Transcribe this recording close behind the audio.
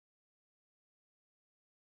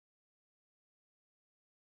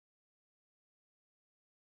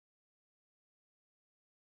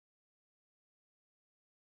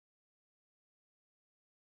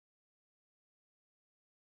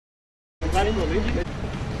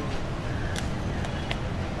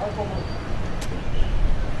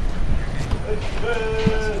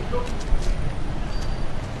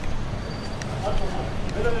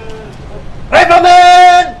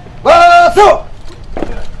Rifleman! Masuk!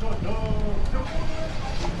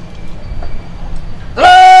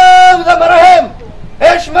 Salam Zamarahim!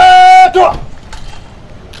 Ishmatu!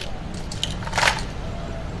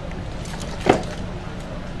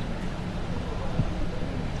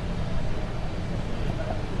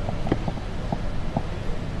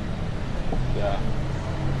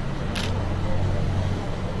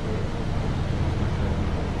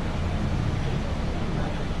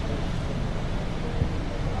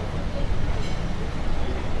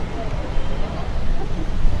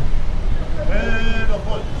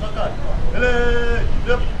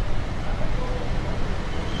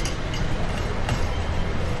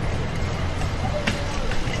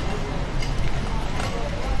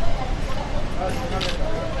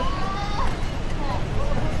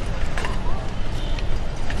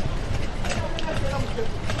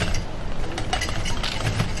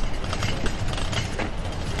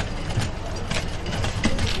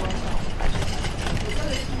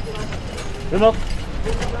 Enough.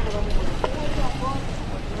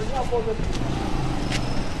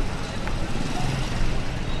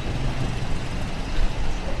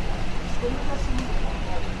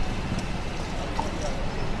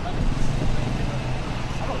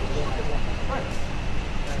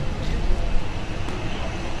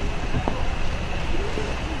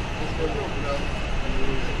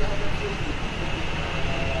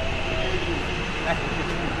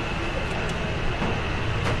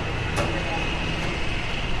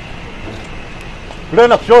 Lên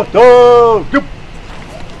lập số từ chúc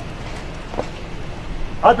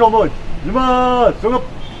hát rồi mời nhưng mà xuống ngập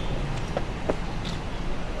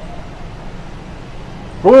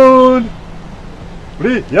con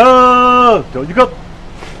đi ya cho như cấp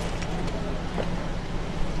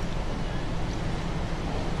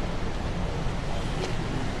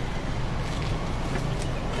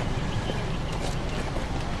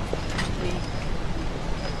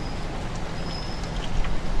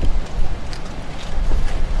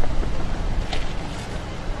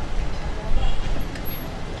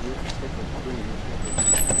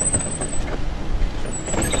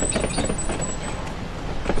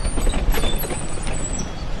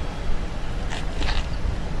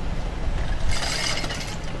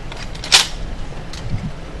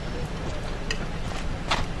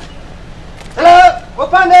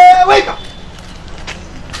upande weka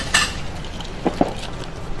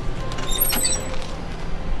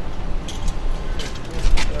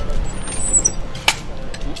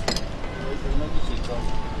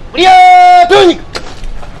Bria tunik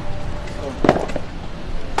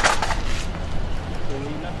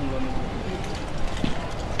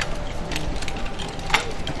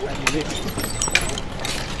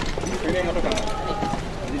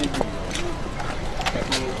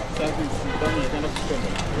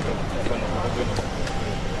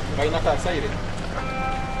Vai Nakasero.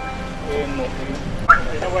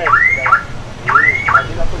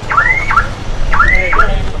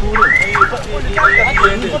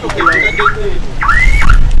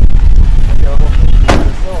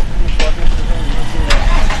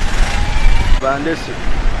 Bandesi.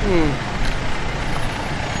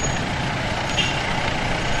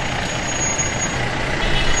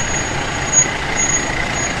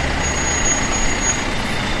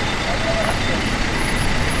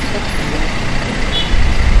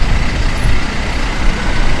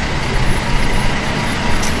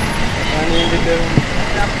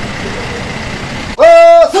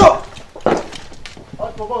 masuk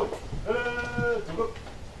At babag. Tugok.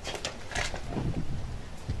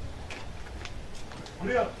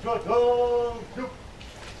 Kuliah, jodong, juk.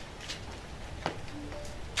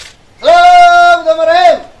 Salam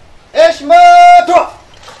Zamarahim Ishmatu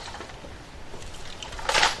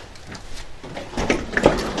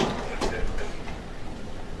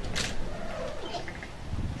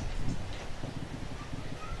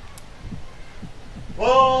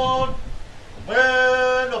One,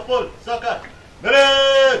 man of full, sakat.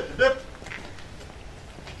 Mere, dip.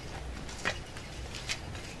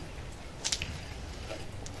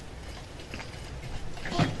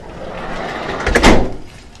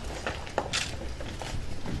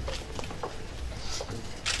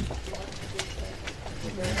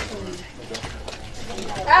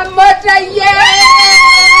 Amata ye!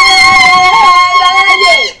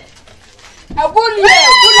 Lalaye! Agulie!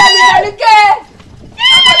 Gulu ni alike!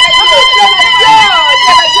 Amata ye! Jama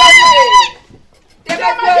jo!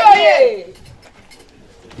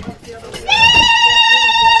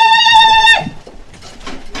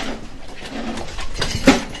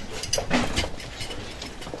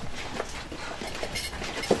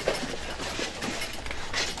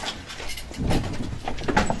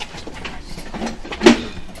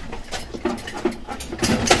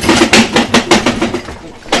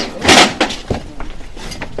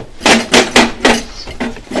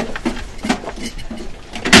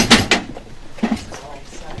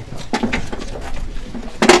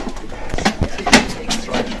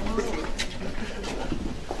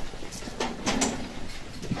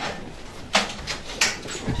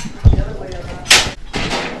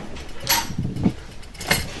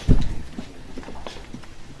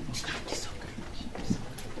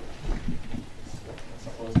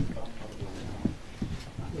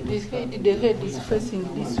 The head is facing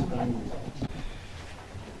this way.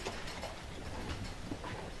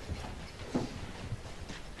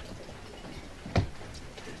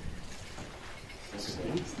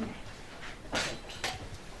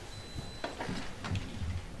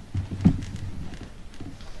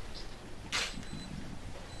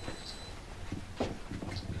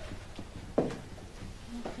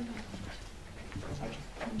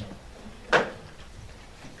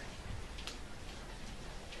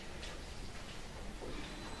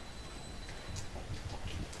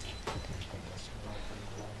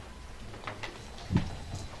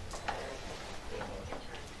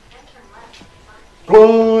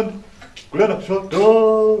 Gon, Kulera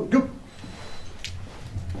Shoto, Gup.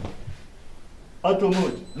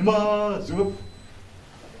 Atomoj, Nima, Zup.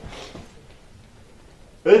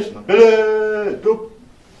 Esh, Bele, Dup.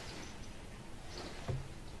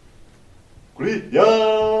 Kuli,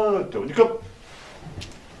 Ya, Tonikap.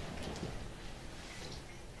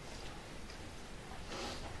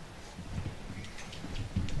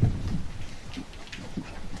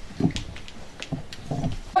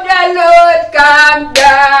 The Lord come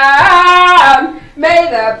down. May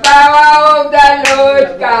the power of the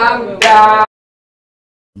Lord come down.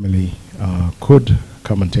 Family could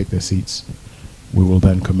come and take their seats. We will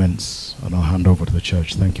then commence, and I'll hand over to the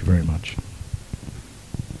church. Thank you very much.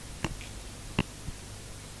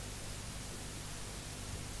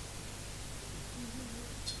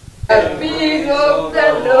 The peace of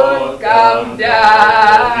the Lord come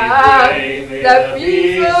down. The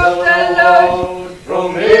peace of the Lord.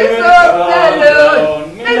 From Peace of the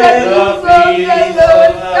Lord. May the peace of the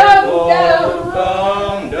Lord come down.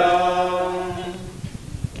 Come down.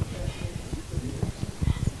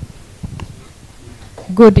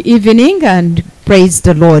 Good evening and praise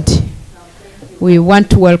the Lord. We want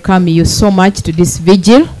to welcome you so much to this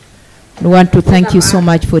vigil. We want to thank you so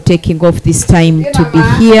much for taking off this time to be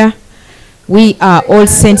here. We are All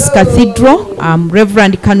Saints Cathedral. I'm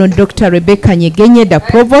Reverend Canon Dr. Rebecca Nyegenye, the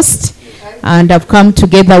Provost, and I've come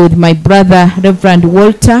together with my brother, Reverend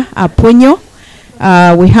Walter Aponyo.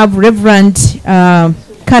 We have Reverend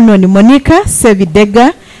Canon Monica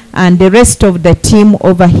Sevidega, and the rest of the team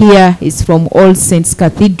over here is from All Saints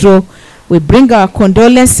Cathedral. We bring our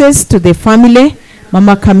condolences to the family,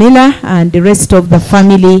 Mama Camilla and the rest of the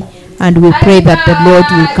family, and we pray that the Lord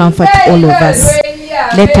will comfort all of us.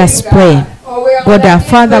 Let us pray. God our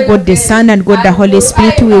Father, God the Son, and God the Holy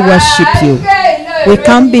Spirit, we worship you. We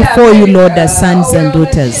come before you, Lord, as sons and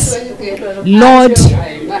daughters. Lord,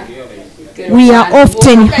 we are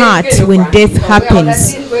often hurt when death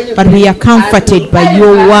happens, but we are comforted by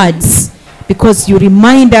your words, because you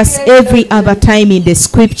remind us every other time in the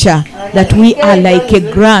scripture that we are like a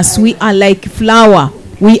grass, we are like flower,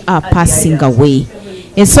 we are passing away.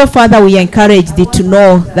 And so, Father, we encourage thee to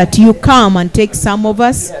know that you come and take some of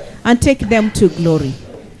us and take them to glory.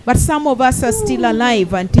 But some of us are still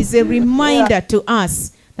alive, and it is a reminder to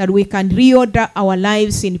us that we can reorder our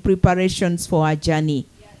lives in preparations for our journey.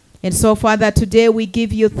 And so, Father, today we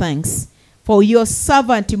give you thanks for your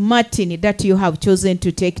servant Martin that you have chosen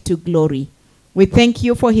to take to glory. We thank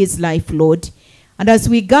you for his life, Lord. And as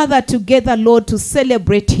we gather together, Lord, to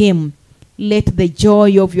celebrate him, let the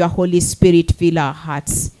joy of your Holy Spirit fill our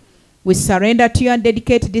hearts. We surrender to you and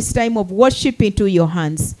dedicate this time of worship into your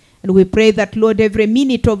hands. And we pray that, Lord, every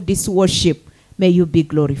minute of this worship, may you be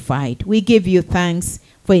glorified. We give you thanks,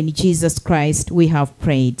 for in Jesus Christ we have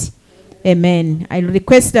prayed. Amen. I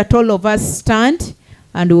request that all of us stand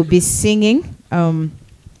and we'll be singing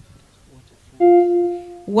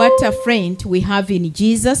What a Friend We Have in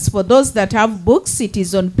Jesus. For those that have books, it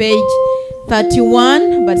is on page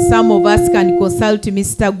 31, but some of us can consult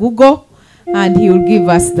Mr. Google and he will give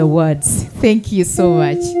us the words. Thank you so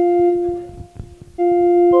much.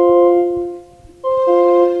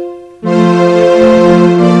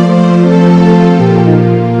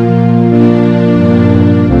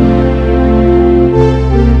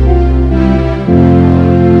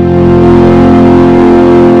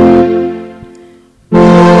 All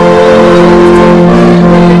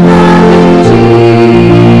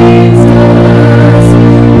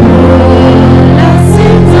our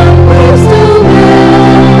sins are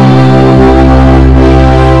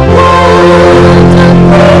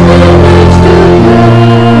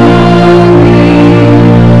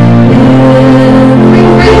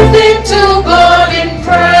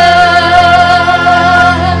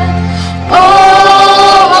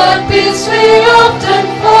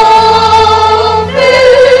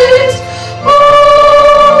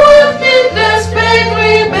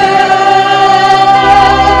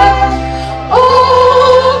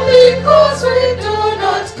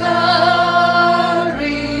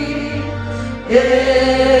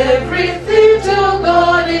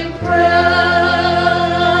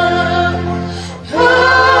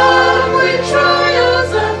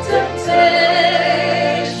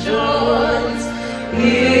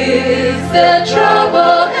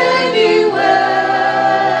trouble anywhere.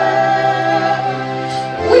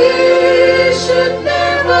 We should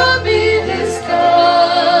never be discouraged.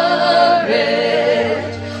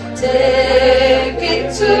 Take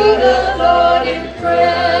it to the Lord in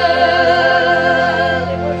prayer.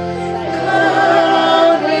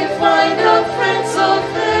 Can we find our friends so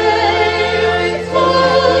faithful,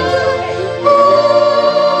 who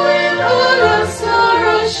in all our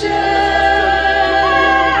sorrow share?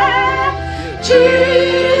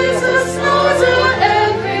 Jesus knows our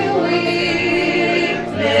every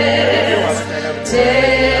weakness.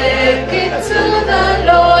 Take it to the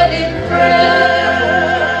Lord in prayer.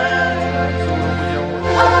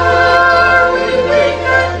 Are we weak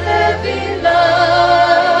and heavy laden?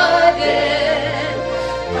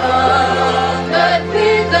 Come and be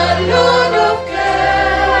the Lord of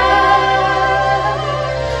care.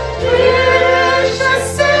 Precious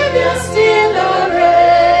Savior, still our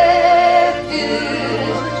refuge.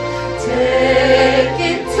 Take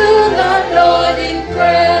it to the Lord in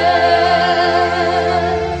prayer.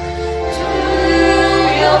 Do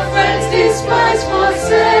your friends despise,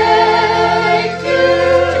 forsake you?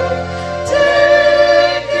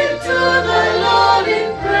 Take it to the Lord in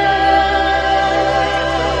prayer.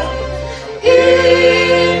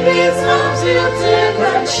 In His arms you'll take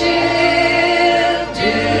and shield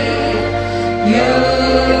you. You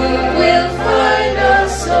will find a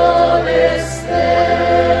solace there.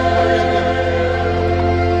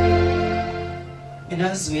 And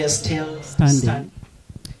as we are still Standing.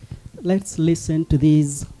 Let's listen to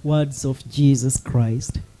these words of Jesus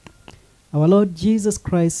Christ. Our Lord Jesus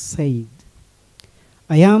Christ said,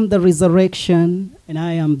 I am the resurrection and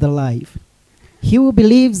I am the life. He who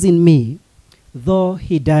believes in me, though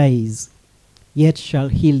he dies, yet shall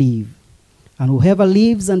he live. And whoever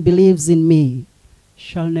lives and believes in me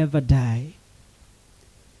shall never die.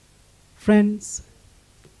 Friends,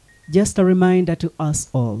 just a reminder to us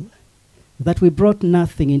all that we brought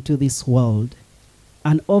nothing into this world,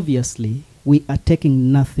 and obviously we are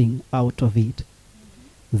taking nothing out of it.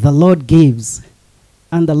 The Lord gives,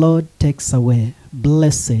 and the Lord takes away.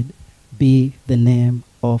 Blessed be the name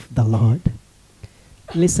of the Lord.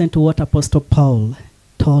 Listen to what Apostle Paul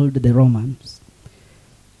told the Romans.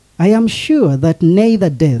 I am sure that neither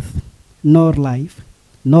death, nor life,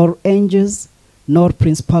 nor angels, nor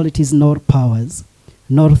principalities, nor powers,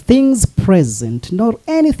 nor things present, nor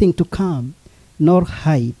anything to come, nor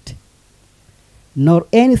height, nor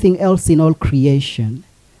anything else in all creation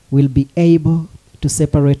will be able to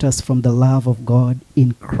separate us from the love of God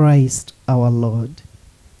in Christ our Lord.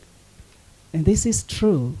 And this is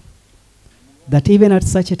true, that even at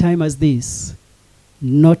such a time as this,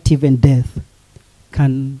 not even death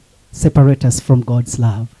can separate us from God's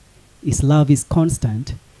love. His love is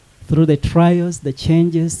constant through the trials, the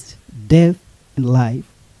changes, death, and life.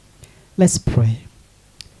 Let's pray.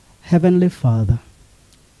 Heavenly Father,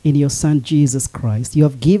 in your Son Jesus Christ, you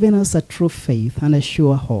have given us a true faith and a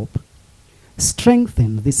sure hope.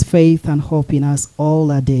 Strengthen this faith and hope in us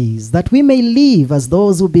all our days, that we may live as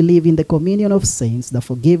those who believe in the communion of saints, the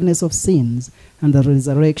forgiveness of sins, and the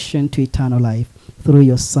resurrection to eternal life through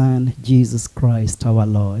your Son, Jesus Christ, our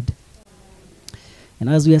Lord. And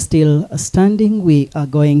as we are still standing, we are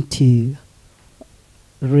going to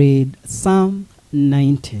read Psalm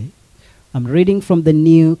 90. I'm reading from the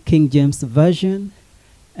New King James Version,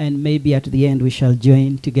 and maybe at the end we shall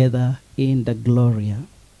join together in the Gloria.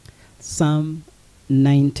 Psalm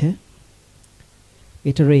 90.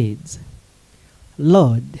 It reads,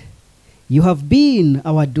 Lord, you have been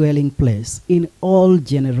our dwelling place in all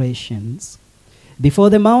generations. Before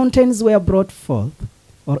the mountains were brought forth,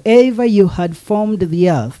 or ever you had formed the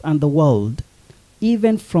earth and the world,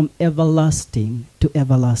 even from everlasting to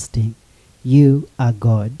everlasting, you are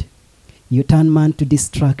God. You turn man to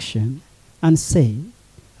destruction and say,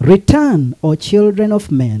 Return, O children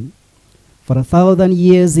of men, for 1,000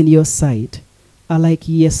 years in your sight are like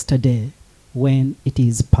yesterday when it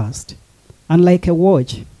is past, and like a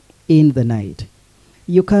watch in the night.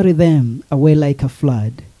 You carry them away like a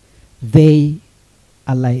flood. They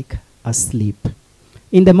are like asleep.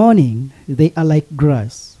 In the morning they are like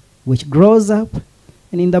grass, which grows up,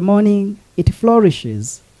 and in the morning it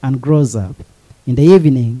flourishes and grows up. In the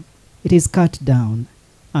evening it is cut down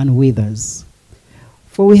and withers.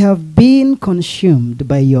 For we have been consumed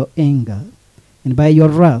by your anger, and by your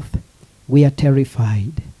wrath we are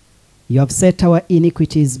terrified. You have set our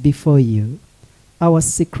iniquities before you, our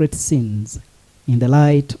secret sins, in the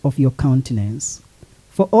light of your countenance.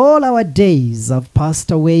 For all our days have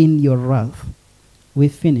passed away in your wrath. We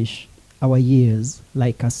finish our years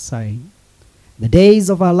like a sigh. The days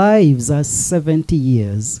of our lives are 70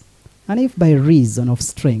 years, and if by reason of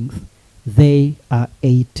strength they are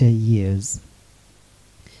 80 years.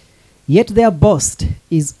 Yet their boast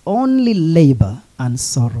is only labor and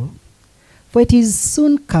sorrow, for it is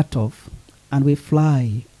soon cut off, and we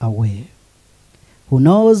fly away. Who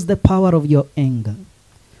knows the power of your anger?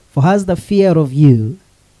 For as the fear of you,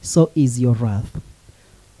 so is your wrath.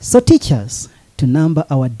 So teach us to number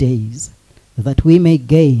our days, that we may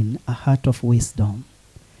gain a heart of wisdom.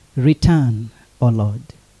 Return, O Lord.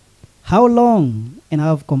 How long, and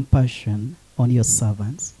have compassion on your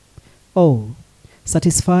servants? Oh,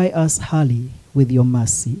 satisfy us wholly with your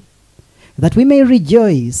mercy, that we may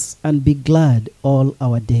rejoice and be glad all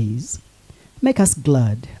our days. Make us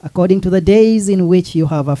glad according to the days in which you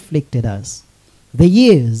have afflicted us, the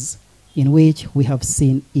years in which we have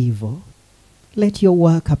seen evil. Let your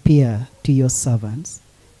work appear to your servants,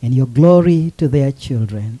 and your glory to their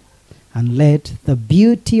children. And let the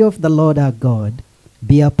beauty of the Lord our God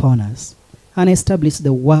be upon us, and establish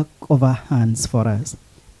the work of our hands for us.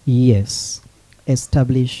 Yes,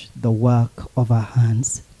 establish the work of our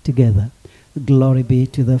hands together. Glory be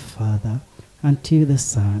to the Father, and to the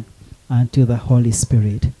Son, and to the Holy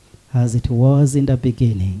Spirit, as it was in the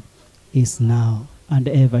beginning, is now, and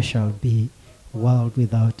ever shall be, world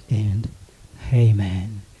without end.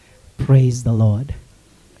 Amen. Praise the Lord.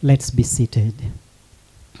 Let's be seated.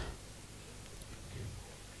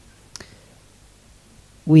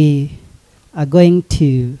 We are going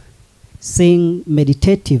to sing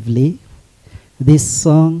meditatively this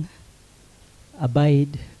song,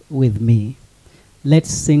 Abide With Me.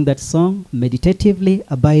 Let's sing that song meditatively,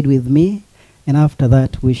 Abide With Me, and after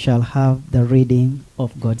that we shall have the reading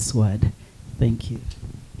of God's Word. Thank you.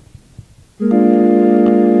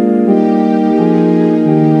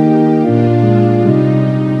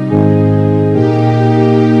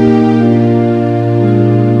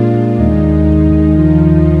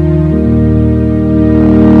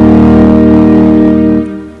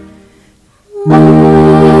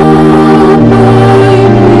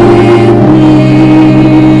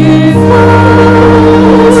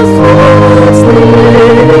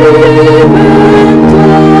 Live and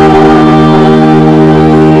die.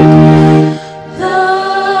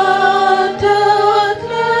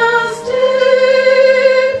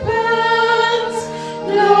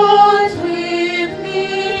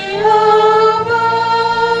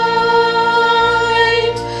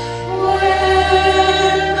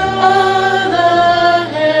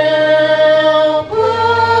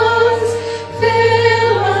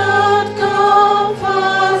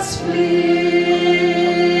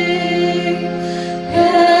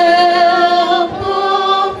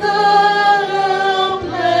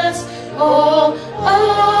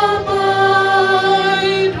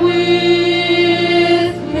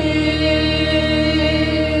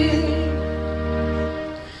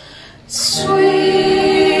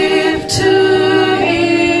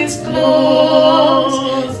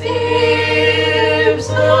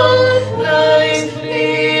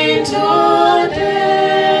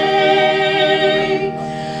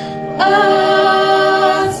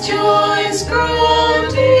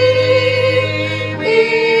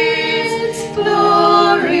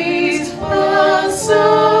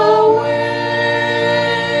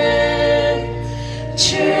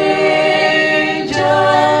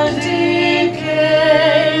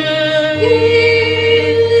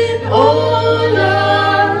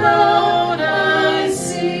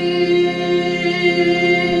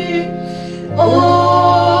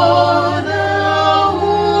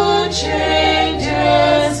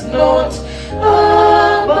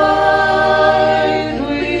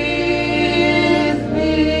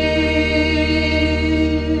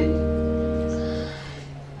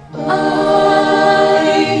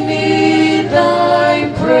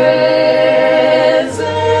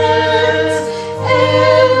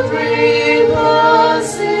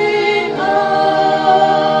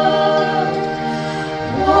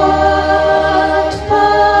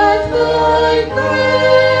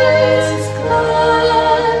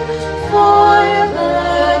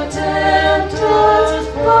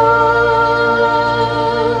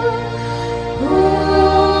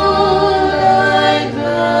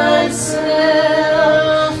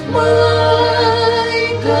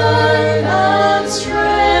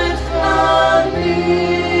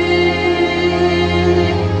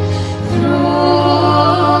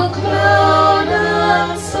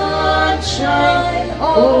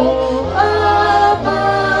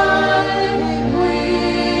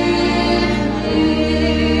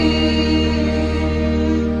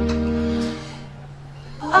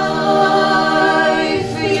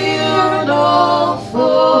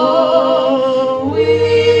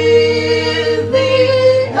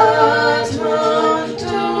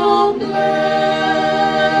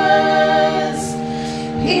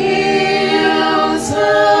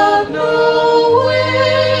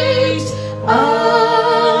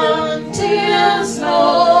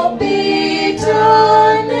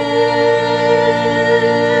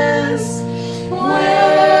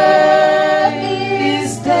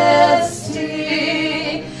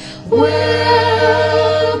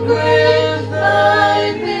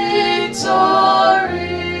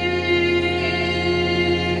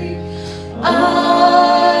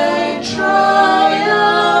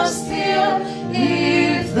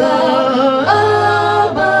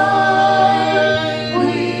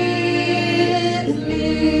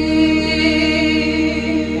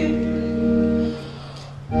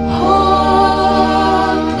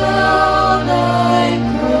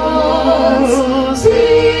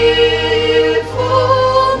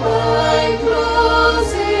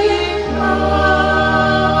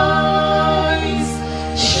 eyes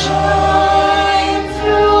shine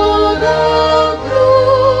through the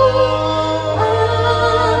gloom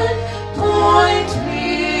and point me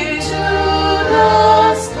to the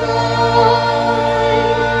skies.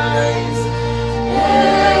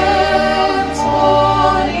 And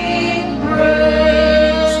morning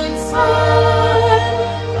breaks and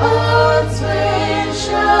earth's vain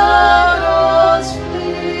shadows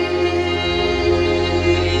flee.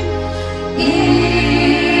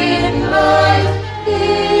 In life,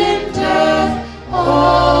 in death,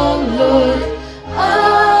 oh Lord,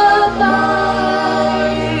 abide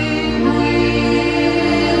with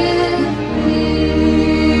me.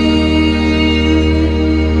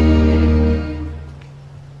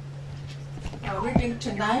 Our reading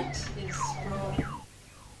tonight is from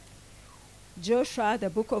Joshua, the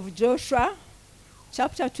book of Joshua,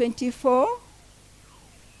 chapter 24,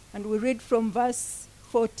 and we read from verse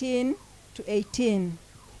 14 to 18.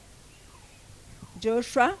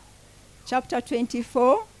 Joshua, chapter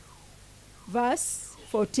 24, verse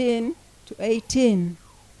 14 to 18.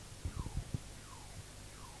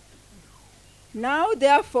 Now,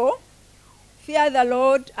 therefore, fear the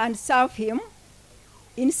Lord and serve him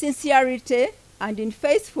in sincerity and in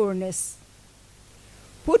faithfulness.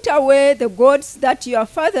 Put away the gods that your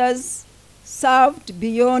fathers served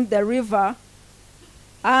beyond the river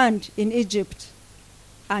and in Egypt,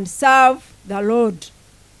 and serve the Lord.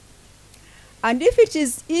 And if it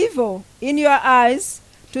is evil in your eyes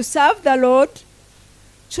to serve the Lord,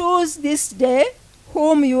 choose this day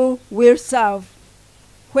whom you will serve,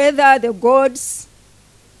 whether the gods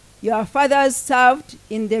your fathers served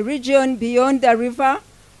in the region beyond the river,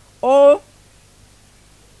 or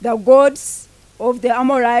the gods of the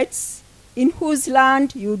Amorites in whose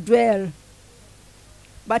land you dwell.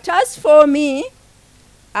 But as for me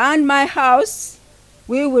and my house,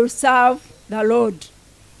 we will serve the Lord.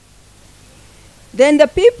 Then the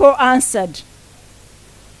people answered,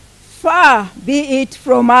 Far be it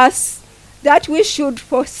from us that we should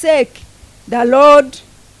forsake the Lord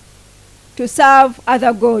to serve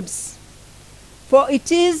other gods. For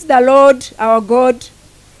it is the Lord our God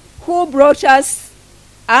who brought us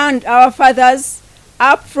and our fathers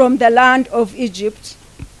up from the land of Egypt,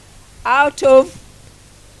 out of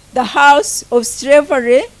the house of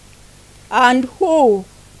slavery, and who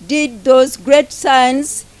did those great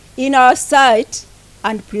signs in our sight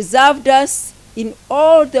and preserved us in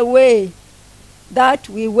all the way that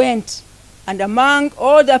we went, and among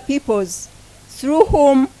all the peoples through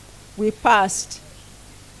whom we passed.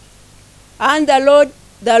 And the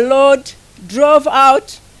Lord drove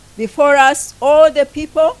out before us all the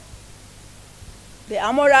people, the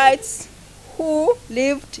Amorites who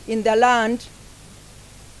lived in the land.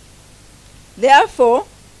 Therefore,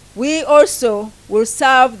 we also will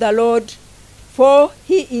serve the Lord, for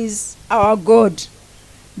he is our God.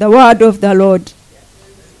 The word of the Lord.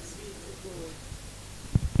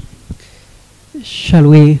 Shall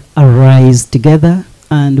we arise together,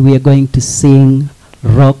 and we are going to sing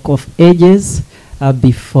Rock of Ages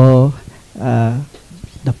before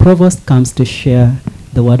the provost comes to share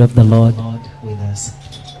the word of the Lord with us.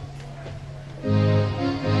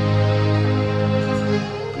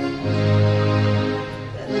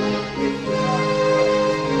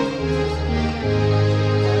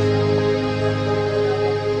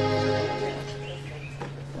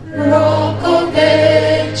 Rock of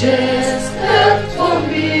ages, help for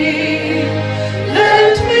me.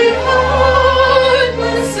 Let me hide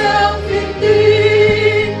myself in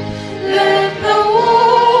thee. Let the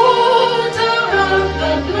water and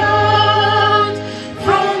the blood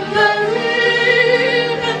from the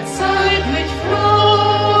riven side which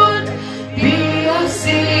flowed be a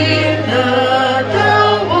sinner thou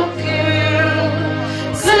wilt kill.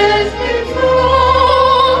 Save me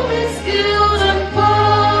from his guilt and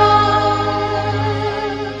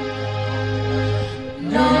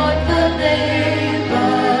not the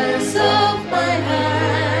labors of my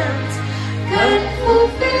hands can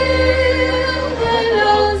fulfill the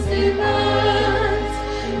Lord's demands.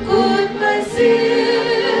 Could my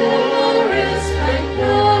zeal rest right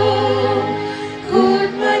now?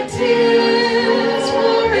 Could my tears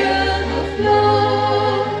forever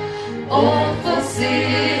flow? All for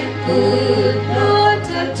sin could not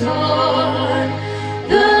atone.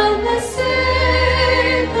 Thou must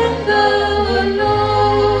save and thou alone.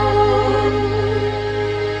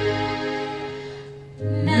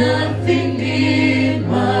 Nothing in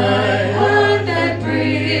my heart I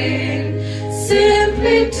bring,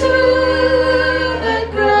 simply to the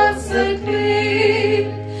cross I cling.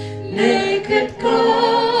 Naked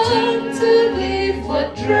come to thee for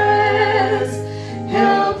dress,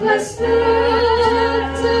 helpless just look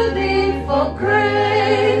to thee for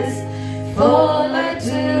grace. Fall I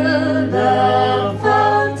to the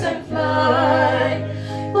fountain fly.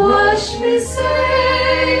 Wash me,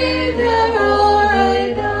 Savior, or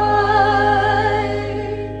I die.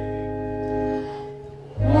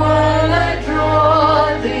 While I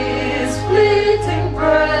draw this fleeting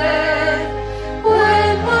breath,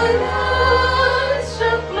 when my eyes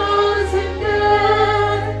shall close in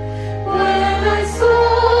death, when I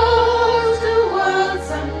soar to worlds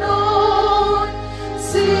unknown,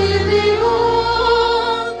 see thee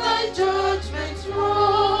on thy judgment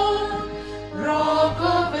throne, rock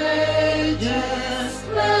of ages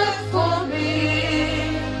left for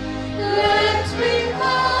me. Let me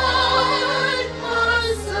hide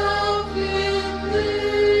myself in thee.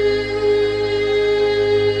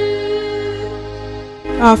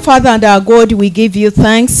 Our Father and our God, we give you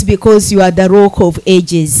thanks because you are the rock of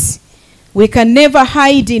ages. We can never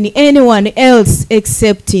hide in anyone else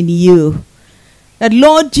except in you. That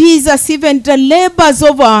Lord Jesus, even the labors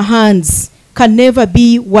of our hands can never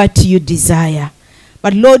be what you desire.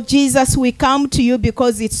 But Lord Jesus, we come to you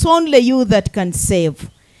because it's only you that can save.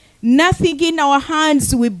 Nothing in our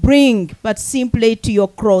hands we bring, but simply to your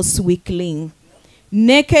cross we cling.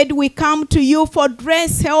 Naked we come to you for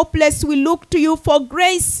dress, helpless we look to you for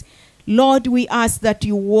grace. Lord, we ask that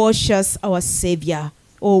you wash us, our Savior,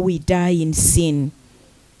 or we die in sin.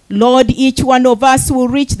 Lord, each one of us will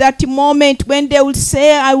reach that moment when they will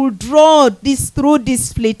say, I will draw this through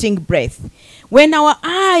this fleeting breath. When our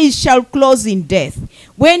eyes shall close in death,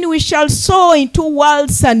 when we shall soar into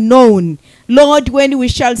worlds unknown, Lord, when we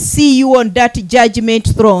shall see you on that judgment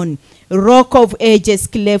throne, rock of ages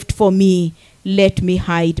cleft for me, let me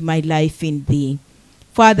hide my life in thee.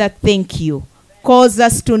 Father, thank you. Cause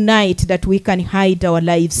us tonight that we can hide our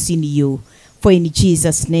lives in you. For in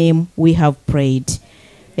Jesus' name we have prayed.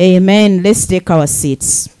 Amen. Let's take our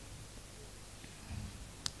seats.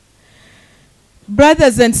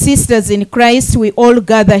 Brothers and sisters in Christ, we all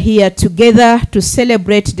gather here together to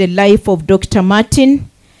celebrate the life of Dr. Martin.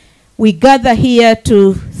 We gather here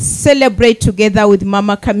to celebrate together with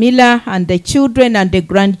Mama Camilla and the children and the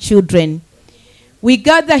grandchildren. We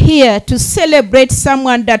gather here to celebrate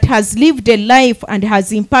someone that has lived a life and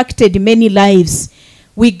has impacted many lives.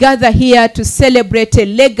 We gather here to celebrate a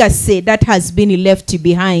legacy that has been left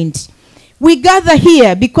behind. We gather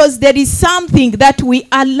here because there is something that we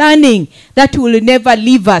are learning that will never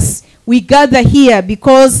leave us. We gather here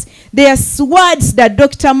because there are words that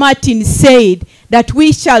Dr. Martin said that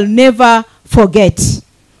we shall never forget.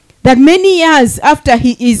 That many years after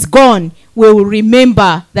he is gone, we will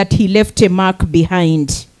remember that he left a mark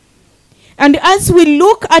behind. And as we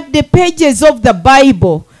look at the pages of the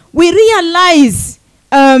Bible, we realize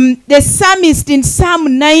the psalmist in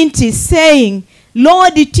Psalm 90 saying,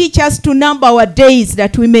 Lord, teach us to number our days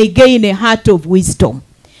that we may gain a heart of wisdom.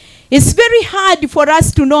 It's very hard for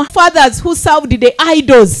us to know fathers who served the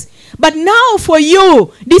idols. But now for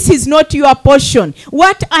you, this is not your portion.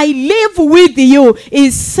 What I live with you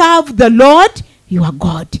is serve the Lord, your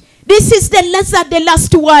God. This is the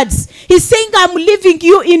last words. He's saying, I'm leaving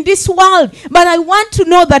you in this world, but I want to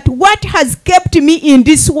know that what has kept me in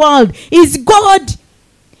this world is God.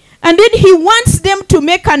 And then he wants them to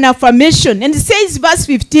make an affirmation. And it says, verse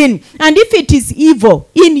 15, and if it is evil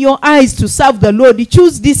in your eyes to serve the Lord,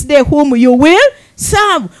 choose this day whom you will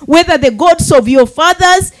serve, whether the gods of your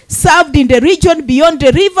fathers served in the region beyond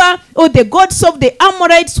the river, or the gods of the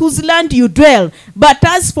Amorites whose land you dwell. But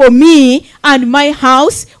as for me and my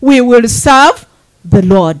house, we will serve the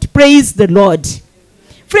Lord. Praise the Lord.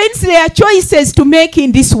 Friends, there are choices to make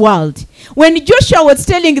in this world. When Joshua was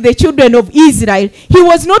telling the children of Israel, he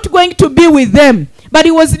was not going to be with them, but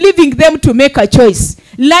he was leaving them to make a choice.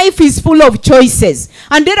 Life is full of choices.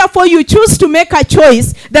 And therefore you choose to make a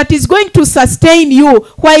choice that is going to sustain you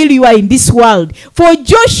while you are in this world. For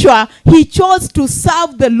Joshua, he chose to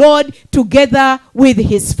serve the Lord together with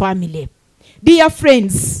his family. Dear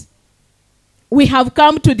friends, we have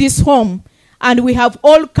come to this home and we have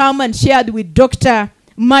all come and shared with Dr.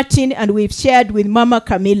 Martin and we've shared with Mama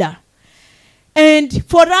Camilla. And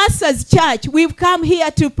for us as church, we've come here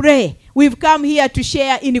to pray. We've come here to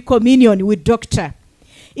share in communion with Doctor.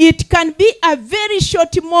 It can be a very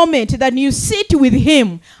short moment that you sit with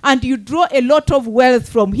him and you draw a lot of wealth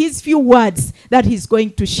from his few words that he's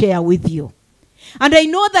going to share with you. And I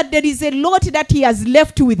know that there is a lot that he has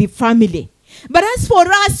left with the family. But as for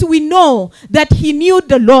us, we know that he knew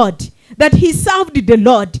the Lord, that he served the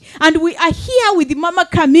Lord. And we are here with Mama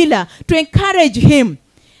Camilla to encourage him.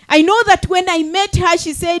 I know that when I met her,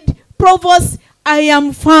 she said, Provost, I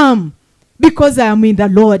am firm because I am in the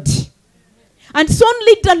Lord. And it's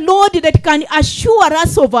only the Lord that can assure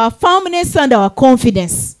us of our firmness and our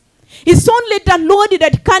confidence. It's only the Lord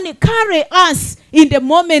that can carry us in the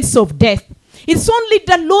moments of death. It's only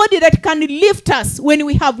the Lord that can lift us when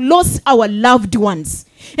we have lost our loved ones.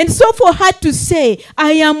 And so for her to say,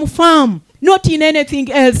 I am firm, not in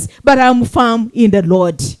anything else, but I am firm in the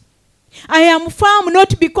Lord. I am firm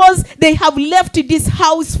not because they have left this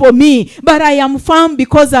house for me, but I am firm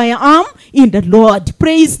because I am in the Lord.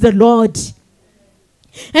 Praise the Lord.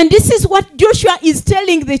 And this is what Joshua is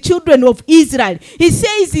telling the children of Israel. He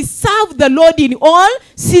says, serve the Lord in all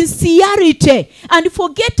sincerity and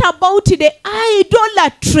forget about the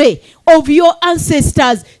idolatry of your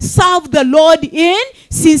ancestors. Serve the Lord in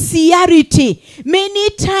sincerity. Many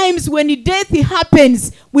times when death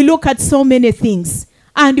happens, we look at so many things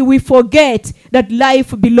and we forget that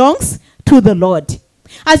life belongs to the Lord.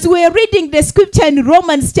 As we are reading the scripture in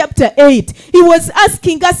Romans chapter 8, he was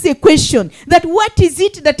asking us a question, that what is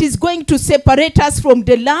it that is going to separate us from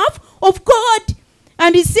the love of God?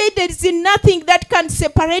 And he said there is nothing that can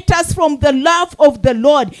separate us from the love of the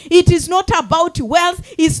Lord. It is not about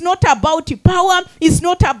wealth. It's not about power. It's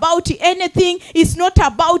not about anything. It's not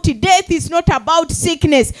about death. It's not about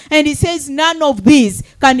sickness. And he says none of these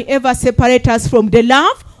can ever separate us from the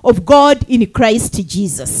love of God in Christ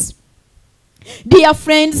Jesus. Dear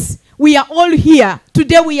friends, we are all here.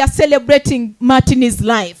 Today we are celebrating Martin's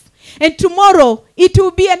life. And tomorrow, it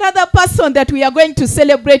will be another person that we are going to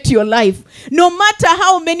celebrate your life. No matter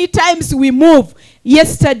how many times we move.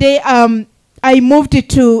 Yesterday, I moved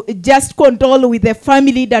to just condole with the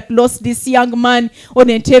family that lost this young man on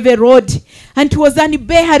Entebbe Road. And it was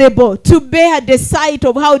unbearable to bear the sight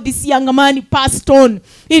of how this young man passed on.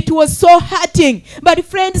 It was so hurting. But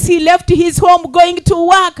friends, he left his home going to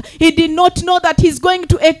work. He did not know that he's going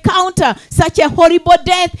to encounter such a horrible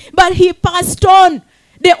death. But he passed on.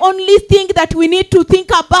 The only thing that we need to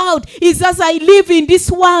think about is, as I live in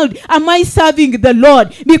this world, am I serving the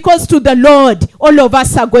Lord? Because to the Lord, all of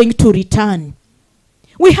us are going to return.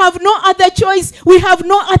 We have no other choice. We have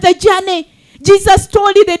no other journey. Jesus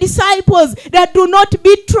told the disciples that do not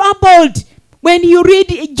be troubled. When you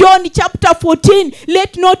read John chapter 14,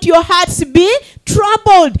 let not your hearts be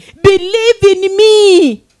troubled. Believe in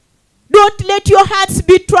me. Don't let your hearts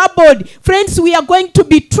be troubled. Friends, we are going to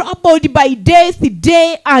be troubled by death,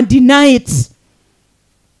 day and night.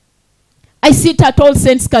 I sit at All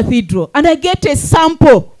Saints Cathedral and I get a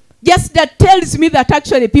sample just that tells me that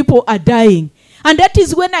actually people are dying. And that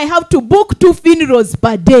is when I have to book 2 funerals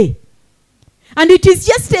per day. And it is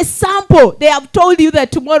just a sample. They have told you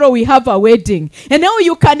that tomorrow we have a wedding. And now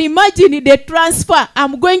you can imagine the transfer.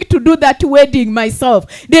 I'm going to do that wedding myself.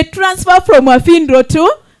 The transfer from a funeral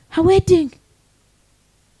to a wedding.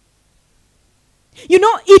 You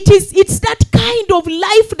know, it's that kind of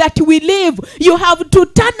life that we live. You have to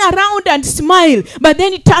turn around and smile, but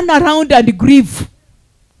then turn around and grieve.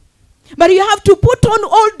 But you have to put on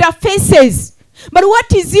all the faces. But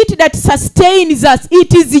what is it that sustains us?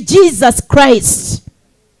 It is Jesus Christ.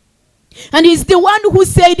 And he's the one who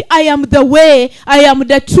said, I am the way, I am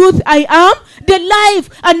the truth, I am the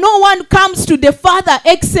life. And no one comes to the Father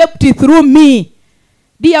except through me.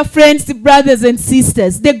 Dear friends, brothers and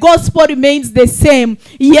sisters, the gospel remains the same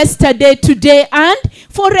yesterday, today, and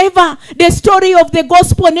forever. The story of the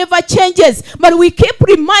gospel never changes. But we keep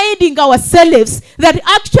reminding ourselves that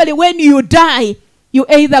actually when you die, you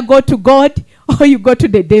either go to God or you go to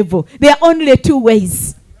the devil. There are only 2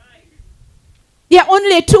 ways. There are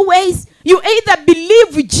only 2 ways. You either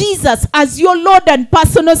believe Jesus as your Lord and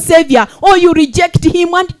personal Savior, or you reject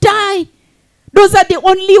him and die. Those are the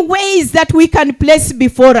only ways that we can place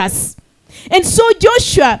before us. And so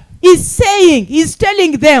Joshua is saying, he's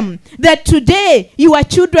telling them that today you are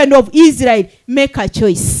children of Israel. Make a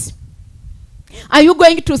choice. Are you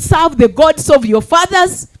going to serve the gods of your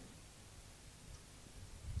fathers?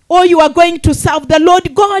 Or you are going to serve the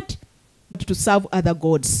Lord God? To serve other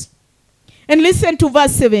gods. And listen to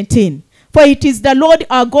verse 17. For it is the Lord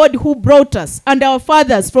our God who brought us and our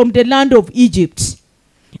fathers from the land of Egypt,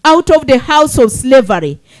 out of the house of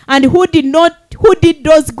slavery, and who did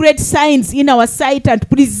those great signs in our sight and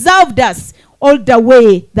preserved us all the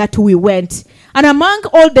way that we went. And among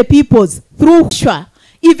all the peoples, through Joshua,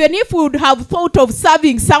 even if we would have thought of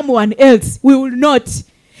serving someone else, we will not.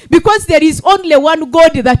 Because there is only one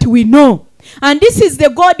God that we know. And this is the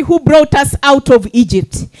God who brought us out of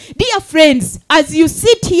Egypt. Dear friends, as you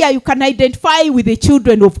sit here, you can identify with the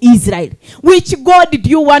children of Israel. Which God do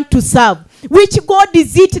you want to serve? Which God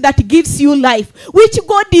is it that gives you life? Which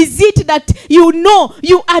God is it that you know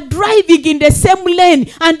you are driving in the same lane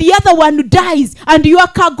and the other one dies and your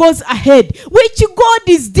car goes ahead? Which God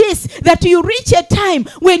is this that you reach a time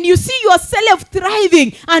when you see yourself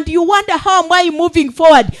thriving and you wonder, how am I moving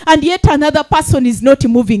forward? And yet another person is not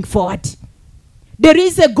moving forward. There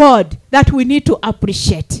is a God that we need to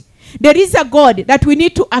appreciate. There is a God that we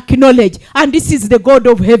need to acknowledge, and this is the God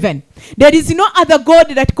of heaven. There is no other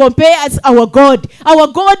God that compares our God. Our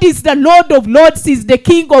God is the Lord of lords. He is the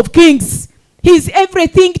King of kings. He is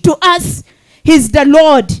everything to us. He is the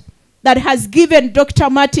Lord that has given Dr.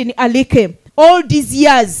 Martin Alike all these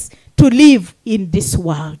years to live in this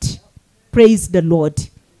world. Praise the Lord.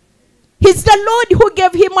 He's the Lord who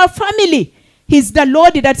gave him a family. He's the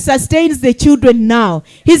Lord that sustains the children now.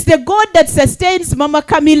 He's the God that sustains Mama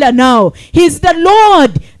Camila now. He's the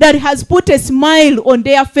Lord that has put a smile on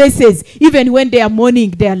their faces even when they are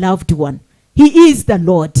mourning their loved one. He is the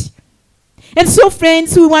Lord. And so,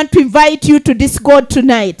 friends, we want to invite you to this God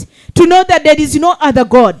tonight, to know that there is no other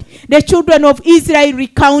God. The children of Israel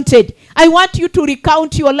recounted. I want you to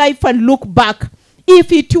recount your life and look back.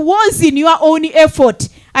 If it was in your own effort,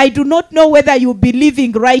 I do not know whether you'll be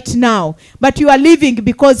living right now, but you are living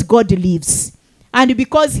because God lives. And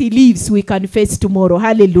because he lives, we can face tomorrow.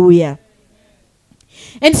 Hallelujah.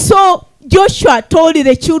 And so Joshua told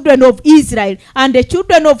the children of Israel, and the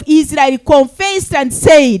children of Israel confessed and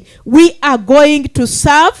said, we are going to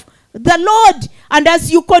serve the Lord. And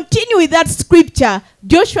as you continue with that scripture,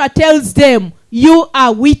 Joshua tells them, you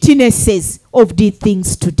are witnesses of these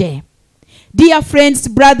things today. Dear friends,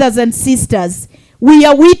 brothers and sisters, we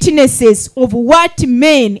are witnesses of what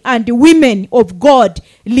men and women of God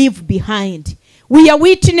leave behind. We are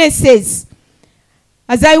witnesses.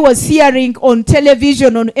 As I was hearing on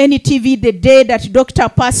television, on NTV, the day that Dr.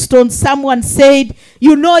 passed on, someone said,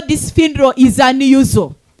 you know, this funeral is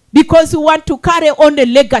unusual because we want to carry on a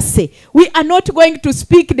legacy. We are not going to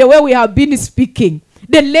speak the way we have been speaking.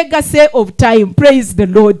 The legacy of time. Praise the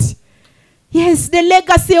Lord. Yes, the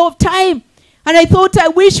legacy of time. And I thought, I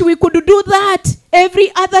wish we could do that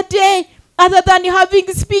every other day, other than having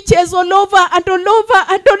speeches all over and all over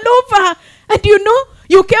and all over. And you know,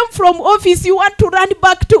 you came from office, you want to run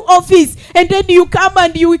back to office, and then you come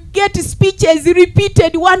and you get speeches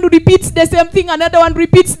repeated. One repeats the same thing, another one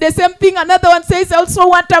repeats the same thing, another one says, I also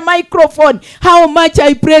want a microphone. How much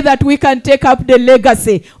I pray that we can take up the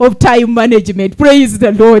legacy of time management. Praise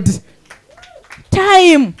the Lord.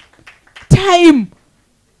 Time.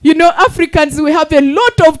 You know, Africans, we have a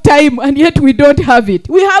lot of time, and yet we don't have it.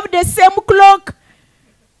 We have the same clock,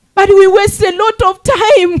 but we waste a lot of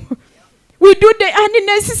time. We do the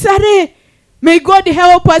unnecessary. May God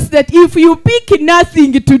help us that if you pick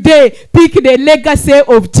nothing today, pick the legacy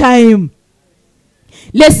of time.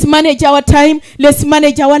 Let's manage our time. Let's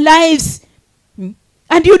manage our lives.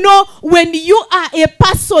 And you know, when you are a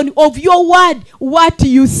person of your word, what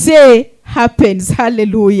you say happens.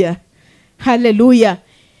 Hallelujah. Hallelujah.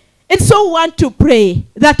 And so we want to pray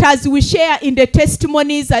that as we share in the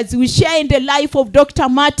testimonies, as we share in the life of Dr.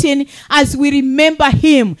 Martin, as we remember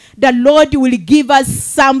him, the Lord will give us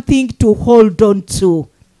something to hold on to.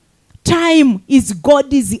 Time is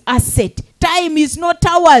God's asset. Time is not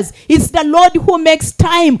ours. It's the Lord who makes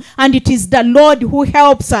time, and it is the Lord who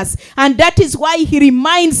helps us. And that is why he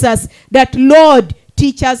reminds us that, Lord,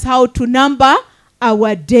 teach us how to number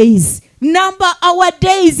our days. Number our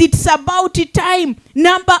days. It's about time.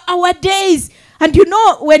 Number our days. And you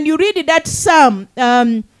know, when you read that Psalm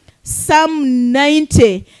 90,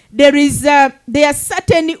 there are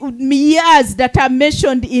certain years that are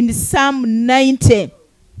mentioned in Psalm 90.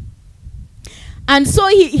 And so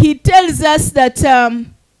he tells us that,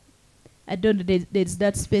 I don't know, there's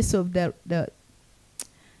that space of the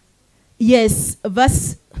yes,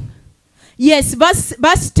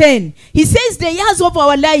 verse 10. He says the years of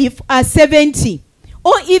our life are 70,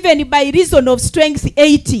 or even by reason of strength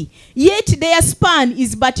 80. Yet their span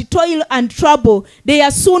is but toil and trouble. They are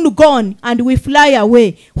soon gone, and we fly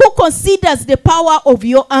away. Who considers the power of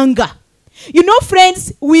your anger? You know,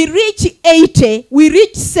 friends, we reach 80, we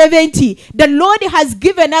reach 70. The Lord has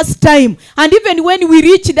given us time. And even when we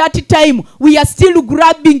reach that time, we are still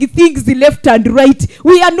grabbing things left and right.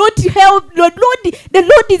 We are not helped. The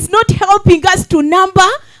Lord is not helping us to number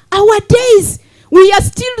our days. We are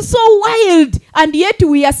still so wild, and yet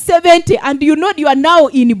we are 70. And you know, you are now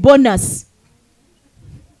in bonus.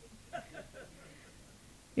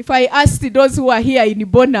 If I asked those who are here in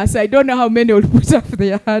bonus, I don't know how many will put up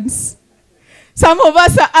their hands. Some of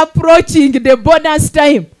us are approaching the bonus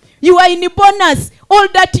time. You are in bonus. All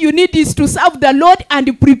that you need is to serve the Lord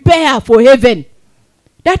and prepare for heaven.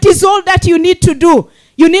 That is all that you need to do.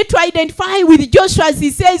 You need to identify with Joshua as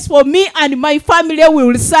he says, for me and my family we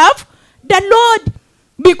will serve the Lord.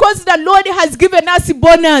 Because the Lord has given us a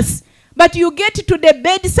bonus. But you get to the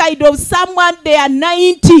bedside of someone, they are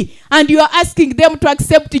 90, and you are asking them to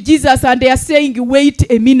accept Jesus, and they are saying, wait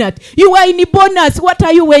a minute. You are in a bonus. What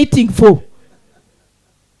are you waiting for?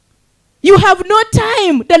 You have no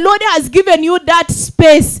time. The Lord has given you that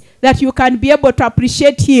space that you can be able to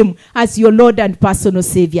appreciate him as your Lord and personal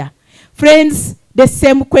Savior. Friends, the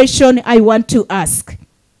same question I want to ask.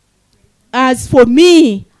 As for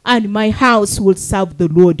me and my house will serve the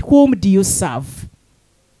Lord, whom do you serve?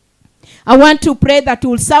 I want to pray that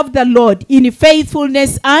we'll serve the Lord in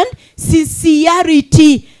faithfulness and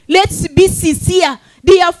sincerity. Let's be sincere.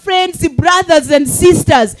 Dear friends, brothers and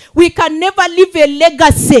sisters, we can never leave a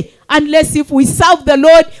legacy unless if we serve the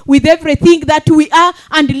Lord with everything that we are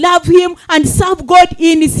and love him and serve God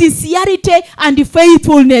in sincerity and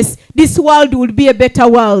faithfulness. This world will be a better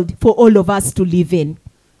world for all of us to live in.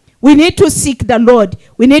 We need to seek the Lord.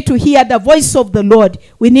 We need to hear the voice of the Lord.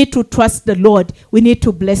 We need to trust the Lord. We need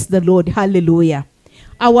to bless the Lord. Hallelujah.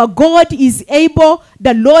 Our God is able.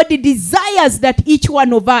 The Lord desires that each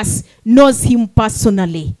one of us knows him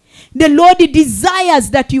personally. The Lord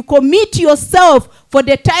desires that you commit yourself for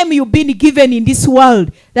the time you've been given in this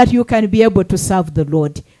world, that you can be able to serve the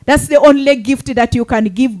Lord. That's the only gift that you can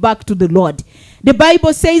give back to the Lord. The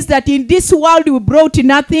Bible says that in this world we brought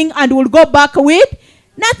nothing and we'll go back with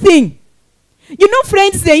nothing. You know,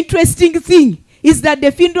 friends, the interesting thing is that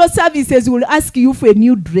the funeral services will ask you for a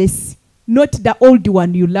new dress, not the old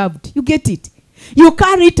one you loved. You get it? You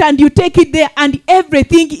carry it and you take it there and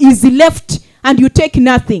everything is left and you take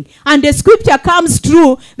nothing. And the scripture comes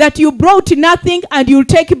true that you brought nothing and you'll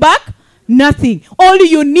take back nothing. All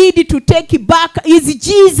you need to take back is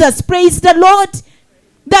Jesus. Praise the Lord.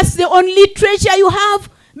 That's the only treasure you have.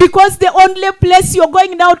 Because the only place you're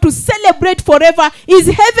going now to celebrate forever is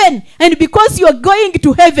heaven. And because you're going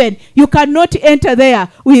to heaven, you cannot enter there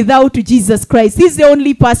without Jesus Christ. He's the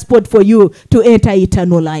only passport for you to enter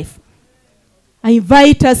eternal life. I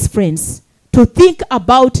invite us, friends, to think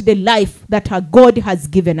about the life that our God has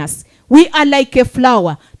given us. We are like a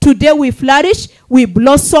flower. Today we flourish, we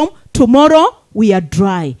blossom. Tomorrow we are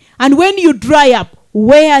dry. And when you dry up,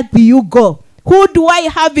 where do you go? Who do I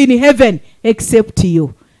have in heaven except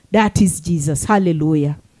you? That is Jesus.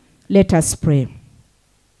 Hallelujah. Let us pray.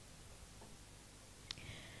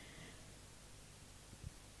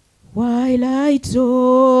 While I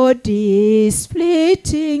draw this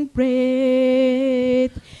fleeting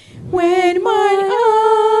breath, when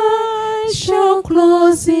my eyes shall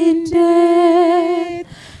close in death,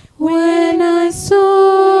 when I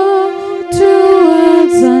soar to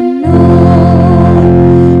worlds unknown,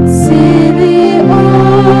 see thee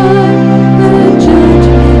on the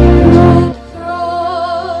judgment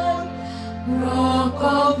throne, Rock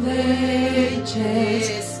of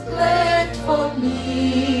Ages, let for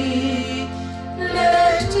me,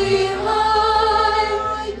 let me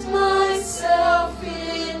hide myself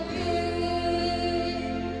in thee.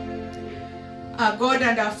 Our God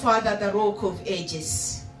and our Father, the Rock of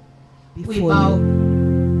Ages, we bow.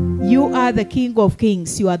 You are the King of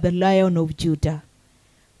Kings. You are the Lion of Judah.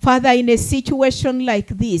 Father, in a situation like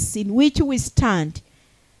this, in which we stand,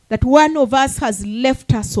 that one of us has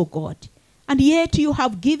left us, O God, and yet you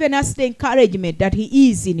have given us the encouragement that he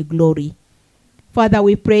is in glory. Father,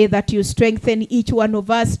 we pray that you strengthen each one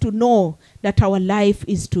of us to know that our life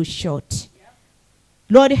is too short.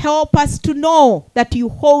 Lord, help us to know that you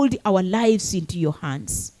hold our lives into your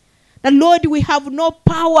hands. That, Lord, we have no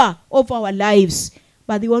power of our lives,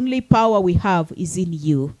 but the only power we have is in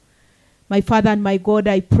you. My Father and my God,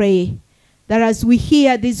 I pray that as we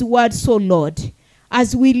hear these words, O Lord,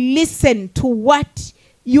 as we listen to what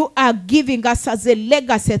you are giving us as a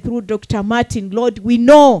legacy through Dr. Martin, Lord, we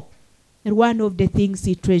know that one of the things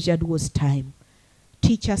he treasured was time.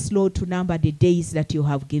 Teach us, Lord, to number the days that you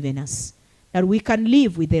have given us, that we can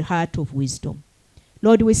live with a heart of wisdom.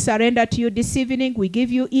 Lord, we surrender to you this evening. We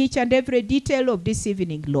give you each and every detail of this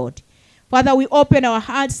evening, Lord. Father, we open our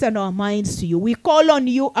hearts and our minds to you. We call on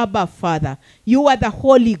you, Abba, Father. You are the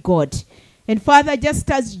holy God. And Father, just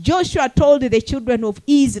as Joshua told the children of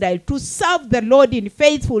Israel to serve the Lord in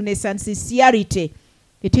faithfulness and sincerity,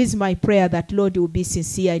 it is my prayer that, Lord, you will be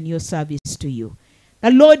sincere in your service to you. The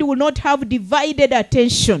Lord will not have divided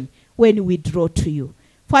attention when we draw to you.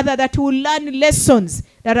 Father, that we will learn lessons,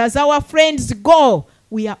 that as our friends go,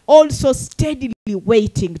 we are also steadily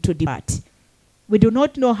waiting to depart. We do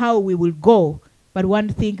not know how we will go, but one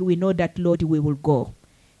thing we know that, Lord, we will go.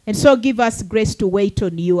 And so give us grace to wait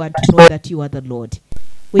on you and to know that you are the Lord.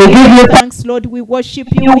 We give you thanks, Lord. We worship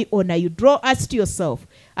you. We honor you. Draw us to yourself.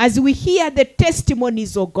 As we hear the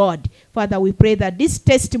testimonies, oh God, Father, we pray that these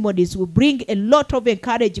testimonies will bring a lot of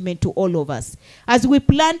encouragement to all of us. As we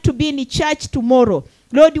plan to be in church tomorrow,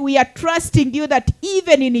 Lord, we are trusting you that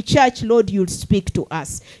even in church, Lord, you'll speak to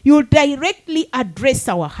us. You'll directly address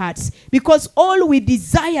our hearts, because all we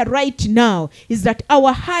desire right now is that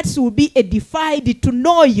our hearts will be edified to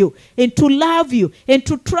know you and to love you and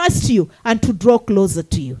to trust you and to draw closer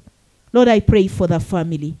to you. Lord, I pray for the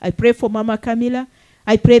family. I pray for Mama Camilla.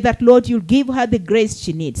 I pray that, Lord, you'll give her the grace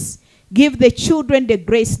she needs. Give the children the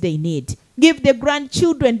grace they need. Give the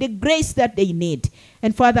grandchildren the grace that they need.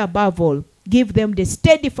 And Father, above all, give them the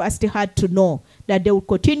steadfast heart to know that they will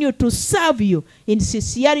continue to serve you in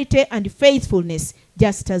sincerity and faithfulness,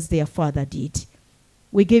 just as their father did.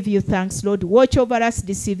 We give you thanks, Lord. Watch over us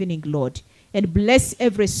this evening, Lord, and bless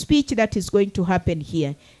every speech that is going to happen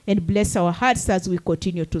here, and bless our hearts as we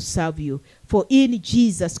continue to serve you. For in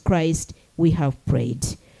Jesus Christ we have prayed.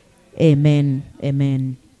 Amen.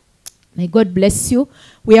 Amen. May God bless you.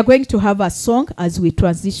 We are going to have a song as we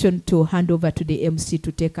transition to hand over to the MC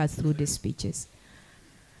to take us through the speeches.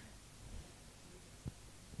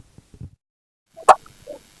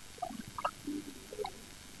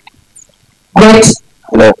 Great.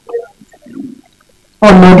 Hello. Oh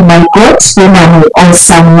Lord my God, you are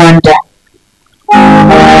awesome wonder.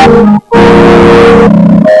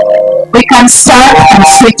 We can start and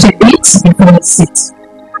switch a bit before we sit.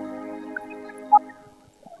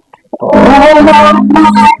 Oh Lord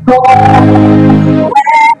my God, when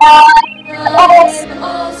I am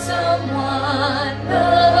awesome wonder,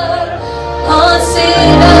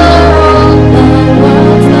 consider all the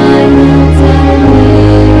world's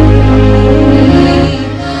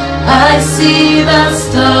I see the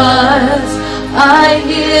stars, I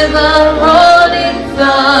hear the rolling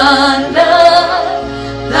thunder,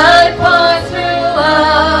 thy power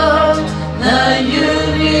throughout the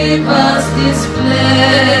universe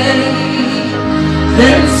display.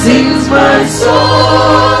 Then sings my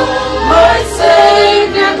soul, my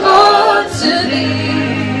Savior God to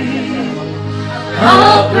thee.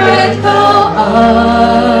 How great thou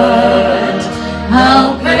art,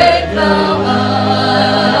 how great thou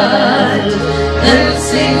art. Then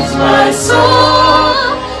sings my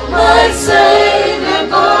soul, my Savior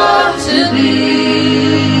God to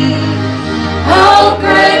thee. How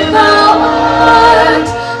great thou art,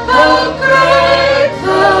 how great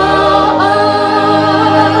thou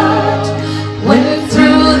art. When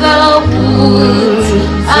through the woods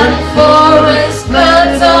and forests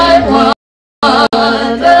that I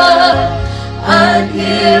wander, and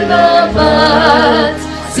hear the birds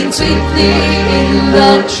sing sweetly in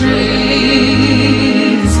the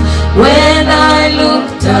trees. When I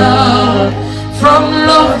look down from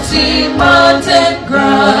lofty mountain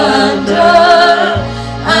grandeur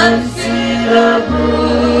and see the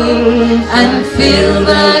brook and feel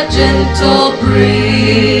the gentle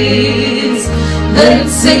breeze, then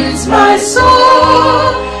sings my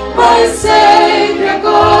soul, my Savior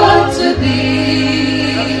God to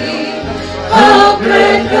thee. How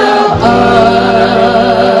great thou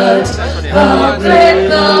art, how great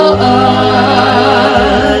thou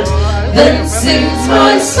art. Then sings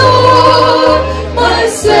my soul, my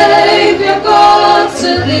Savior God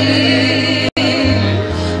to thee.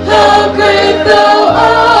 How great thou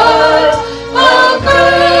art, how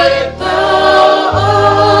great thou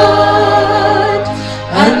art.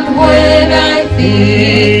 And when I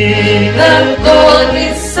think that God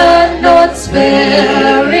is Son not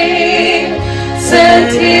sparing,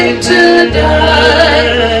 sent him to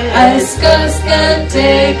die, I scarce can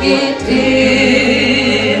take it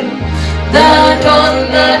in, that on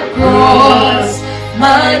that cross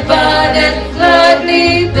my burden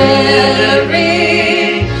gladly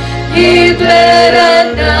bearing, he bled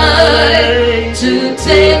and died to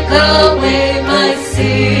take away my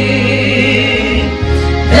sin.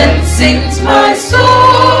 Then sings my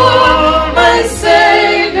soul, my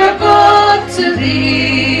Savior God to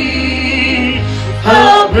thee.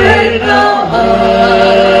 How great thou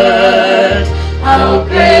art, how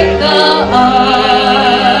great thou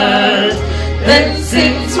art. Then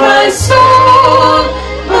sings my soul,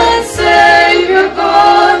 my Savior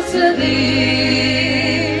God to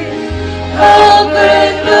thee. How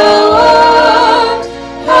great thou art,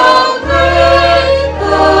 how great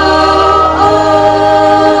thou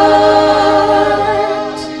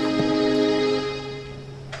art.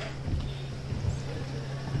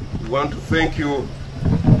 We want to thank you.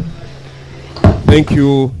 Thank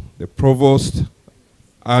you, the provost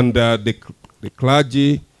and the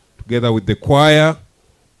clergy, together with the choir.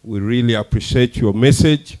 We really appreciate your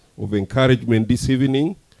message of encouragement this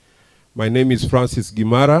evening. My name is Francis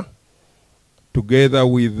Gimara. Together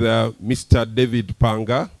with Mr. David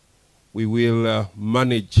Panga, we will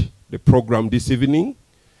manage the program this evening.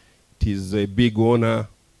 It is a big honor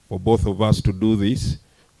for both of us to do this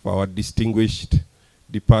for our distinguished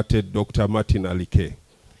departed Dr. Martin Alike.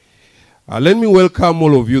 Let me welcome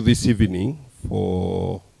all of you this evening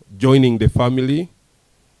for joining the family.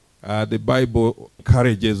 The Bible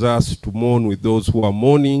encourages us to mourn with those who are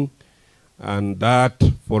mourning, and that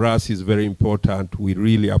for us is very important. We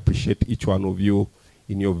really appreciate each one of you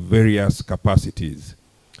in your various capacities.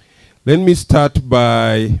 Let me start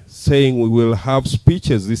by saying we will have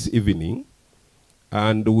speeches this evening,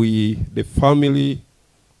 and the family,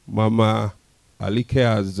 Mama Alike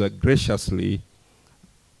has graciously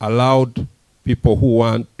allowed people who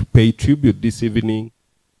want to pay tribute this evening.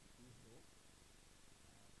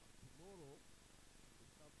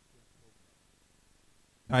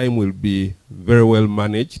 Time will be very well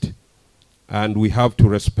managed, and we have to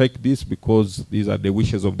respect this because these are the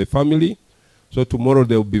wishes of the family. So tomorrow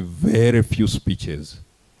there will be very few speeches.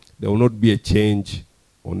 There will not be a change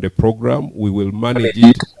on the program. We will manage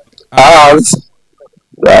it as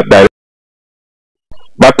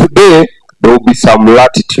but today there will be some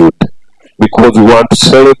latitude because we want to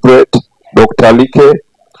celebrate Dr. Alike.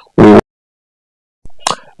 We will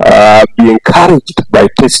be encouraged by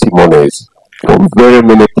testimonies from very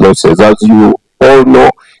many places. As you all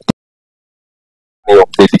know,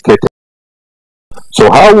 dedicated.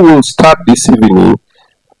 So how we will start this evening,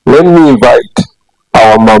 let me invite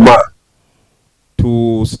our mama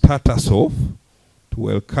to start us off, to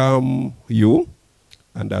welcome you,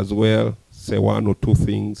 and as well say one or two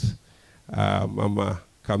things. Mama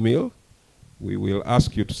Camille, we will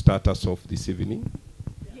ask you to start us off this evening.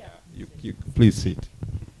 Yeah. You please sit.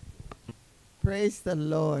 Praise the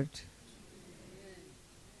Lord.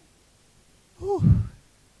 Whew.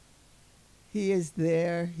 He is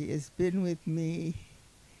there. He has been with me.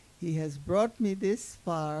 He has brought me this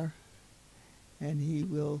far, and he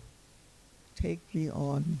will take me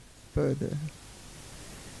on further.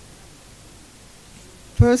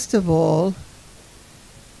 First of all,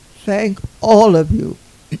 thank all of you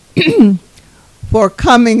for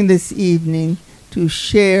coming this evening to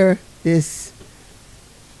share this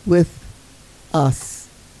with us.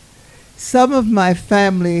 Some of my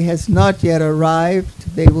family has not yet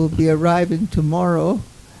arrived. They will be arriving tomorrow.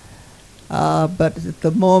 But at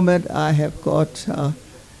the moment I have got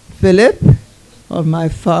Philip on my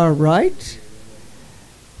far right,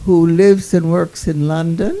 who lives and works in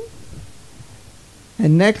London.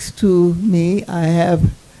 And next to me I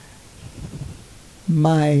have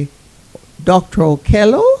my Dr.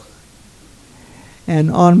 Okello.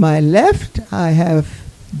 And on my left I have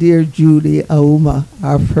dear Julie Auma,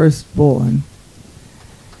 our firstborn.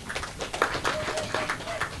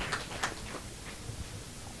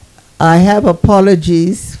 I have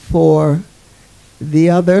apologies for the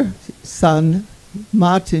other son,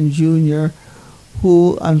 Martin Jr.,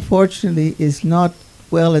 who unfortunately is not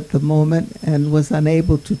well at the moment and was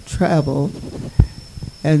unable to travel.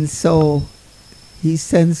 And so he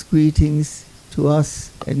sends greetings to us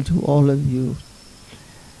and to all of you.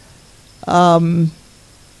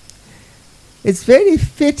 It's very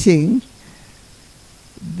fitting,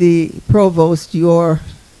 the Provost, your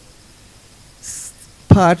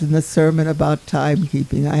part in the sermon about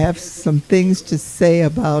timekeeping. I have some things to say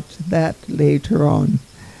about that later on.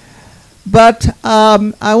 But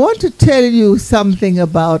I want to tell you something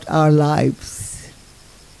about our lives.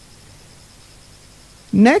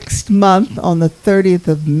 Next month, on the 30th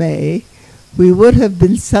of May, we would have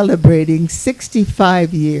been celebrating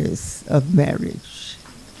 65 years of marriage.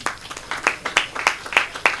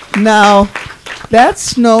 Now,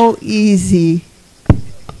 that's no easy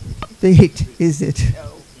feat, is it?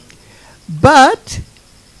 But,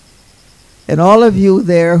 and all of you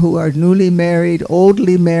there who are newly married,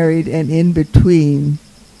 oldly married, and in between,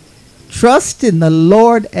 trust in the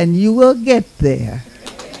Lord and you will get there.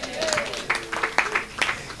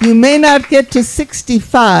 You may not get to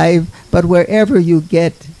 65, but wherever you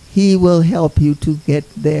get, He will help you to get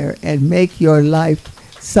there and make your life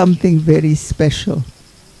something very special.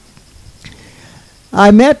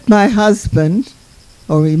 I met my husband,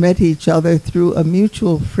 or we met each other through a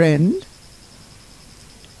mutual friend,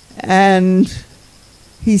 and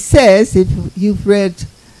he says, if you've read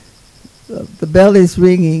The Bell is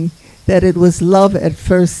Ringing, that it was love at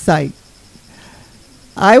first sight.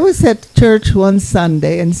 I was at church one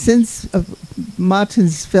Sunday, and since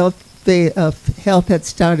Martin's health had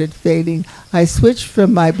started failing, I switched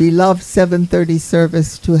from my beloved 7:30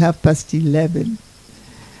 service to 11:30.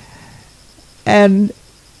 And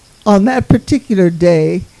on that particular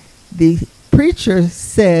day, the preacher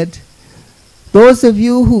said, those of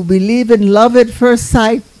you who believe in love at first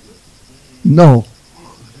sight, no,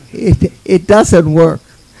 it doesn't work.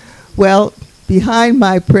 Well, behind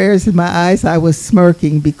my prayers and my eyes, I was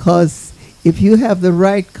smirking, because if you have the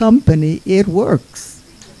right company, it works.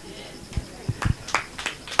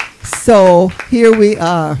 So here we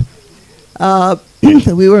are.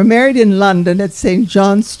 We were married in London at St.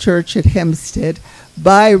 John's Church at Hempstead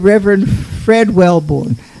by Reverend Fred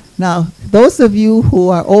Wellborn. Now, those of you who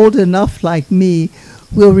are old enough like me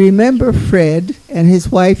will remember Fred and his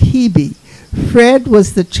wife Hebe. Fred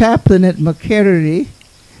was the chaplain at Makerere,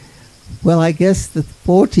 well, I guess the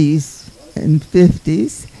 40s and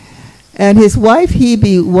 50s. And his wife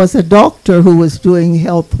Hebe was a doctor who was doing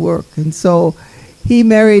health work. And so he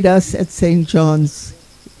married us at St. John's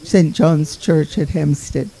Church at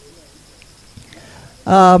Hempstead.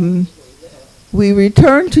 We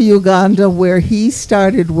returned to Uganda, where he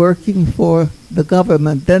started working for the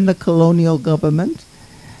government, then the colonial government.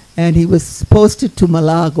 And he was posted to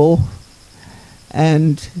Malago.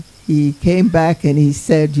 And he came back and he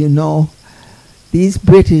said, you know, these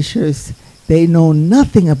Britishers, they know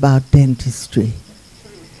nothing about dentistry.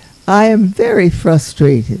 I am very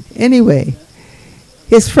frustrated. Anyway,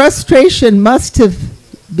 his frustration must have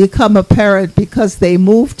become apparent because they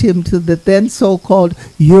moved him to the then so-called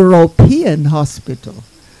European hospital.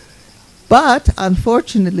 But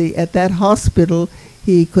unfortunately, at that hospital,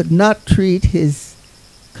 he could not treat his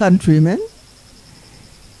countrymen.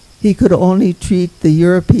 He could only treat the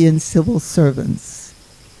European civil servants,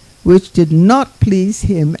 which did not please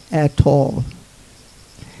him at all.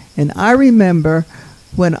 And I remember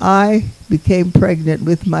when I became pregnant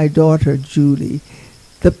with my daughter, Julie,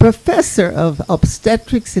 the professor of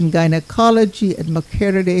obstetrics and gynecology at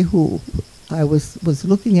Makerere, who was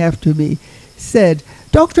looking after me, said,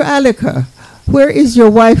 Dr. Aliker, where is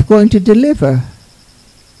your wife going to deliver?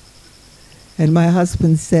 And my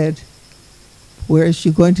husband said, where is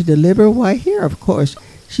she going to deliver? Why, here, of course.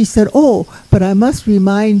 She said, oh, but I must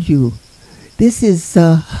remind you, this is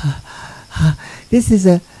a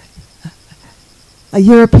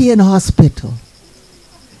European hospital.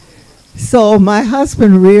 So my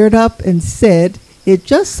husband reared up and said, it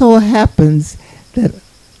just so happens that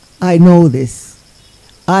I know this.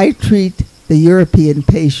 I treat the European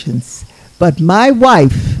patients, but my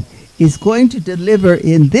wife is going to deliver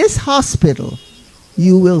in this hospital.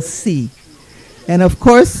 You will see. And of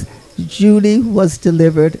course, Julie was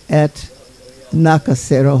delivered at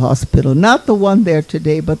Nakasero Hospital. Not the one there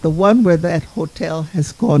today, but the one where that hotel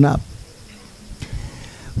has gone up.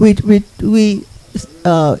 We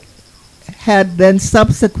had then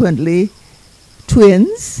subsequently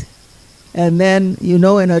twins. And then, you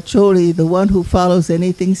know, in Acholi, the one who follows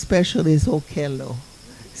anything special is Okello.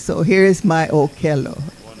 So here is my Okello.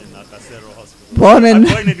 Born in Nakasero Hospital. Born in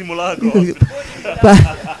Mulago.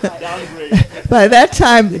 By that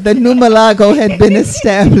time, the new Malago had been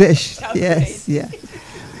established. Yes, yeah.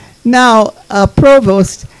 Now,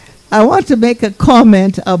 Provost, I want to make a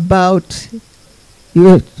comment about, you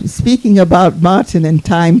were speaking about Martin and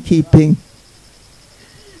timekeeping.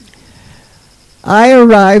 I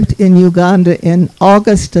arrived in Uganda in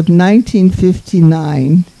August of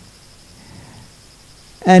 1959,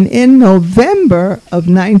 and in November of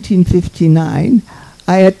 1959,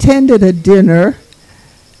 I attended a dinner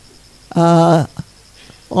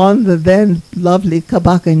on the then lovely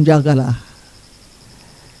Kabaka Njagala.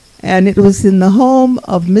 And it was in the home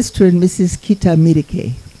of Mr. and Mrs. Kita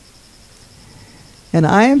Mirike. And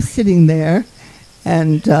I am sitting there,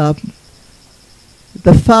 and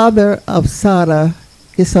the father of Sarah,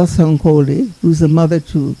 Issa Sankoli, who's the mother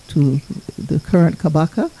to the current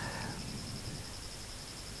Kabaka,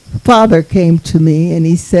 father came to me and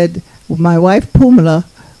he said, well, my wife Pumla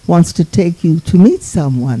wants to take you to meet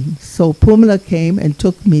someone. So Pumla came and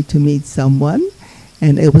took me to meet someone,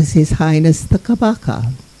 and it was His Highness the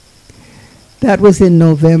Kabaka. That was in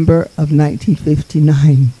November of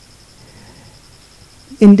 1959.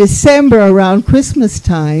 In December, around Christmas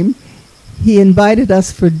time, he invited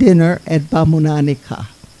us for dinner at Bamunanika.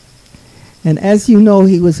 And as you know,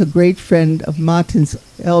 he was a great friend of Martin's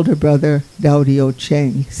elder brother, Daudi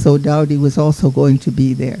Ocheng. So Daudi was also going to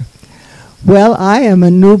be there. Well, I am a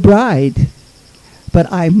new bride,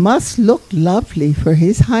 but I must look lovely for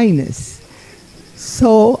His Highness.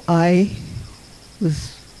 So I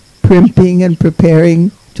was primping and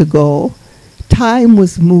preparing to go. Time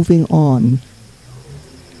was moving on.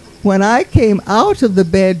 When I came out of the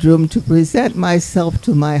bedroom to present myself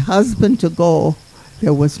to my husband to go,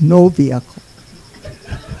 there was no vehicle.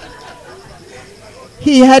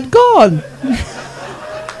 He had gone.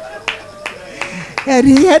 And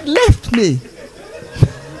he had left me.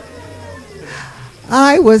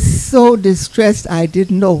 I was so distressed, I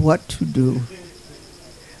didn't know what to do.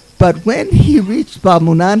 But when he reached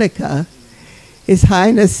Bamunanaka, His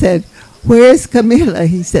Highness said, "Where's Camilla?"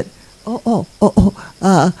 He said,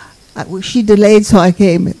 she delayed, so I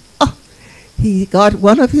came in. Oh, he got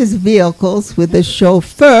one of his vehicles with a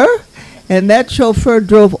chauffeur, and that chauffeur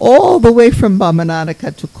drove all the way from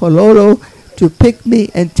Bamunanaka to Kololo to pick me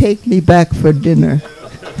and take me back for dinner.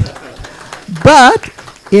 But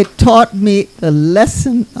it taught me the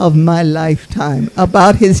lesson of my lifetime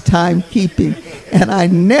about his timekeeping, and I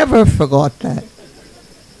never forgot that.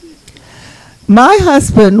 My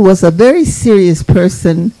husband was a very serious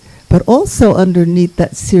person, but also underneath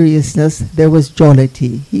that seriousness, there was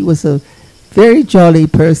jollity. He was a very jolly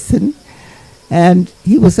person, and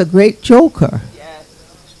he was a great joker.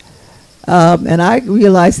 And I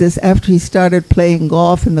realized this after he started playing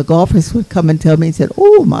golf, and the golfers would come and tell me, and said,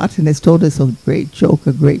 "Oh, Martin has told us a great joke,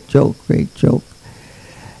 a great joke, great joke."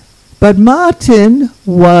 But Martin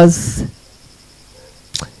was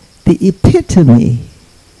the epitome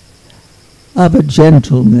of a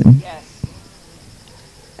gentleman.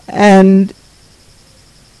 And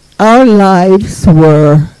our lives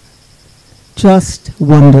were just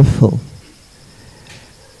wonderful.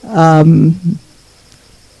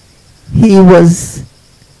 He was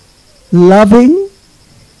loving,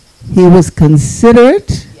 he was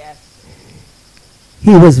considerate,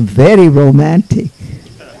 he was very romantic.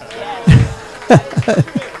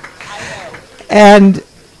 And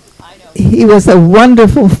he was a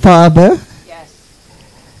wonderful father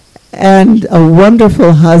and a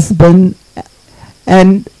wonderful husband,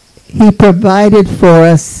 and he provided for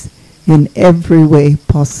us in every way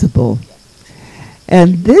possible.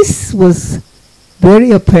 And this was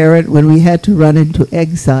very apparent when we had to run into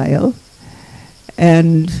exile,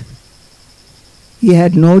 and he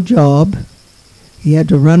had no job. He had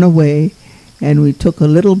to run away, and we took a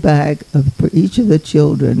little bag for each of the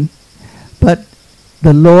children, but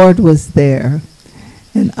the Lord was there.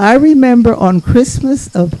 And I remember on Christmas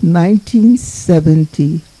of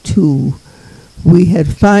 1972, we had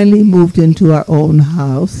finally moved into our own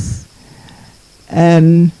house,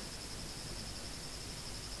 and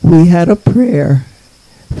we had a prayer.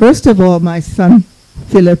 First of all, my son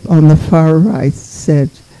Philip on the far right said,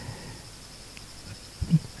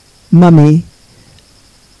 "Mummy,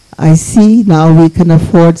 I see now we can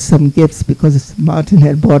afford some gifts," because Martin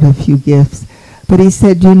had bought a few gifts. But he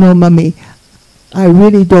said, "You know, Mummy, I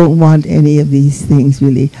really don't want any of these things,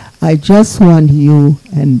 really. I just want you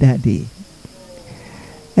and Daddy."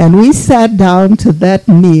 And we sat down to that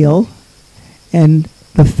meal, and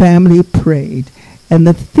the family prayed. And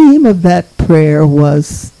the theme of that prayer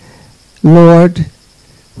was, "Lord,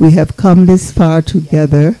 we have come this far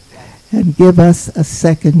together, and give us a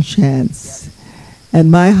second chance." And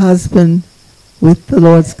my husband, with the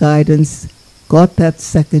Lord's guidance, got that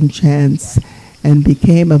second chance and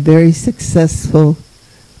became a very successful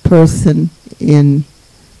person in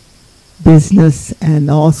business and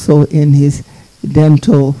also in his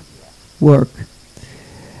dental work.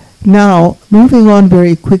 Now, moving on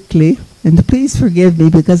very quickly, and please forgive me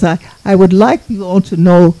because I would like you all to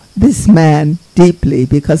know this man deeply,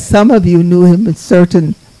 because some of you knew him in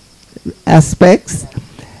certain aspects,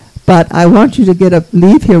 but I want you to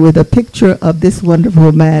leave here with a picture of this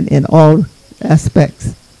wonderful man in all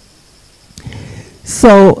aspects.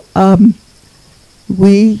 So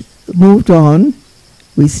we moved on.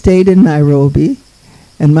 We stayed in Nairobi,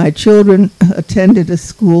 and my children attended a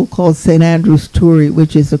school called St. Andrew's Turi,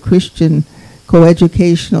 which is a Christian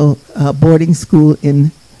coeducational boarding school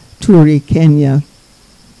in Turi, Kenya.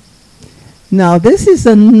 Now, this is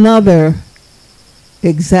another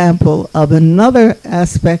example of another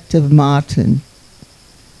aspect of Martin.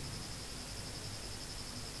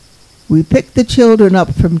 We picked the children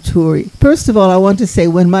up from Turi. First of all, I want to say,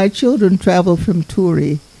 when my children traveled from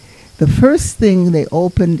Turi, the first thing they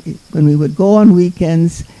opened when we would go on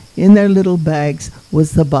weekends in their little bags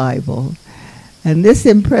was the Bible. And this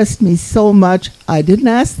impressed me so much, I didn't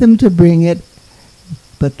ask them to bring it,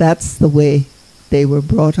 but that's the way they were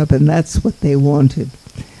brought up, and that's what they wanted.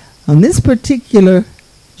 On this particular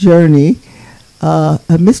journey, a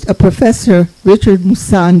Professor Richard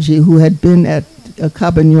Musanji, who had been at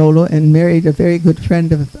Cabagnolo and married a very good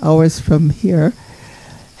friend of ours from here,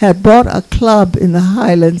 had bought a club in the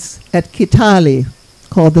Highlands at Kitale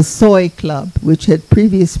called the Soy Club, which had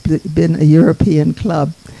previously been a European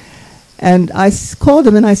club. And I called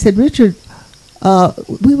him and I said, "Richard,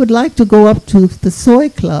 we would like to go up to the Soy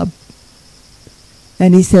Club."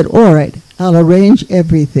 And he said, "All right, I'll arrange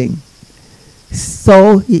everything."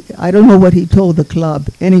 So I don't know what he told the club.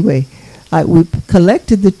 Anyway, we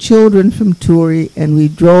collected the children from Turi, and we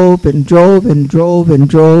drove and drove and drove and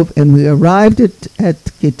drove, and we arrived at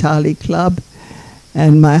Kitale Club,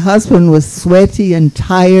 and my husband was sweaty and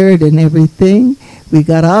tired and everything. We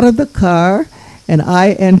got out of the car, and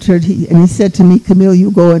I entered, and he said to me, Camille,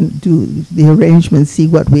 you go and do the arrangements, see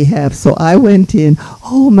what we have. So I went in.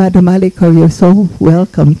 Oh, Madam Aliko, you're so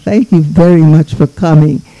welcome. Thank you very much for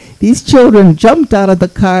coming. These children jumped out of the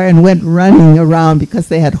car and went running around because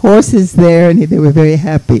they had horses there, and they were very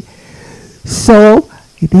happy. So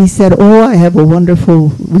he said, oh, we have a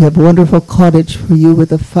wonderful cottage for you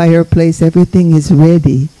with a fireplace. Everything is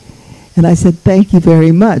ready. And I said, thank you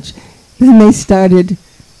very much. Then they started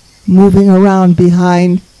moving around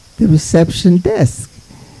behind the reception desk.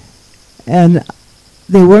 And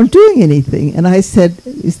they weren't doing anything. And I said,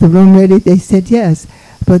 is the room ready? They said, yes.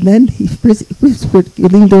 But then he whispered, he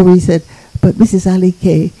leaned over, he said, but Mrs.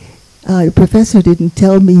 Alike, the professor didn't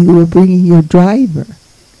tell me you were bringing your driver.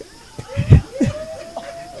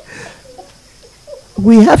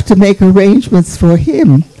 We have to make arrangements for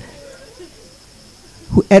him.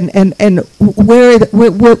 And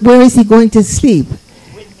where is he going to sleep?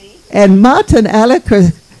 With me. And Martin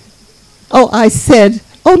Alaker, I said,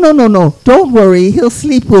 oh, no, don't worry, he'll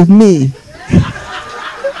sleep with me.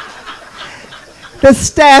 The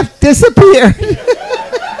staff disappeared.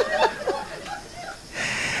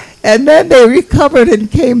 And then they recovered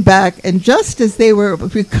and came back. And just as they were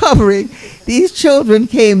recovering, these children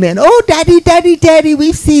came in. Oh, Daddy, Daddy, Daddy,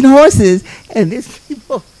 we've seen horses. And these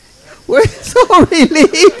people were so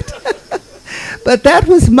relieved. But that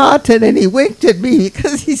was Martin, and he winked at me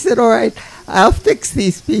because he said, all right, I'll fix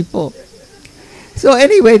these people. So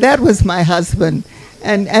anyway, that was my husband.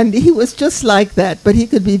 And he was just like that, but he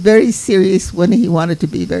could be very serious when he wanted to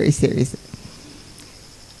be very serious.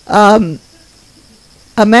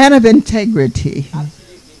 A man of integrity.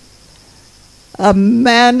 A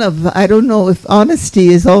man of, I don't know if honesty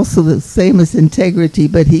is also the same as integrity,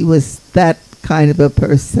 but he was that kind of a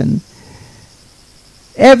person.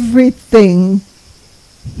 Everything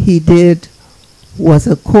he did was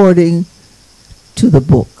according to the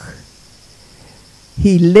book.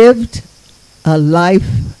 He lived a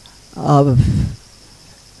life of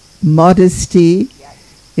modesty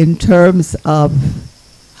in terms of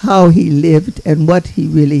how he lived and what he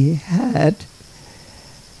really had.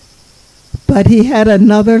 But he had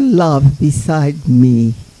another love beside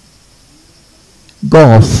me.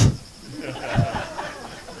 Golf.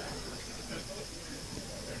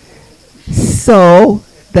 So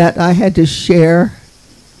that I had to share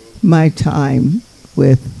my time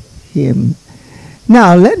with him.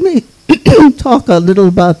 Now let me talk a little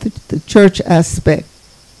about the church aspect.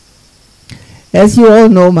 As you all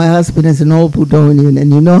know, my husband is an old Budonian,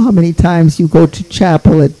 and you know how many times you go to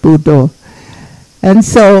chapel at Budo. And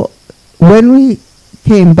so when we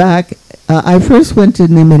came back, I first went to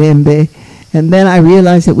Nimirembe, and then I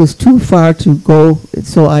realized it was too far to go,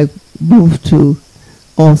 so I moved to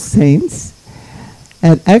All Saints.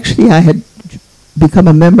 And actually I had become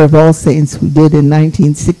a member of All Saints, who did in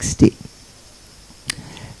 1960.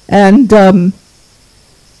 And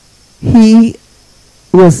he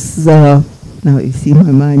was, now you see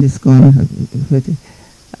my mind is gone.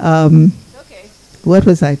 Okay. What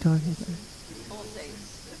was I talking about?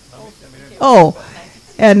 Oh,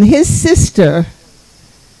 and his sister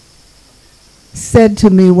said to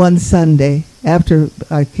me one Sunday after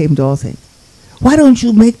I came to All Saints, why don't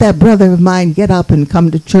you make that brother of mine get up and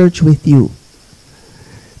come to church with you?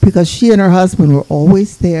 Because she and her husband were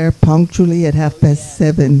always there punctually at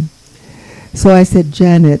 7:30. So I said,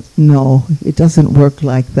 Janet, no, it doesn't work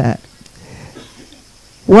like that.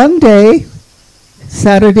 One day,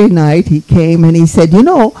 Saturday night, he came and he said, you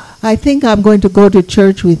know, I think I'm going to go to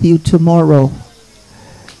church with you tomorrow.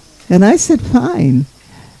 And I said, fine.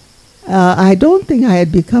 I don't think I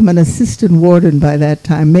had become an assistant warden by that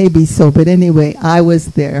time, maybe so, but anyway, I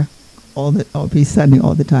was there every Sunday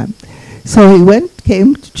all the time. So he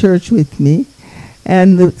came to church with me,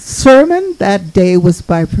 and the sermon that day was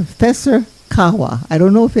by Professor Kawa. I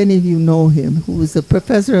don't know if any of you know him, who was a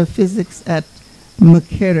professor of physics at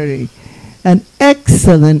Makerere. An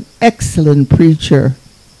excellent, excellent preacher.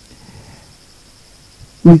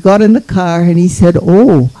 We got in the car and he said,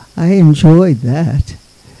 oh, I enjoyed that.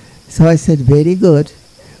 So I said, very good.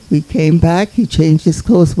 We came back, he changed his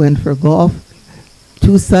clothes, went for golf.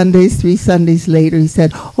 2 Sundays, 3 Sundays later, he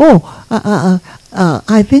said,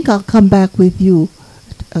 I think I'll come back with you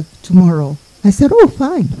tomorrow. I said, oh,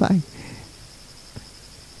 fine, fine.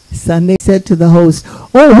 Sunday said to the host,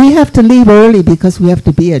 oh, we have to leave early because we have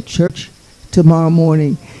to be at church tomorrow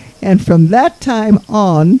morning. And from that time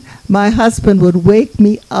on, my husband would wake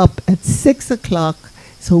me up at 6 o'clock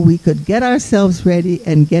so we could get ourselves ready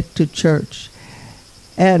and get to church.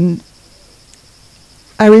 And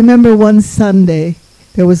I remember one Sunday,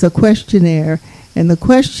 there was a questionnaire, and the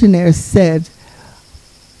questionnaire said,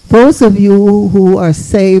 those of you who are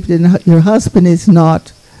saved and your husband is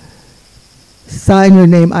not, sign your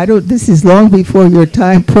name. This is long before your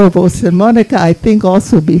time, Provost, and Monica, I think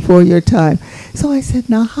also before your time. So I said,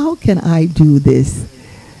 now how can I do this?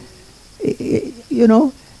 You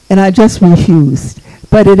know, and I just refused.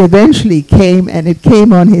 But it eventually came, and it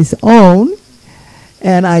came on his own,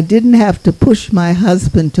 and I didn't have to push my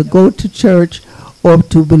husband to go to church or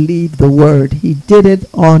to believe the word. He did it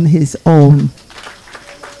on his own.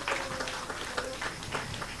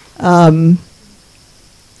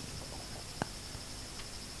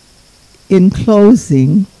 In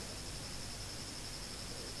closing,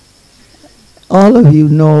 all of you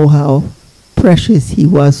know how precious he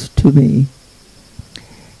was to me.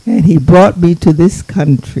 And he brought me to this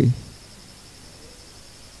country,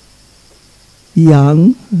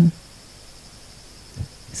 young,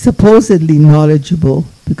 supposedly knowledgeable,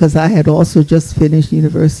 because I had also just finished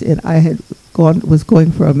university and I was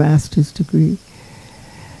going for a master's degree.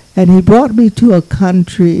 And he brought me to a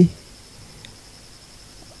country,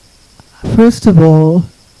 first of all,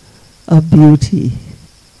 of beauty.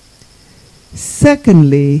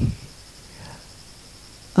 Secondly,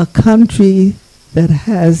 a country that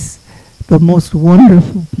has the most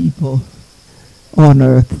wonderful people on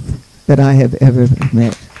earth that I have ever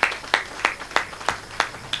met.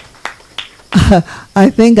 I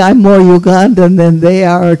think I'm more Ugandan than they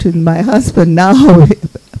are to my husband now,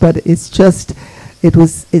 but it's just,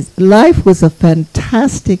 life was a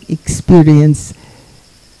fantastic experience,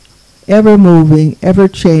 ever moving, ever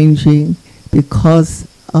changing, because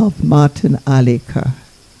of Martin Alika.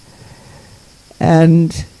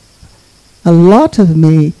 And a lot of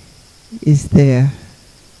me is there.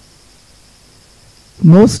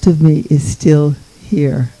 Most of me is still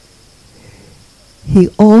here. He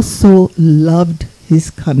also loved his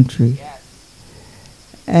country.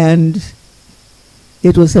 And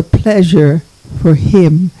it was a pleasure for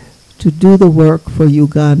him to do the work for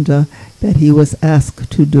Uganda that he was asked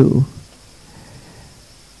to do.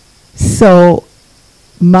 So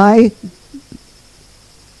my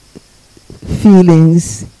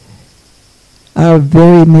feelings are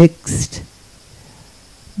very mixed,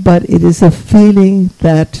 but it is a feeling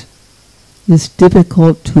that is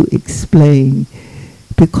difficult to explain,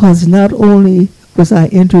 because not only was I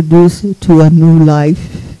introduced to a new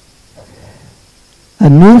life, a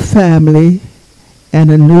new family, and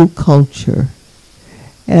a new culture,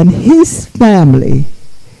 and his family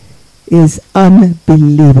is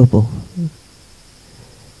unbelievable.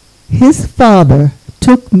 His father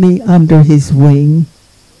took me under his wing.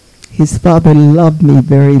 His father loved me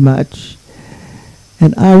very much.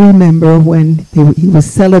 And I remember when he was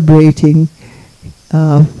celebrating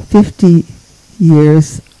 50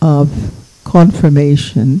 years of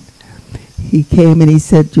confirmation, he came and he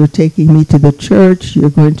said, you're taking me to the church, you're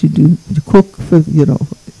going to cook for, you know.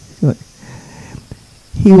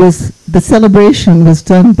 The celebration was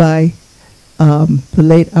done by the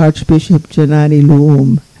late Archbishop Janani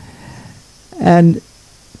Luum. And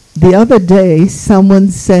the other day, someone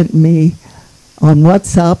sent me on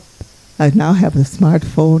WhatsApp, I now have a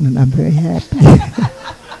smartphone and I'm very happy.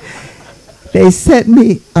 They sent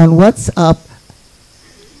me on WhatsApp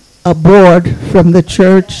a board from the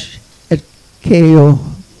church at KO.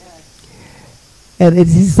 And it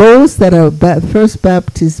is those that are first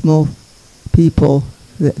baptismal people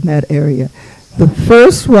in that area. The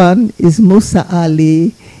first one is Musa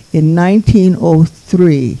Ali in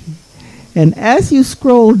 1903. And as you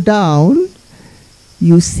scroll down,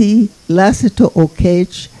 you see Lasito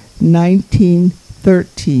Okech,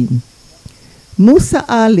 1913. Musa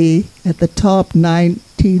Ali at the top,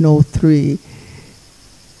 1903,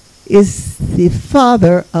 is the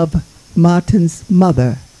father of Martin's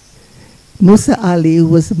mother. Musa Ali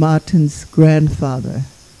was Martin's grandfather.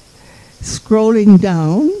 Scrolling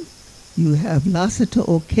down, you have Lasito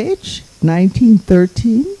Okech,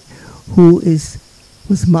 1913, who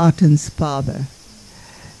was Martin's father.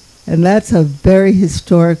 And that's a very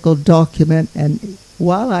historical document, and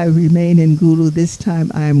while I remain in Gulu this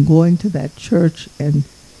time, I am going to that church and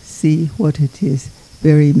see what it is.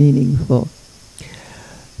 Very meaningful.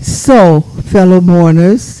 So, fellow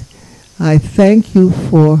mourners, I thank you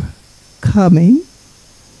for coming.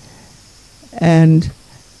 And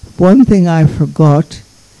one thing I forgot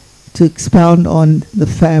to expound on the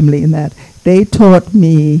family in that they taught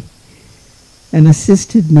me and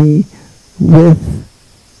assisted me with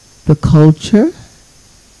the culture.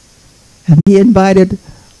 And he invited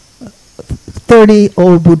 30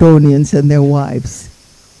 old Budonians and their wives.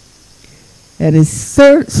 And as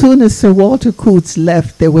soon as Sir Walter Coots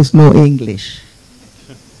left, there was no English.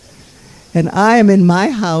 And I am in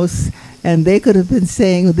my house, and they could have been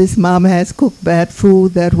saying, this mama has cooked bad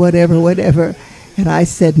food, that whatever, whatever. And I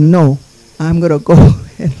said, no, I'm going to go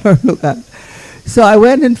and learn Luganda. So I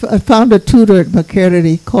went and found a tutor at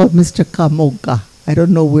Makerere called Mr. Kamoga. I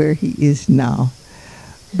don't know where he is now.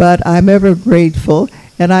 But I'm ever grateful.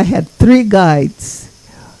 And I had 3 guides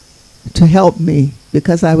to help me,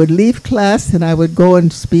 because I would leave class and I would go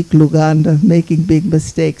and speak Luganda, making big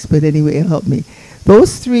mistakes, but anyway, it helped me.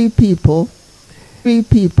 Those 3 people,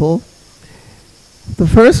 the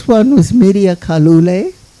first one was Miria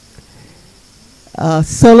Kalule,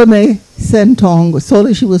 Solome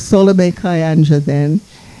Sentong, she was Solome Kayanja then,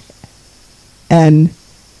 and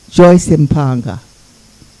Joyce Impanga.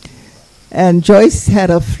 And Joyce had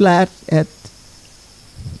a flat at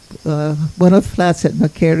one of the flats at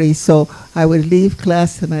Makerere, so I would leave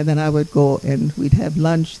class and then I would go and we'd have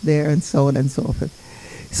lunch there and so on and so forth.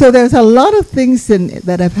 So there's a lot of things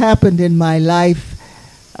that have happened in my life,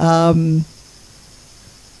 and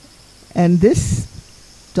this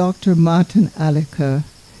Dr. Martin Alika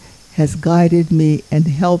has guided me and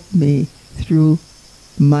helped me through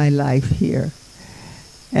my life here.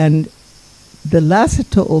 And the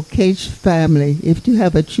Lasseter Okage family, if you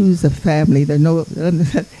have choose a family, there no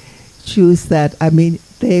choose that. I mean,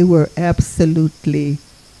 they were absolutely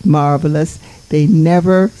marvelous. They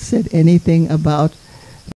never said anything about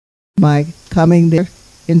my coming there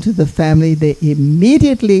into the family. They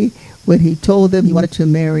immediately, when he told them he wanted to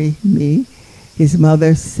marry me, his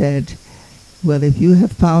mother said, well, if you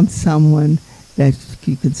have found someone that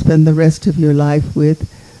you can spend the rest of your life with,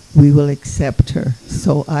 we will accept her.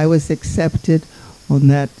 So I was accepted on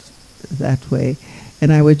that way.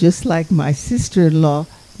 And I would just like my sister-in-law,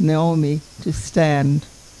 Naomi, to stand.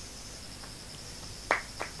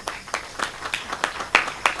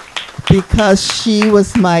 Because she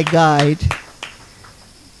was my guide.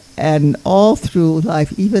 And all through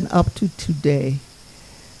life, even up to today,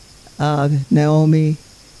 Naomi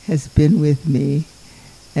has been with me.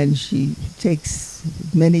 And she takes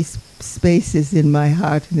many spaces in my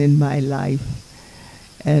heart and in my life.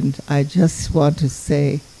 And I just want to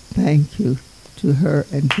say thank you to her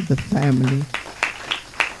and to the family.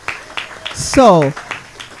 So,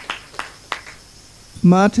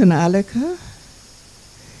 Martin Alika,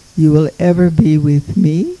 you will ever be with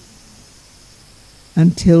me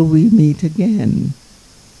until we meet again.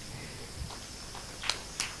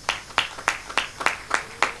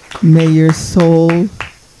 May your soul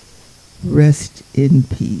rest in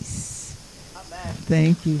peace. Amen.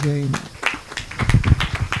 Thank you very much.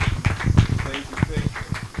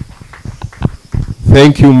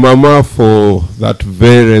 Thank you, Mama, for that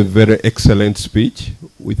very, very excellent speech.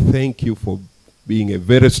 We thank you for being a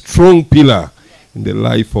very strong pillar in the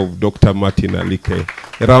life of Dr. Martin Alika.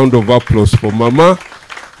 A round of applause for Mama.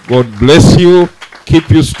 God bless you.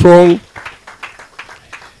 Keep you strong.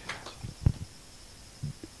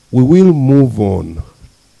 We will move on.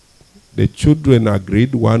 The children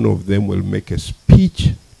agreed one of them will make a speech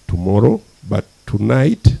tomorrow, but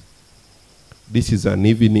tonight, this is an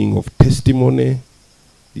evening of testimony.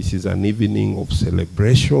 This is an evening of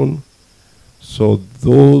celebration. So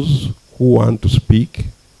those who want to speak,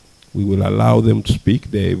 we will allow them to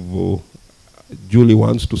speak. Julie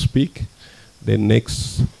wants to speak. Then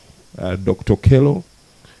next, Dr. Kello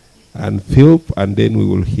and Philip, and then we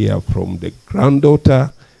will hear from the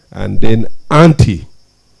granddaughter, and then Auntie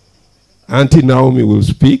Naomi will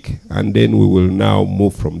speak, and then we will now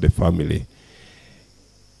move from the family.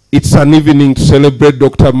 It's an evening to celebrate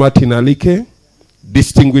Dr. Martin Alika,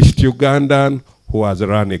 distinguished Ugandan who has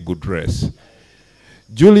run a good race.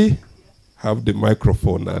 Julie, have the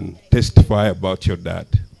microphone and testify about your dad.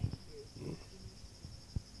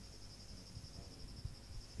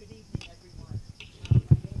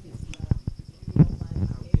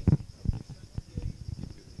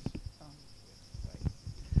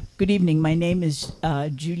 Good evening. My name is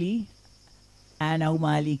Julie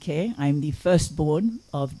Anauma Alika. I'm the firstborn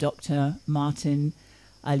of Dr. Martin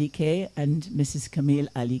Alika and Mrs. Camille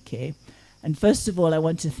Alika. And first of all, I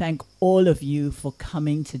want to thank all of you for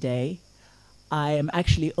coming today. I am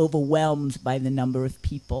actually overwhelmed by the number of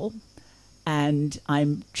people, and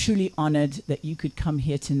I'm truly honored that you could come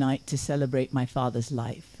here tonight to celebrate my father's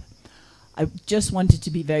life. I just wanted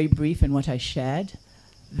to be very brief in what I shared,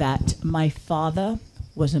 that my father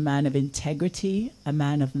was a man of integrity, a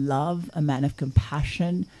man of love, a man of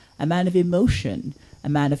compassion, a man of emotion, a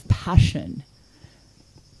man of passion.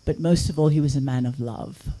 But but most of all, he was a man of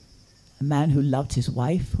love. A man who loved his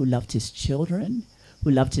wife, who loved his children,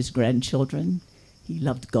 who loved his grandchildren. He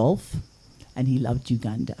loved golf, and he loved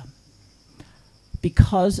Uganda.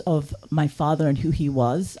 Because of my father and who he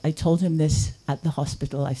was, I told him this at the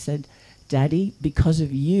hospital. I said, Daddy, because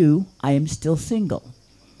of you, I am still single,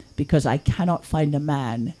 because I cannot find a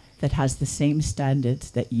man that has the same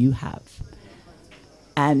standards that you have.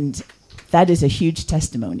 And that is a huge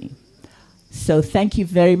testimony. So thank you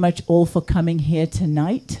very much all for coming here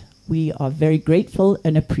tonight. We are very grateful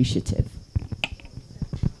and appreciative.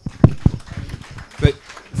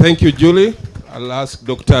 Thank you, Julie. I'll ask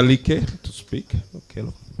Dr. Alike to speak. Okay.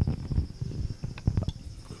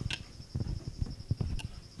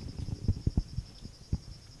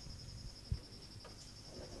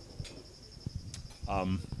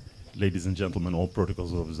 Ladies and gentlemen, all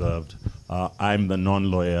protocols observed. I'm the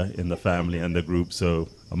non-lawyer in the family and the group, so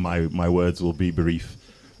my words will be brief.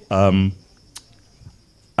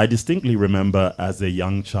 I distinctly remember as a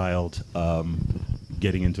young child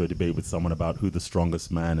getting into a debate with someone about who the strongest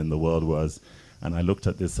man in the world was, and I looked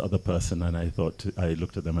at this other person and I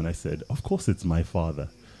looked at them and I said, of course it's my father.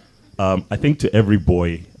 I think to every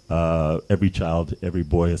boy, every child, every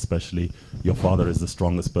boy especially, your father is the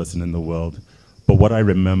strongest person in the world. But what I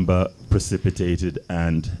remember precipitated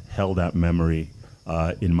and held that memory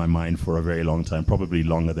in my mind for a very long time, probably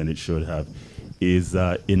longer than it should have, is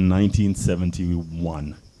in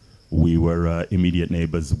 1971, we were immediate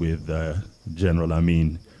neighbors with General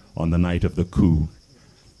Amin on the night of the coup.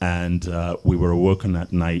 And we were awoken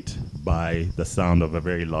at night by the sound of a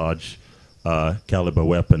very large caliber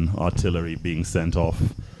weapon, artillery being sent off,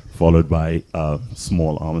 followed by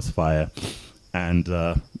small arms fire. And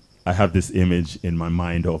I have this image in my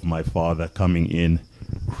mind of my father coming in,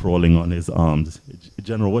 crawling on his arms.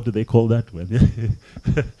 General, what do they call that?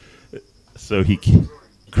 So he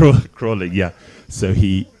crawling, yeah. So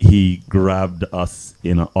he grabbed us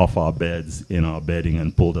off our beds in our bedding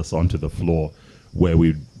and pulled us onto the floor, where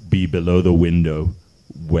we'd be below the window,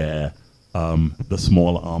 where the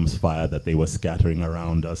small arms fire that they were scattering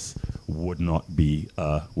around us would not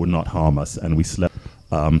harm us, and we slept.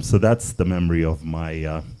 So that's the memory of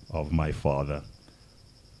my father.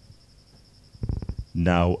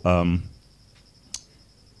 Now,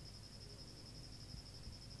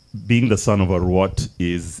 being the son of a Rwot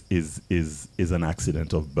is an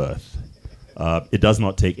accident of birth. It does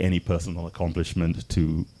not take any personal accomplishment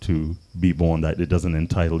to be born that. It doesn't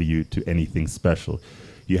entitle you to anything special.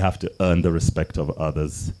 You have to earn the respect of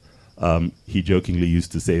others. He jokingly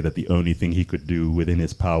used to say that the only thing he could do within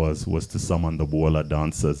his powers was to summon the Bwola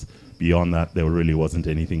dancers. Beyond that, there really wasn't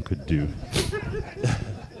anything he could do.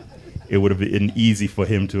 It would have been easy for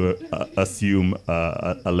him to assume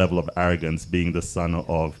a level of arrogance, being the son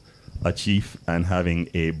of a chief and having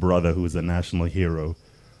a brother who is a national hero,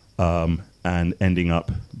 and ending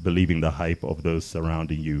up believing the hype of those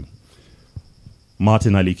surrounding you.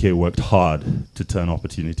 Martin Alike worked hard to turn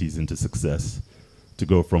opportunities into success, to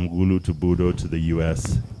go from Gulu to Budo to the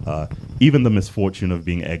US. Even the misfortune of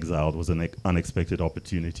being exiled was an unexpected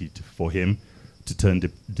opportunity for him to turn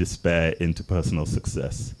despair into personal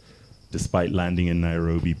success. Despite landing in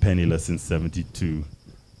Nairobi penniless in '72,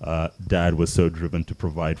 Dad was so driven to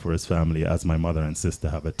provide for his family, as my mother and sister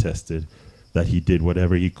have attested, that he did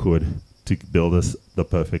whatever he could to build us the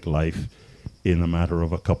perfect life in a matter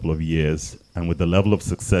of a couple of years. And with the level of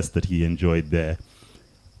success that he enjoyed there,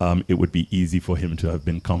 it would be easy for him to have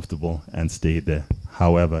been comfortable and stayed there.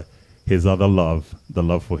 However, his other love, the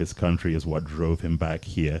love for his country, is what drove him back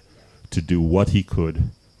here to do what he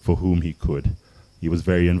could for whom he could. He was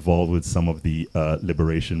very involved with some of the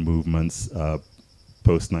liberation movements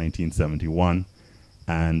post-1971,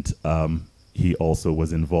 and he also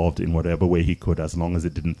was involved in whatever way he could, as long as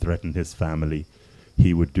it didn't threaten his family.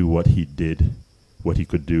 He would do what he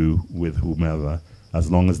could do with whomever,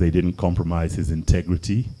 as long as they didn't compromise his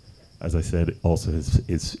integrity, as I said, also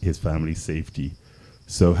his family's safety.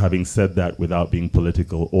 So having said that, without being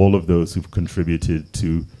political, all of those who've contributed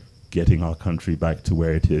to getting our country back to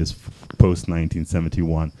where it is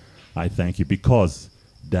post-1971, I thank you, because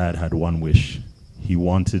Dad had one wish. He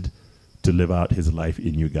wanted to live out his life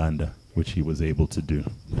in Uganda, which he was able to do.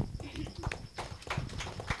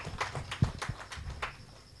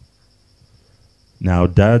 Now,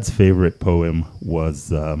 Dad's favorite poem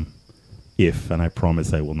was If, and I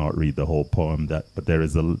promise I will not read the whole poem, but there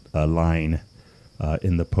is a line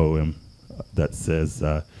in the poem that says,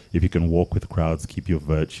 if you can walk with crowds, keep your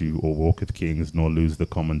virtue, or walk with kings, nor lose the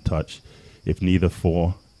common touch. If neither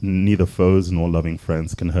foes nor loving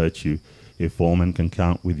friends can hurt you, if all men can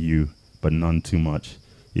count with you, but none too much.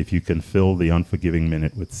 If you can fill the unforgiving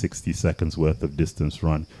minute with 60 seconds worth of distance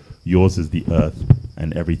run, yours is the earth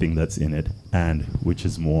and everything that's in it, and, which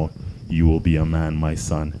is more, you will be a man, my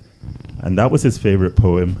son. And that was his favorite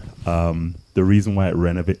poem. The reason why it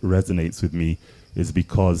resonates with me is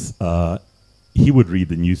because he would read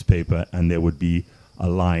the newspaper and there would be a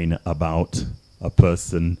line about a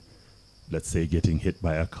person, let's say, getting hit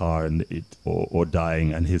by a car and or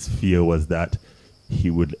dying, and his fear was that he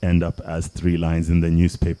would end up as 3 lines in the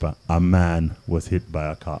newspaper. A man was hit by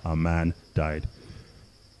a car, a man died.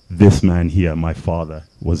 This man here, my father,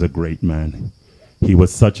 was a great man. He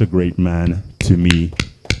was such a great man to me.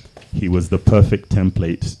 He was the perfect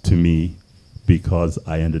template to me because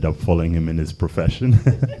I ended up following him in his profession.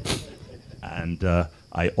 And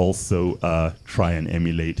I also try and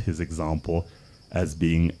emulate his example as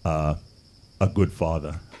being a good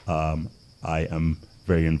father. I am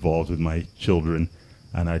very involved with my children,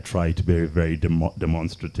 and I try to be very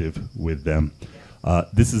demonstrative with them.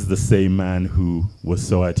 This is the same man who was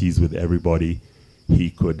so at ease with everybody. He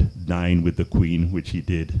could dine with the Queen, which he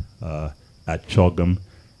did at Chogam,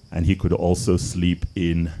 and he could also sleep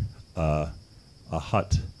in a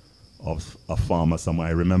hut of a farmer somewhere.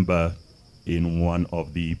 I remember in one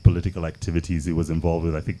of the political activities he was involved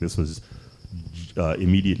with, I think this was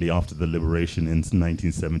immediately after the liberation in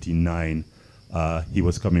 1979, he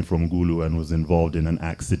was coming from Gulu and was involved in an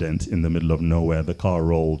accident in the middle of nowhere. The car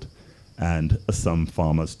rolled and some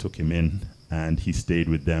farmers took him in and he stayed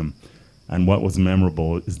with them. And what was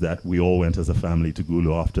memorable is that we all went as a family to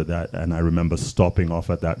Gulu after that, and I remember stopping off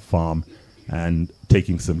at that farm and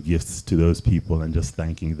taking some gifts to those people and just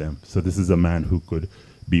thanking them. So this is a man who could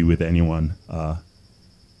be with anyone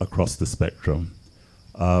across the spectrum.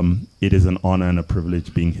 It is an honor and a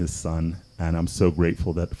privilege being his son, and I'm so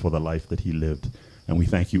grateful that for the life that he lived. And we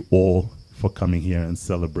thank you all for coming here and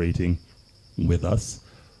celebrating with us.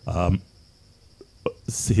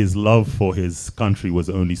 His love for his country was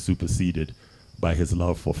only superseded by his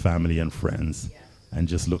love for family and friends. Yeah. And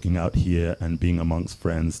just looking out here and being amongst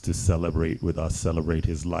friends to celebrate with us, celebrate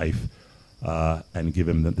his life, and give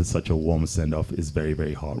him such a warm send-off is very,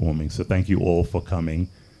 very heartwarming. So thank you all for coming,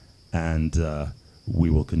 and we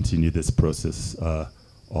will continue this process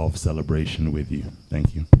of celebration with you.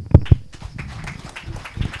 Thank you.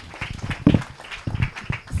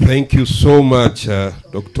 Thank you so much,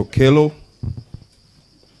 Dr. Kello.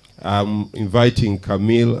 I'm inviting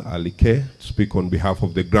Camille Alike to speak on behalf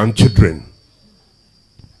of the grandchildren.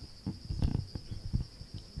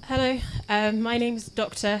 Hello, my name is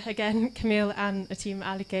Dr. again, Camille Ann Atim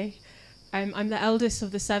Alike. I'm the eldest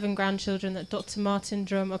of the 7 grandchildren that Dr. Martin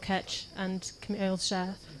Drum Okech and Camille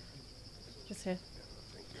share. Just here.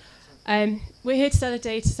 We're here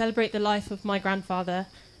today to celebrate the life of my grandfather,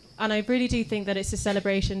 and I really do think that it's a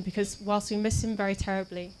celebration because whilst we miss him very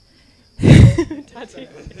terribly,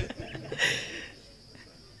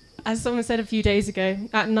 as someone said a few days ago,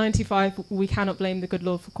 at 95 we cannot blame the good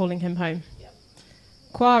Lord for calling him home. Yep.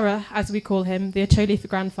 Kwara, as we call him, the Acholifa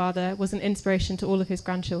grandfather, was an inspiration to all of his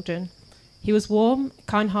grandchildren. He was warm,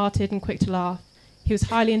 kind-hearted and quick to laugh. He was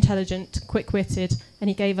highly intelligent, quick-witted, and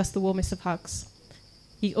he gave us the warmest of hugs.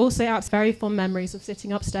 He also has very fond memories of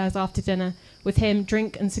sitting upstairs after dinner with him,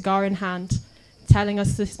 drink and cigar in hand, telling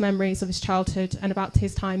us his memories of his childhood and about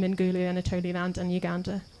his time in Gulu and Acholiland and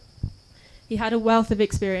Uganda. He had a wealth of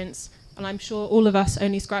experience, and I'm sure all of us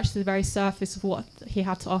only scratched the very surface of what he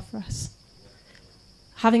had to offer us.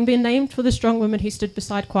 Having been named for the strong woman who stood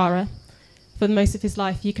beside Kwara for most of his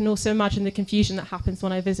life, you can also imagine the confusion that happens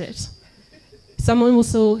when I visit. Someone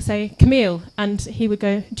will say, Camille, and he would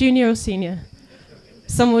go, junior or senior?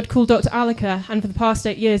 Someone would call Dr. Alika, and for the past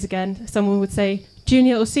 8 years again, someone would say,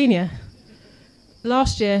 junior or senior?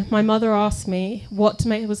 Last year, my mother asked me what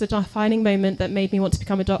was a defining moment that made me want to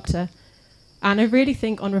become a doctor. And I really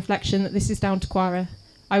think on reflection that this is down to Kwara.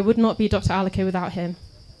 I would not be Dr. Alike without him.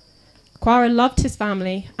 Kwara loved his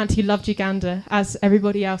family and he loved Uganda, as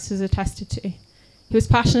everybody else has attested to. He was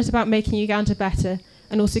passionate about making Uganda better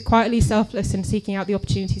and also quietly selfless in seeking out the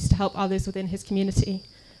opportunities to help others within his community.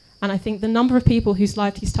 And I think the number of people whose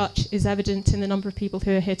lives he's touched is evident in the number of people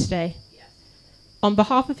who are here today. On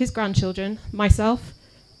behalf of his grandchildren, myself,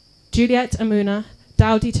 Juliet Amuna,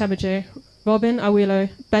 Daudi Temajo, Robin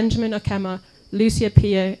Awilo, Benjamin Okema, Lucia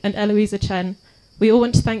Pio, and Eloisa Chen, we all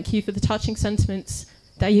want to thank you for the touching sentiments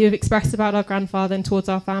that you have expressed about our grandfather and towards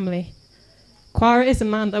our family. Kwara is a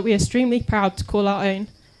man that we are extremely proud to call our own,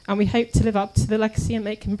 and we hope to live up to the legacy and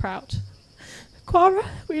make him proud. Kwara,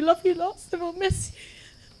 we love you lots and we'll miss you.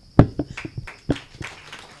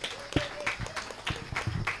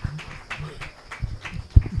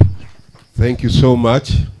 Thank you so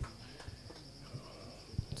much.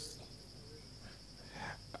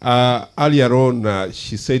 Earlier on,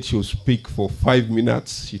 she said she would speak for 5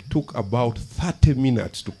 minutes. She took about 30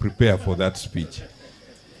 minutes to prepare for that speech.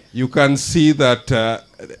 You can see that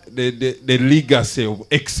the legacy of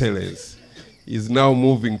excellence is now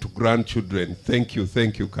moving to grandchildren. Thank you,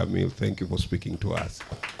 Camille. Thank you for speaking to us.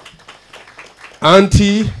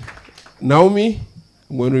 Auntie Naomi,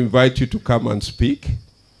 I'm going to invite you to come and speak.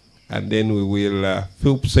 And then we will,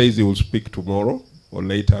 Philip says he will speak tomorrow or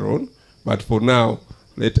later on. But for now,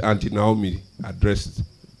 let Auntie Naomi address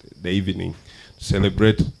the evening,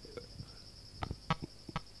 celebrate. Thank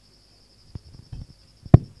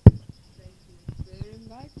you very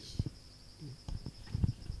much.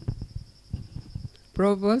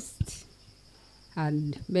 Provost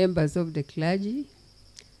and members of the clergy,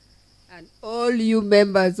 and all you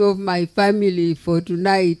members of my family for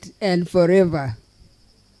tonight and forever.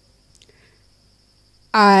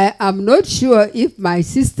 I am not sure if my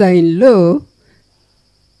sister-in-law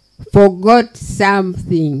forgot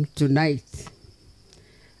something tonight.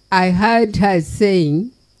 I heard her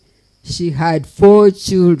saying she had 4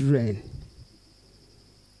 children.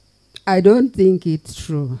 I don't think it's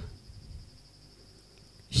true.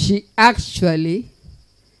 She actually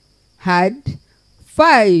had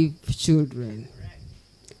 5 children.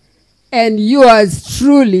 And yours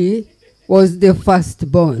truly was the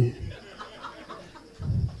firstborn.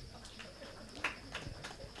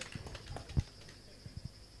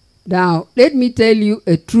 Now, let me tell you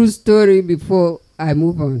a true story before I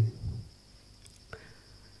move on.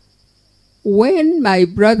 When my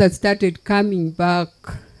brother started coming back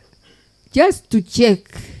just to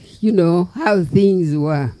check, you know, how things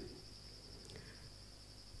were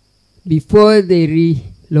before they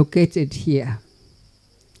relocated here,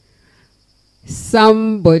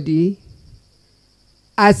 somebody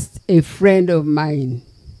asked a friend of mine,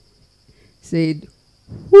 said,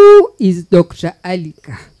 "Who is Dr.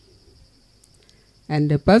 Alika?" And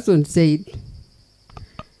the person said,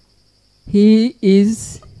 "He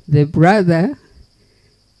is the brother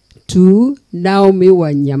to Naomi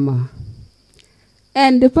Wanyama."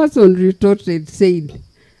 And the person retorted, said,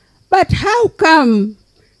 "But how come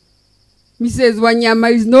Mrs.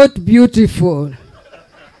 Wanyama is not beautiful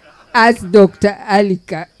as Dr.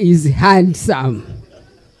 Alika is handsome?"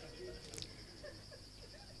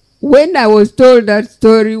 When I was told that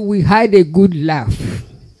story, we had a good laugh.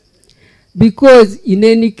 Because in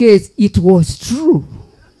any case, it was true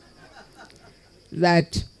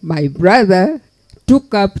that my brother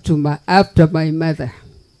took up to after my mother,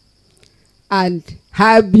 and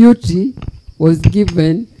her beauty was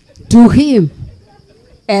given to him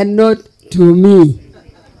and not to me.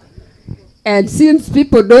 And since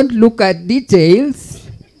people don't look at details,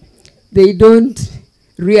 they don't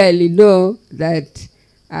really know that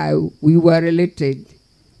we were related.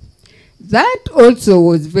 That also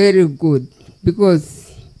was very good,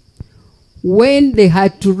 because when they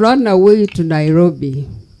had to run away to Nairobi,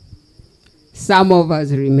 some of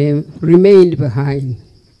us remained behind.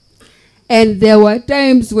 And there were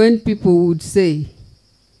times when people would say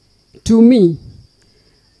to me,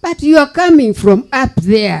 "But you are coming from up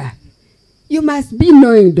there. You must be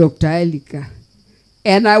knowing Dr. Alika."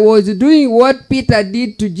 And I was doing what Peter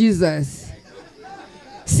did to Jesus.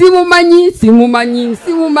 Simumanyi, simumanyi,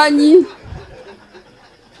 simumanyi.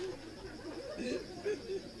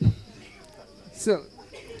 So,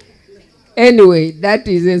 anyway, that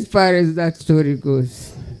is as far as that story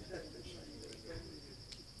goes.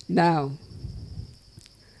 Now,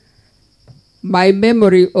 my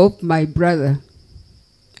memory of my brother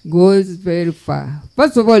goes very far.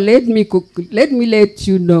 First of all, let me let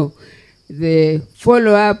you know the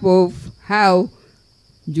follow-up of how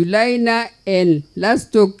Julina and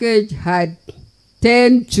Lastokej had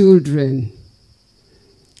 10 children.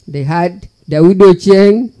 They had Daudo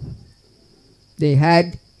Cheng, they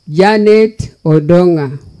had Janet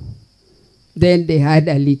Odonga, then they had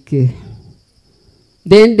Alike.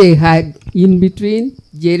 Then they had, in between,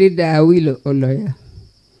 Jerida Awilo Oloya.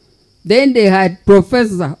 Then they had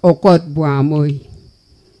Professor Okot Boamoy.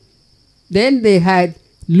 Then they had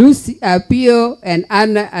Lucy Apio and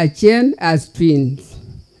Anna Achen as twins.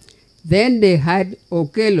 Then they had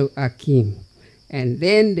Okelo Akim. And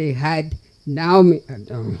then they had Naomi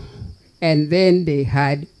Adong. And then they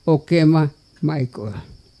had Okema Michael.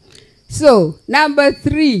 So, number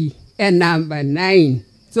 3 and number 9.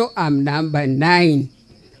 So I'm number 9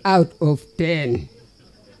 out of 10.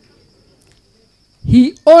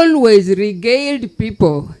 He always regaled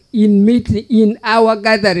people in our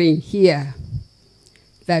gathering here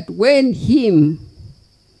that when him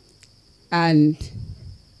and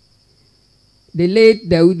the late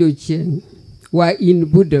Daudo Cheng were in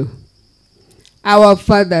Budo, our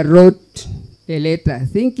father wrote a letter,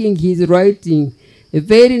 thinking he's writing a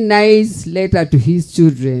very nice letter to his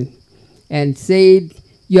children, and said,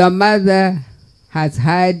 your mother has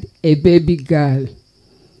had a baby girl.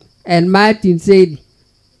 And Martin said,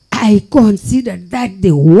 I consider that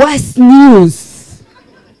the worst news,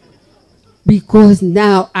 because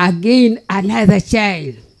now again another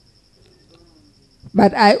child.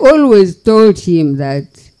 But I always told him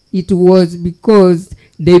that it was because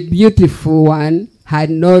the beautiful one had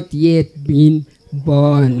not yet been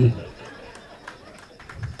born.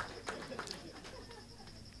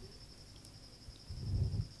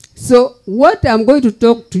 So what I'm going to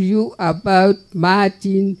talk to you about,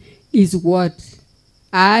 Martin, is what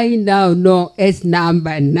I now know as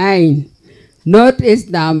number 9, not as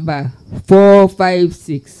number 4, 5,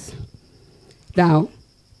 6. Now,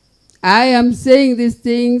 I am saying these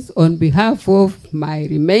things on behalf of my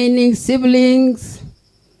remaining siblings.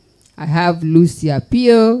 I have Lucia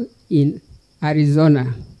Pio in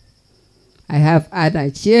Arizona. I have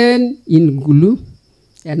Ada Chen in Gulu,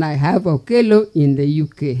 and I have Okello in the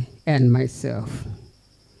UK, and myself.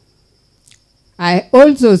 I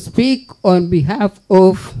also speak on behalf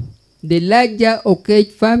of the larger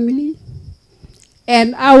Okech family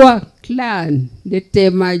and our clan, the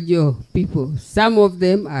Temajo people. Some of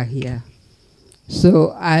them are here.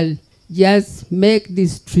 So I'll just make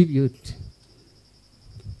this tribute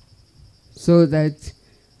so that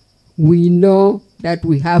we know that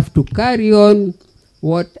we have to carry on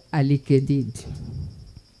what Alike did.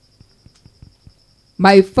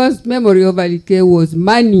 My first memory of Alike was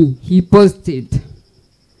money he posted.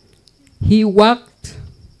 He worked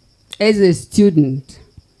as a student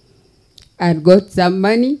and got some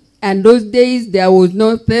money. And those days there was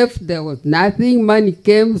no theft, there was nothing. Money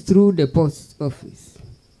came through the post office.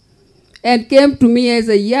 And came to me as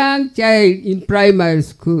a young child in primary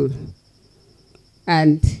school.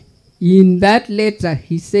 And in that letter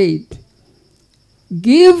he said,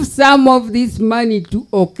 give some of this money to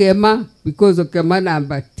Okema, because Okema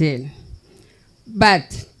number 10.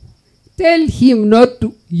 But tell him not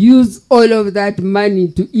to use all of that money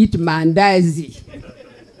to eat mandazi.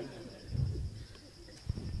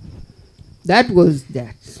 That was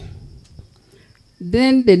that.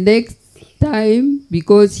 Then the next time,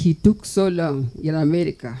 because he took so long in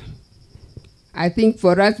America, I think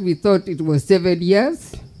for us we thought it was 7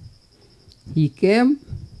 years, he came.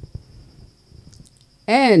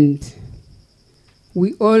 And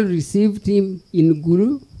we all received him in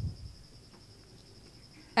Gulu.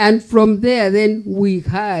 And from there, then we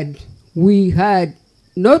had,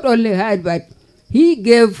 not only had, but he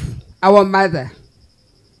gave our mother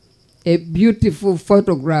a beautiful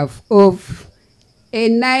photograph of a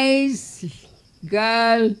nice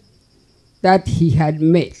girl that he had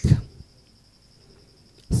met.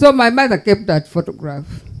 So my mother kept that photograph.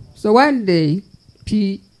 So one day,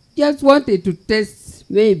 she just wanted to test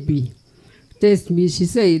me. She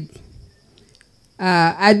said,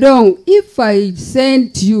 Adong, if I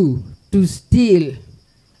sent you to steal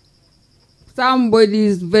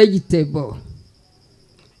somebody's vegetable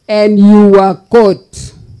and you were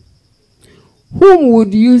caught, whom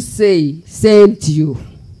would you say sent you?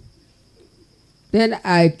 Then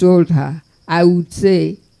I told her, I would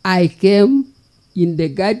say, I came in the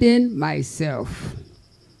garden myself.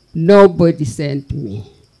 Nobody sent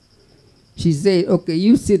me. She said, okay,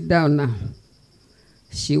 you sit down now.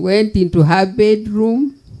 She went into her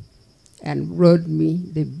bedroom and brought me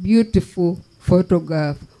the beautiful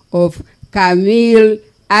photograph of Camille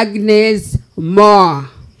Agnes Moore.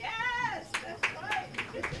 Yes, that's right.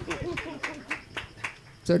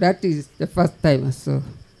 So that is the first time I saw.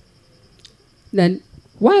 Then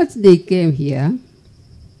once they came here,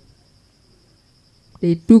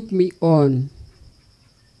 they took me on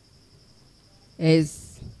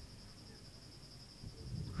as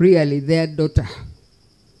really their daughter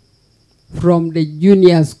from the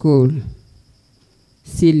junior school,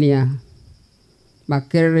 senior,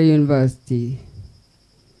 Makerere University,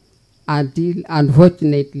 until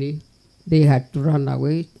unfortunately they had to run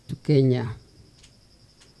away to Kenya.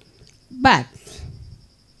 But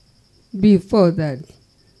before that,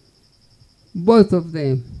 both of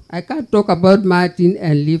them, I can't talk about Martin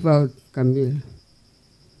and leave out Camille.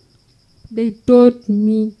 They taught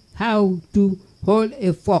me how to hold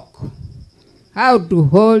a fork, how to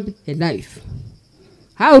hold a knife,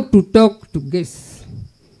 how to talk to guests.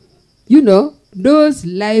 You know, those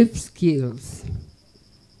life skills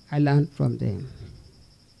I learned from them.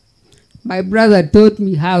 My brother taught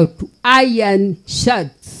me how to iron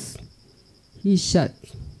shirts, his shirt.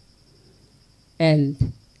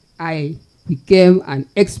 And I became an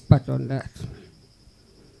expert on that.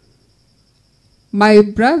 My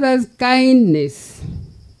brother's kindness,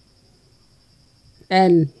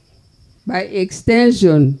 and by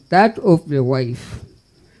extension, that of the wife,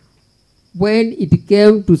 when it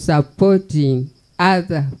came to supporting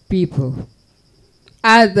other people,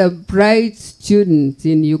 other bright students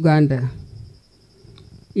in Uganda.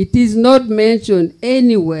 It is not mentioned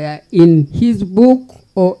anywhere in his book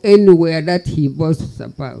or anywhere that he boasts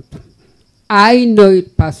about. I know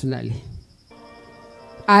it personally.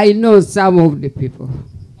 I know some of the people.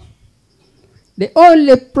 The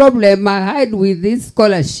only problem I had with this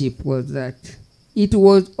scholarship was that it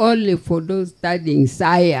was only for those studying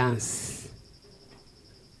science.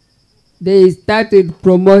 They started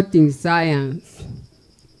promoting science.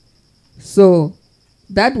 So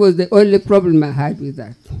that was the only problem I had with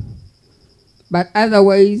that. But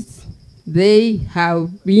otherwise, they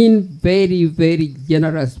have been very, very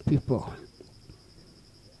generous people.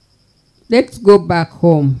 Let's go back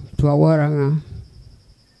home to Aworanga.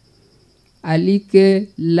 Alike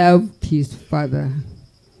loved his father.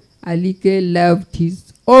 Alike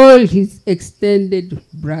loved all his extended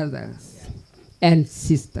brothers and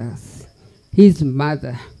sisters, his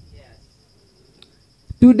mother.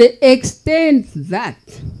 To the extent that,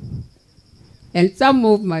 and some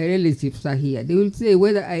of my relatives are here, they will say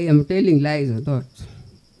whether I am telling lies or not.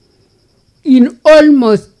 In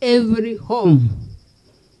almost every home,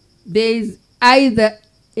 there is either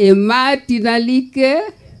a Martin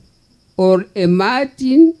Alike or a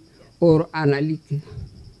Martin or an Alike.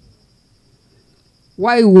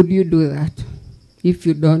 Why would you do that if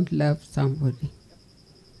you don't love somebody?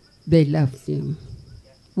 They loved him.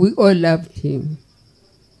 We all loved him.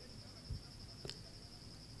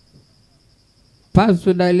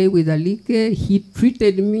 Personally, with Alike, he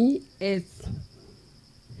treated me as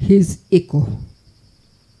his equal.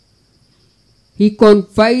 He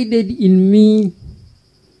confided in me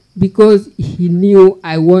because he knew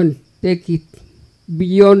I won't take it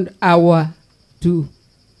beyond our two.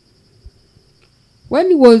 When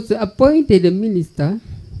he was appointed a minister,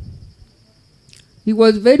 he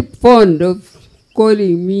was very fond of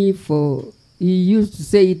calling me for, he used to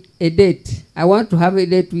say, a date. I want to have a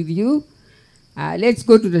date with you. Let's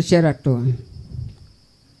go to the Sheraton.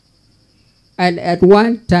 And at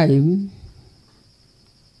one time,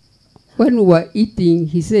 when we were eating,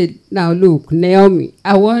 he said, now look, Naomi,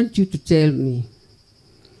 I want you to tell me,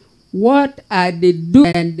 what are the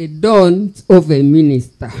do's and the don'ts of a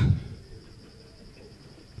minister?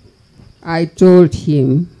 I told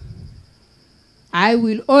him, I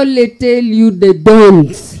will only tell you the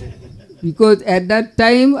don'ts, because at that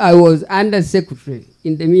time I was under secretary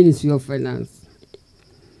in the Ministry of Finance.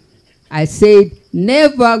 I said,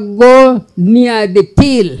 never go near the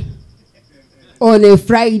till on a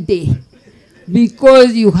Friday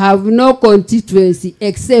because you have no constituency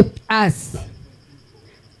except us.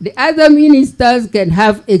 The other ministers can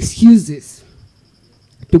have excuses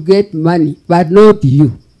to get money, but not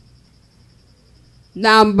you.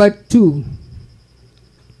 Number two,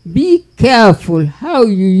 be careful how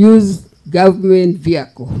you use government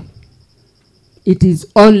vehicle. It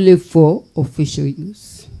is only for official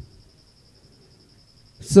use.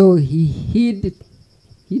 So he heeded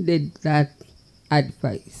that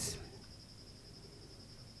advice.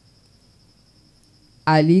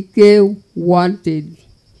 Alike wanted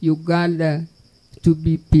Uganda to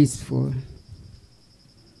be peaceful.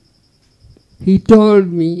 He told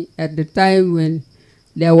me at the time when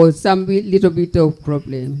there was some little bit of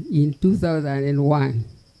problem in 2001.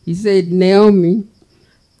 He said, Naomi,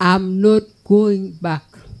 I'm not going back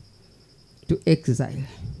to exile.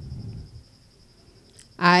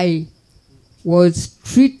 I was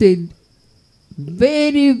treated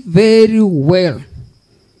very, very well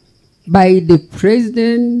by the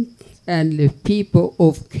president and the people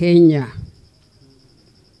of Kenya.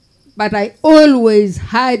 But I always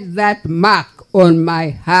had that mark on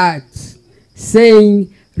my heart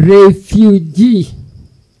saying refugee.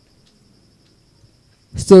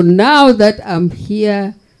 So now that I'm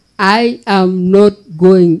here, I am not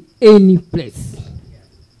going any place.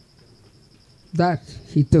 That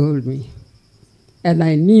he told me. And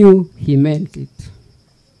I knew he meant it.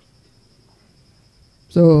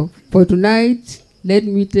 So for tonight, let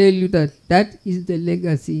me tell you that that is the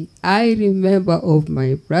legacy I remember of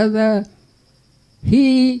my brother.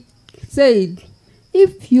 He said,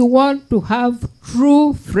 if you want to have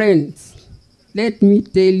true friends, let me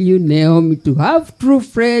tell you, Naomi, to have true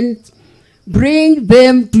friends, bring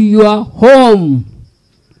them to your home.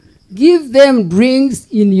 Give them drinks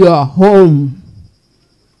in your home.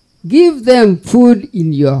 Give them food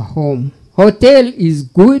in your home. Hotel is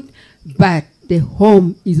good, but the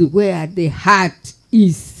home is where the heart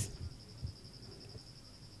is.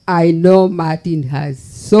 I know Martin has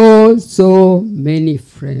so many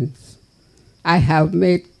friends. I have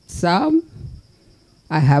met some,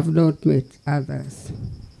 I have not met others.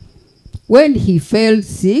 When he fell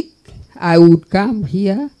sick, I would come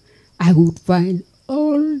here, I would find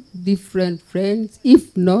all different friends.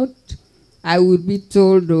 If not, I would be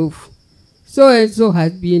told of so-and-so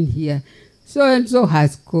has been here, so-and-so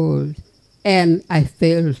has called. And I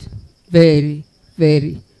felt very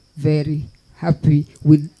happy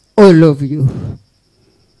with all of you.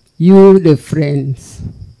 You, the friends.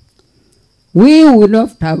 We would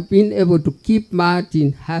not have been able to keep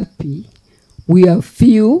Martin happy. We are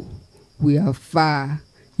few, we are far.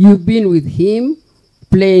 You've been with him,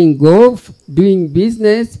 playing golf, doing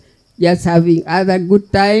business, just having other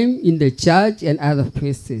good time in the church and other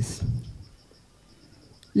places.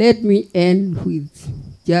 Let me end with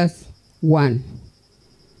just one.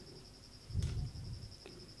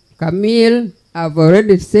 Camille, I've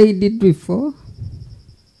already said it before.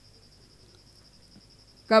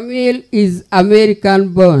 Camille is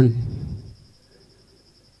American born,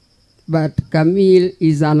 but Camille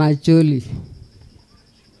is an Acholi.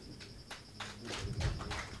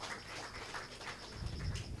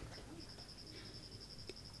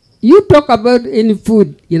 You talk about any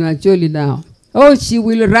food in Acholi now. Oh, she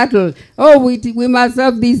will rattle. Oh, we must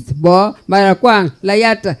have this bo, marakwang,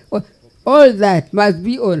 layata. All that must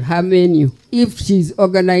be on her menu if she's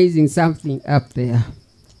organizing something up there.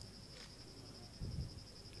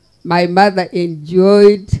 My mother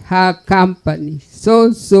enjoyed her company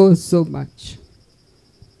so much.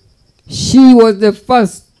 She was the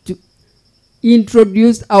first to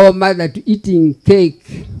introduce our mother to eating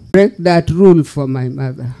cake. Break that rule for my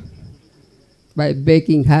mother by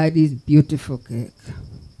baking her this beautiful cake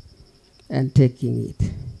and taking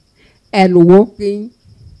it and walking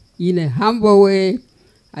in a humble way,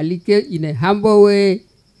 Alike in a humble way,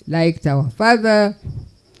 like our father,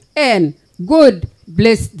 and God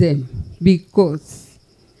blessed them because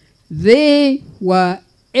they were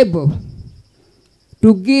able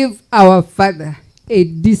to give our father a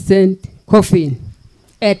decent coffin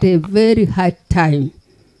at a very hard time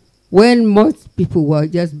when most people were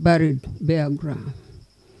just buried bare ground.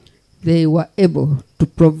 They were able to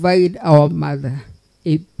provide our mother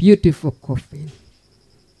a beautiful coffin.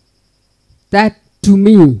 That to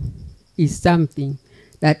me is something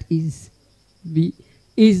that is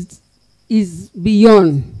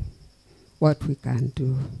beyond what we can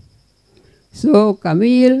do. So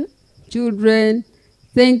Camille, children,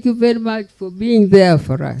 thank you very much for being there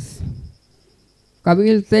for us.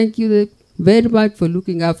 Camille, thank you very much for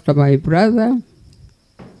looking after my brother.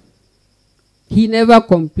 He never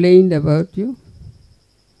complained about you.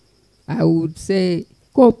 I would say,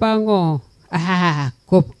 Kopango,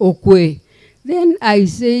 Kop Okwe. Then I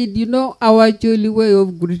said, you know, our Acholi way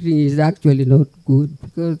of greeting is actually not good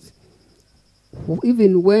because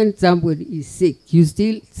even when somebody is sick, you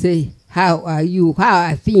still say, how are you?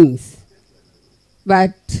 How are things?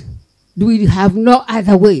 But we have no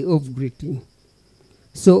other way of greeting.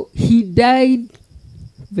 So he died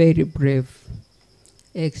very brave,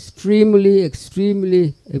 extremely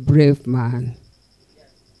a brave man.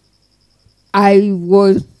 I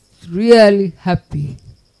was really happy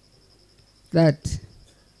that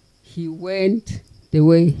he went the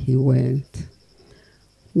way he went.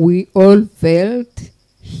 We all felt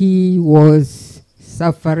he was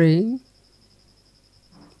suffering,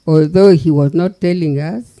 although he was not telling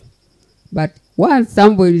us. But once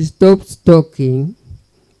somebody stops talking,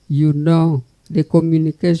 you know the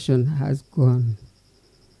communication has gone.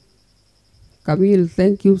 Camille,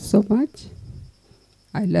 thank you so much.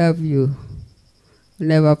 I love you.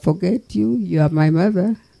 Never forget you. You are my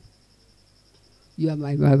mother. You are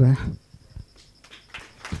my mother.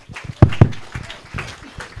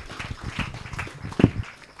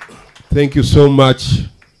 Thank you so much,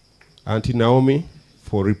 Auntie Naomi,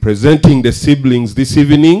 for representing the siblings this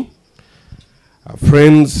evening.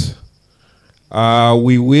 Friends,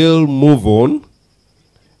 we will move on.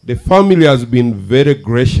 The family has been very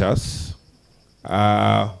gracious.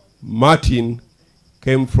 Martin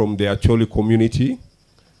came from the Acholi community.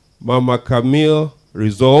 Mama Camille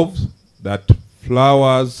resolved that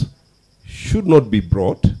flowers should not be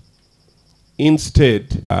brought.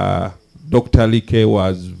 Instead, Dr. Like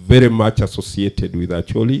was very much associated with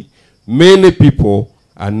Acholi. Many people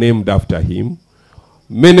are named after him.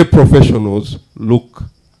 Many professionals look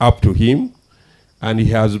up to him, and he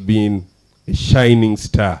has been a shining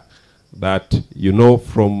star that, you know,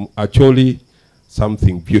 from Acholi,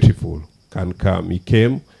 something beautiful can come. He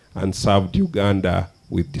came and served Uganda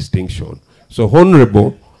with distinction. So,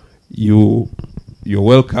 Honorable, you're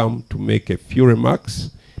welcome to make a few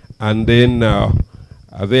remarks, And then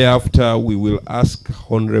thereafter, we will ask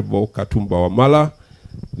Honorable Katumba Wamala.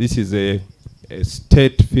 This is a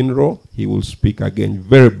state funeral. He will speak again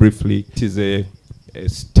very briefly. It is a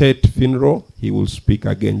state funeral. He will speak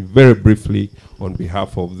again very briefly on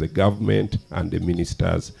behalf of the government and the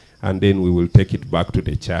ministers. And then we will take it back to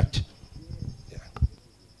the church.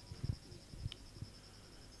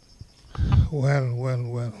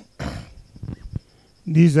 Well.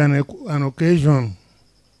 This is an occasion,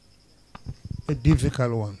 a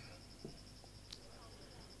difficult one.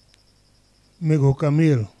 Mego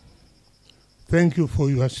Camille, thank you for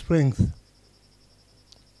your strength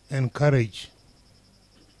and courage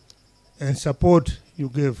and support you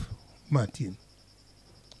gave Martin.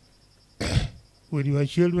 With your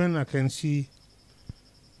children, I can see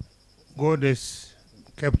God has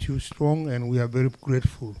kept you strong, and we are very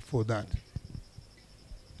grateful for that.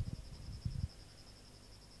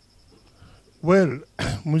 Well,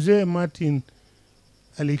 Mzee Martin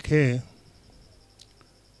Alike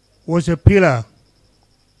was a pillar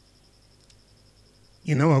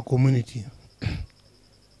in our community.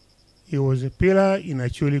 He was a pillar in a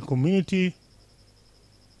Acholi community,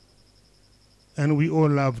 and we all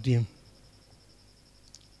loved him.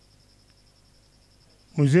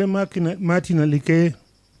 Mzee Martin Alike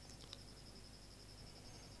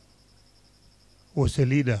was a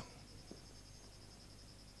leader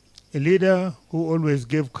who always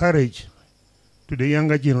gave courage to the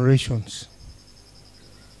younger generations.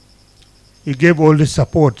 He gave all the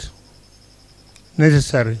support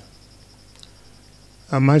necessary.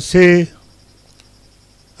 I must say,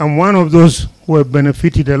 I'm one of those who have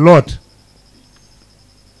benefited a lot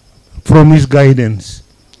from his guidance.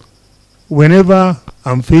 Whenever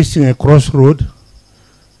I'm facing a crossroad,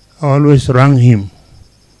 I always rang him,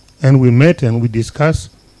 and we met and we discussed,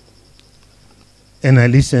 and I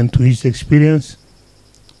listened to his experience.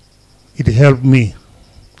 It helped me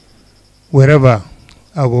wherever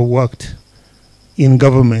I worked in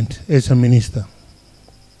government as a minister.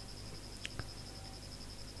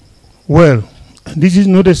 Well, this is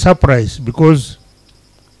not a surprise because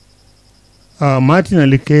Martin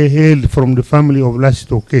Alike hailed from the family of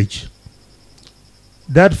Lasito Cage.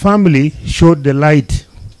 That family showed the light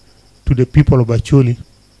to the people of Acholi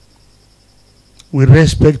with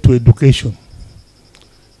respect to education.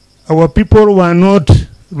 Our people were not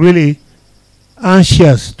really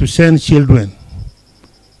anxious to send children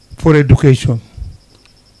for education.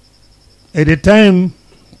 At the time,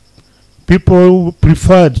 people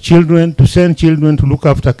preferred to send children to look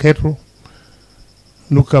after cattle,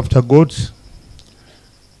 look after goats,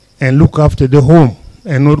 and look after the home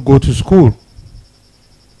and not go to school.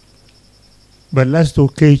 But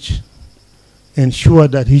Lasito Cage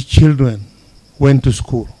ensured that his children went to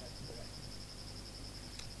school.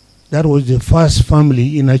 That was the first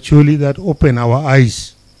family in Acholi that opened our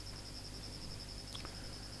eyes.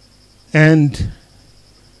 And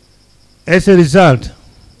as a result,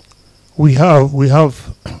 we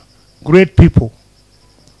have great people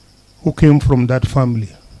who came from that family.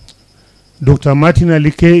 Dr. Martin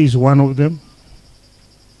Alike is one of them.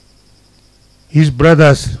 His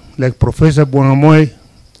brothers, like Professor Bongamoy,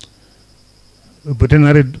 a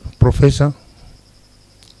veterinary professor,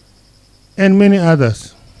 and many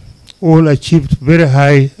others, all achieved very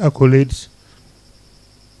high accolades,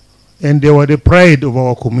 and they were the pride of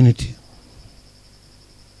our community.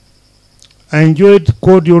 I enjoyed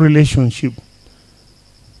cordial relationship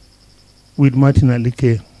with Martin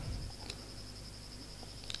Alike.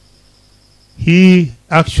 He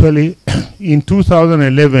actually, in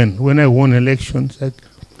 2011, when I won elections,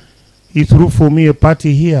 he threw for me a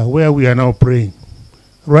party here where we are now praying.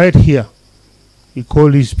 Right here. He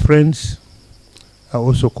called his friends. I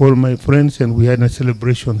also called my friends, and we had a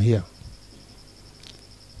celebration here.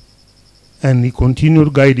 And he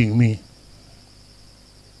continued guiding me.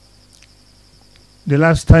 The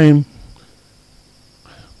last time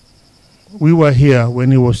we were here,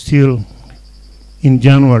 when he was still in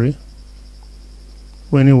January,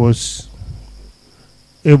 when he was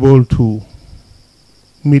able to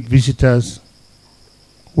meet visitors,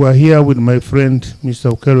 we are here with my friend,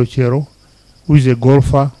 Mr. Okelo Chero, who is a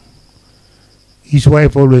golfer. His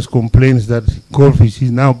wife always complains that golf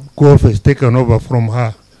has taken over from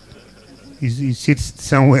her. He sits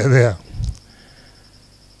somewhere there.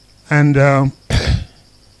 And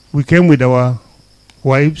we came with our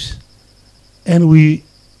wives, and we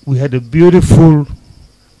had a beautiful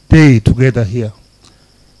day together here,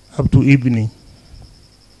 up to evening,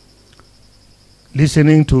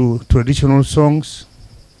 listening to traditional songs,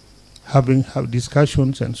 have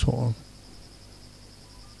discussions, and so on.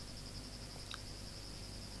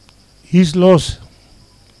 His loss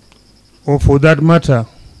or for that matter,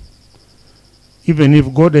 even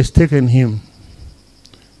if God has taken him,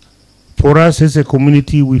 for us as a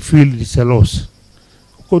community, we feel it's a loss.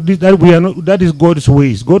 That is God's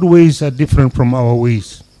ways. God's ways are different from our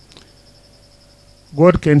ways.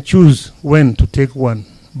 God can choose when to take one,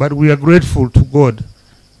 but we are grateful to God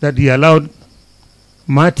that he allowed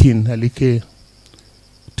Martin Alike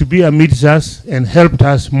to be amidst us and helped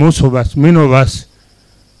us, most of us, many of us,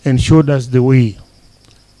 and showed us the way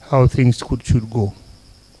how things should go.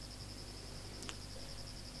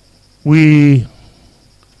 We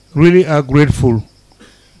really are grateful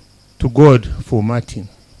to God for Martin.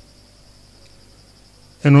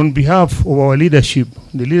 And on behalf of our leadership,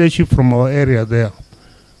 the leadership from our area there,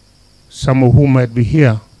 some of whom might be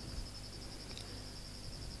here,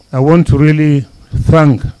 I want to really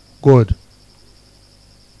thank God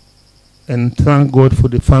and thank God for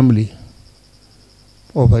the family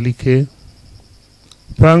of Alike.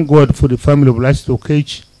 Thank God for the family of Lasito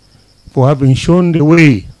Cage for having shown the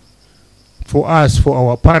way for us, for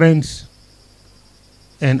our parents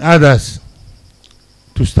and others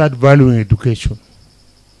to start valuing education.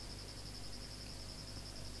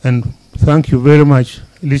 And thank you very much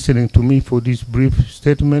listening to me for this brief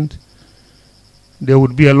statement. There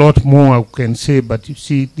would be a lot more I can say, but you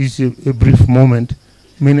see, this is a brief moment.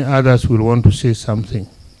 Many others will want to say something.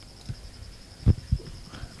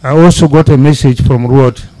 I also got a message from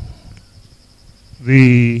Ruot,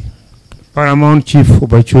 the Paramount Chief of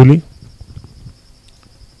Acholi,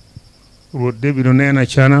 Ruot David Onena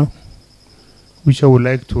Chana, which I would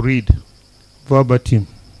like to read verbatim.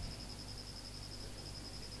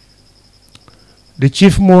 The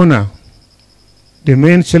chief mourner, the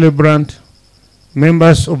main celebrant,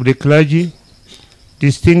 members of the clergy,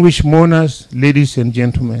 distinguished mourners, ladies and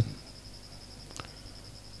gentlemen,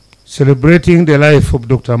 celebrating the life of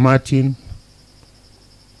Dr. Martin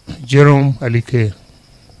Jerome Alike.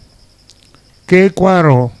 Ke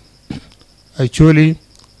Kwaro, Acholi,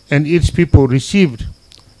 and its people received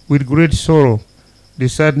with great sorrow the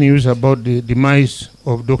sad news about the demise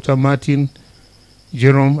of Dr. Martin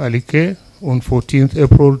Jerome Alike on 14th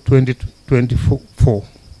April 2024.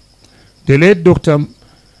 The late Dr.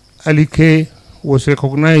 Alike was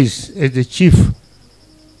recognized as the chief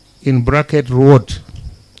in bracket Ruot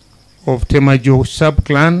of Temajo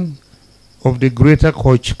sub-clan of the Greater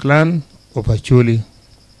Koch clan of Acholi.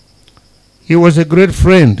 He was a great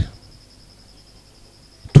friend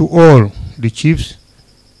to all the chiefs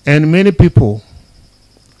and many people.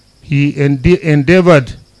 He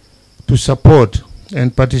endeavored to support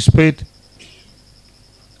and participate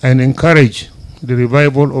and encourage the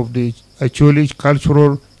revival of the Acholi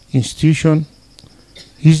cultural institution.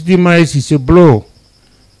 His demise is a blow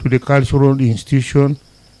to the cultural institution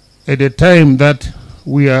at a time that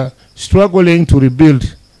we are struggling to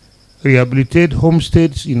rehabilitate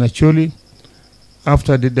homesteads in Acholi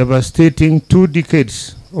after the devastating 2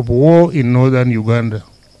 decades of war in northern Uganda.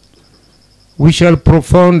 We shall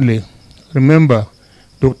profoundly remember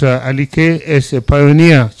Dr. Alike as a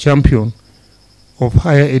pioneer champion of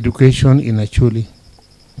higher education in Acholi.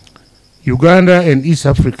 Uganda and East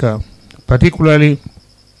Africa, particularly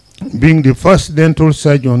being the first dental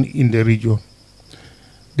surgeon in the region.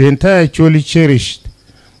 The entire Acholi cherished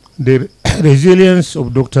the resilience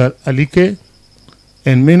of Dr. Alike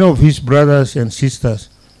and many of his brothers and sisters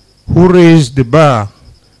who raised the bar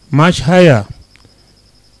much higher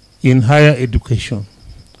in higher education.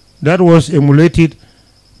 That was emulated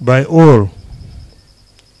by all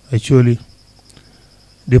Acholi.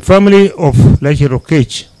 The family of Lachero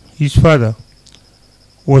Kech, his father,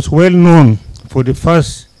 was well known for the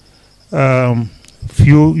first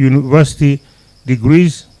few university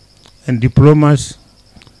degrees and diplomas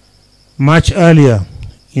much earlier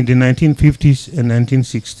in the 1950s and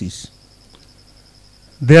 1960s.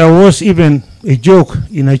 There was even a joke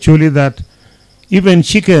in Acholi that even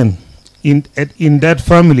chicken in that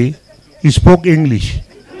family, he spoke English.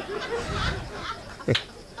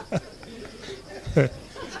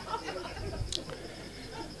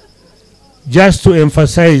 Just to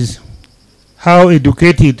emphasize how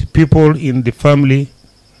educated people in the family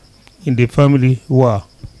were.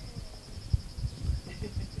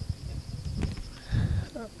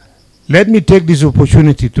 Let me take this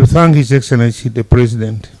opportunity to thank His Excellency the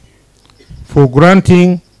President for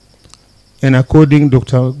granting and according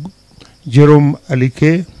Dr. Jerome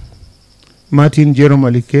Alike, Martin Jerome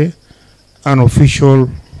Alike, an official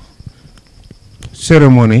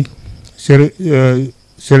ceremony,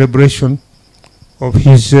 celebration of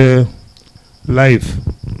his life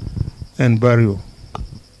and burial.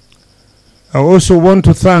 I also want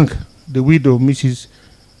to thank the widow, Mrs.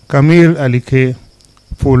 Camille Alike,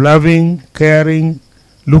 for loving, caring,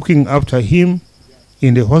 looking after him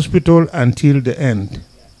in the hospital until the end.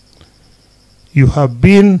 You have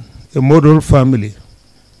been a model family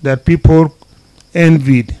that people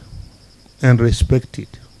envied and respected.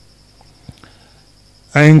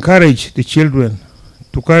 I encourage the children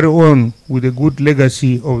to carry on with the good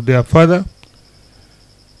legacy of their father.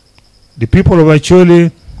 The people of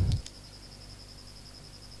Acholi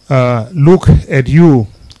look at you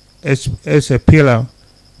as a pillar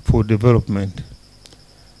for development.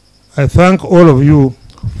 I thank all of you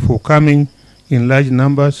for coming in large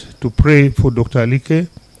numbers to pray for Dr. Alike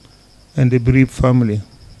and the bereaved family.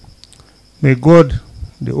 May God,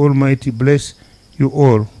 the Almighty, bless you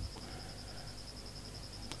all.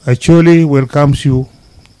 Acholi welcomes you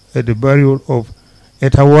at the burial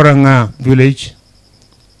at Aworanga village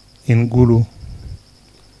in Gulu.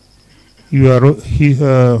 You are His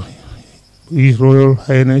Royal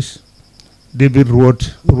Highness David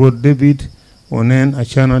David Onen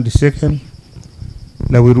Achana II,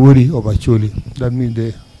 Lawirwuri of Acholi. That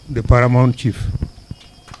means the paramount chief.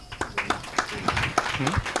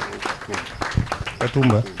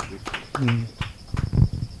 Katumba.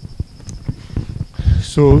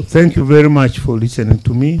 So thank you very much for listening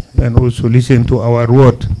to me and also listen to our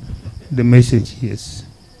word, the message. Yes.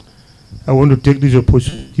 I want to take this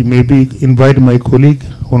opportunity, maybe invite my colleague,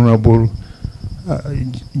 Honorable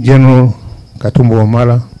General Katumba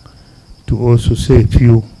Wamala, to also say a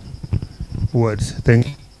few words. Thank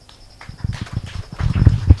you.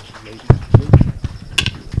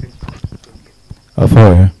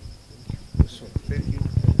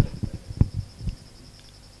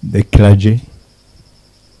 The clergy,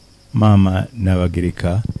 Mama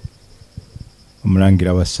Navagirika,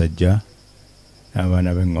 Omulangira Basajja,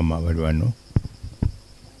 n'abaana b'engoma bali wano.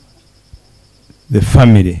 The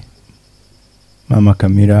family, Mama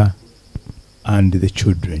Camilla and the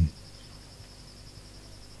children.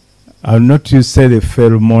 I will not say the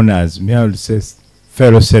fellow mourners, I will say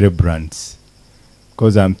fellow celebrants,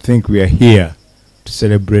 because I think we are here to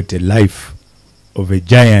celebrate the life of a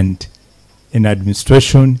giant in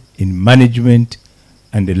administration, in management,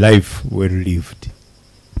 and the life well lived.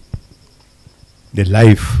 The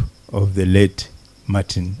life of the late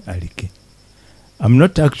Martin Alike. I'm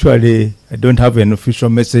not actually, I don't have an official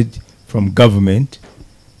message from government,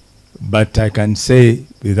 but I can say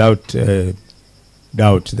without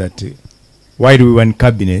doubt that while we were in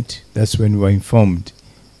cabinet, that's when we were informed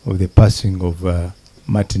of the passing of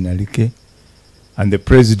Martin Alike, and the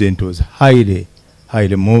president was highly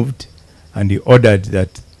moved, and he ordered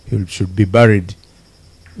that he should be buried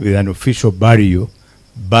with an official burial,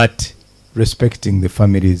 but respecting the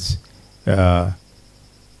family's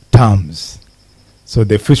terms. So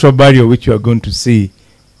the official burial which you are going to see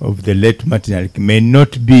of the late Martin Alike may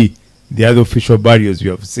not be the other official burials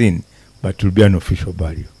you have seen, but will be an official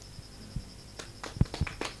burial.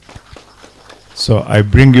 So I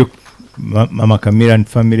bring you Mama Camilla and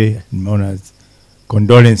family mourners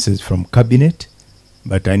condolences from cabinet,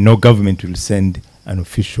 but I know government will send an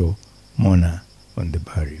official mourner on the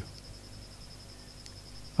burial.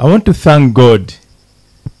 I want to thank God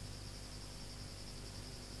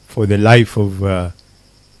for the life of a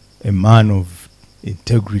man of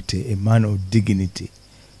integrity, a man of dignity,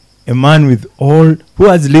 a man with all, who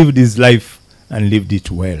has lived his life and lived it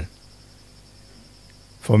well.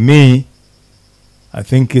 For me, I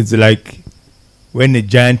think it's like when a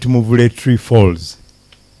giant movable tree falls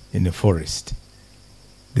in a forest.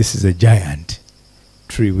 This is a giant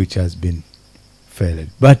tree which has been felled.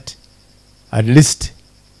 But at least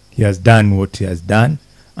he has done what he has done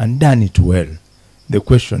and done it well. The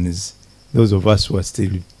question is, those of us who are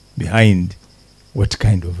still behind, what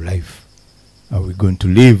kind of life are we going to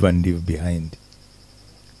live and leave behind?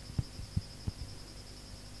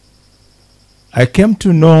 I came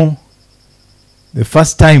to know the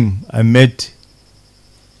first time I met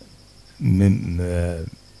the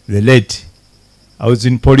late, I was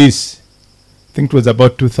in police, I think it was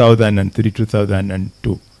about 2003,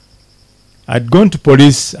 2002. I'd gone to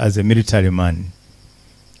police as a military man,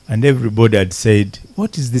 and everybody had said,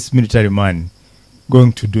 what is this military man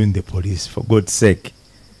going to do in the police, for God's sake?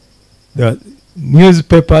 The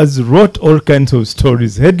newspapers wrote all kinds of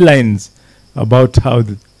stories, headlines about how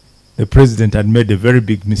the president had made a very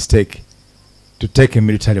big mistake to take a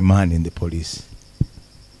military man in the police.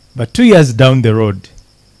 But 2 years down the road,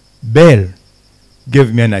 Bell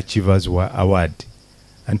gave me an Achievers Award,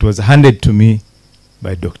 and it was handed to me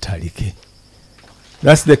by Dr. Alike.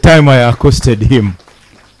 That's the time I accosted him.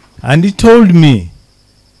 And he told me,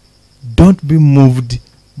 don't be moved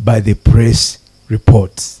by the press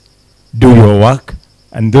reports. Do your work,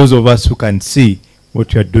 and those of us who can see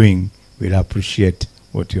what you are doing will appreciate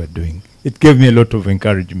what you are doing. It gave me a lot of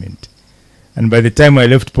encouragement. And by the time I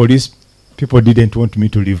left police, people didn't want me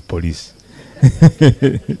to leave police.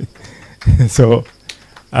 So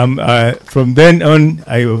from then on,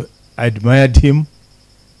 I admired him.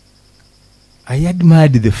 I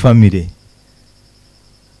admired the family.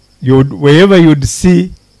 Wherever you'd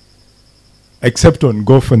see, except on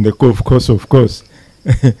golf and the golf course, of course,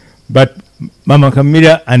 but Mama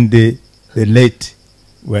Camilla and the late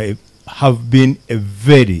have been a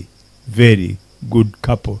very, very good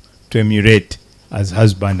couple to emulate as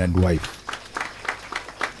husband and wife.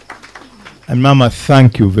 And Mama,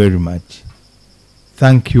 thank you very much.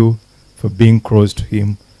 Thank you for being close to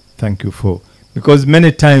him. Thank you for, because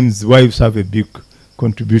many times wives have a big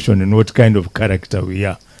contribution in what kind of character we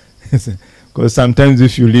are. Because sometimes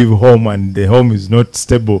if you leave home and the home is not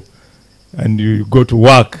stable and you go to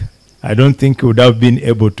work, I don't think you would have been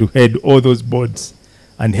able to head all those boards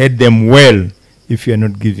and head them well if you are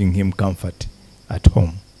not giving him comfort at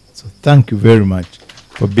home. So thank you very much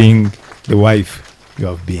for being the wife you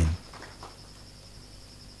have been.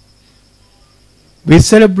 We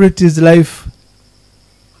celebrate his life,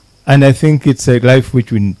 and I think it's a life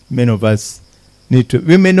which many of us need to.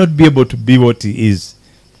 We may not be able to be what he is,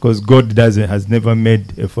 because God has never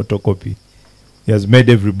made a photocopy. He has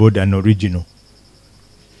made everybody an original.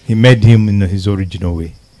 He made him in his original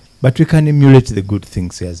way. But we can emulate the good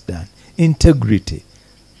things he has done. Integrity.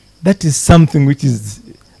 That is something which is,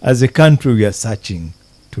 as a country, we are searching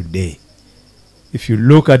today. If you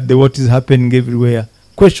look at what is happening everywhere,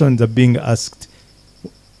 questions are being asked.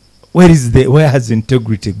 Where has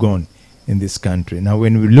integrity gone in this country? Now,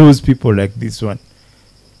 when we lose people like this one,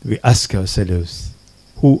 we ask ourselves,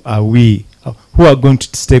 who are we? Who are going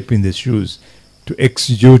to step in the shoes to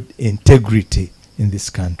exude integrity in this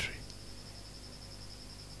country?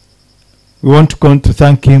 We want to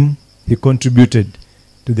thank him. He contributed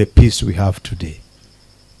to the peace we have today.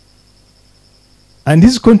 And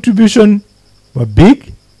his contribution were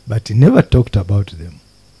big, but he never talked about them.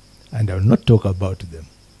 And I will not talk about them.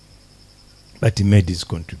 But he made his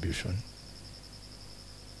contribution.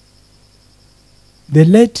 The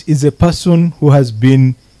late is a person who has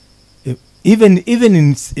been, even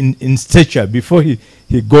in stature, before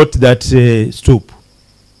he got that stoop,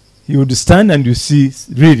 he would stand and you see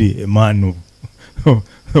really a man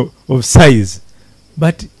of size.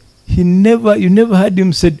 But you never heard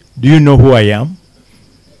him say, do you know who I am?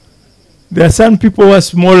 There are some people who are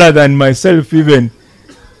smaller than myself even,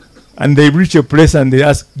 and they reach a place and they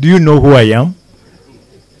ask, do you know who I am?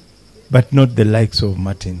 But not the likes of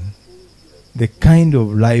Martin. The kind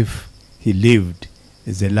of life he lived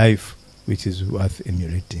is a life which is worth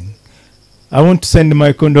emulating. I want to send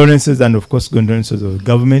my condolences, and of course condolences of the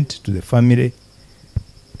government, to the family,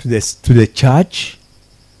 to the church,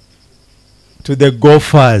 to the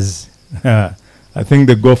golfers. I think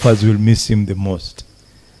the golfers will miss him the most.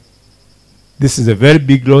 This is a very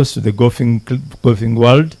big loss to the golfing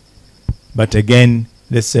world. But again,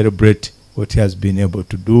 let's celebrate what he has been able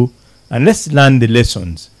to do, and let's learn the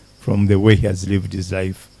lessons from the way he has lived his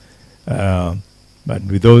life. But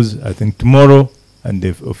with those, I think tomorrow and the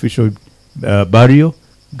official burial,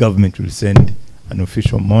 government will send an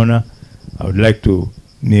official mourner. I would like to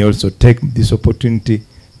also take this opportunity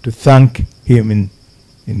to thank him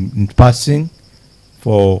in passing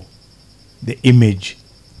for the image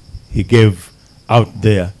he gave out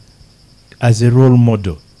there as a role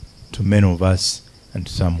model to many of us and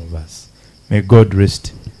to some of us. May God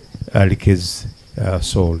rest Alike's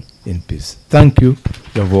soul in peace. Thank you.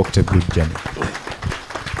 You have walked a good journey.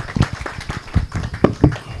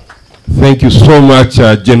 Thank you so much,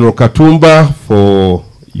 General Katumba, for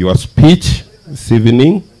your speech this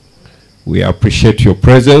evening. We appreciate your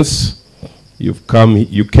presence. You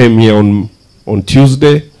came here on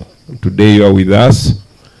Tuesday, and today you are with us.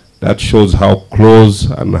 That shows how close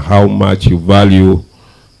and how much you value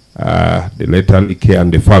the late Alike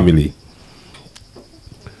and the family.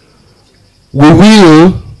 We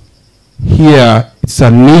will here, it's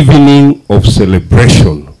an evening of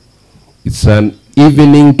celebration. It's an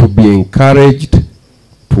evening to be encouraged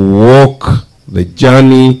to walk the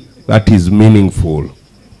journey that is meaningful.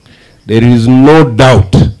 There is no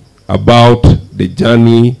doubt about the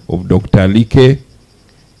journey of Dr. Alike.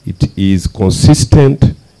 It is consistent,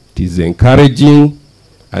 it is encouraging,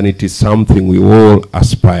 and it is something we all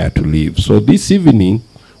aspire to live. So this evening,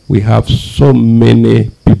 we have so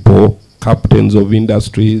many people, captains of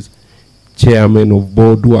industries, chairmen of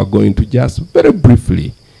board, who are going to just very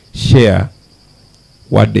briefly share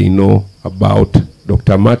what they know about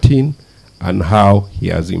Dr. Martin and how he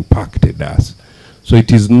has impacted us. So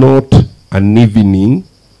it is not an evening,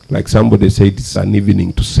 like somebody said, it's an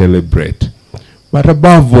evening to celebrate. But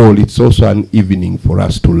above all, it's also an evening for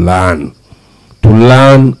us to learn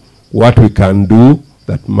what we can do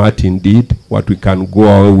that Martin did, what we can go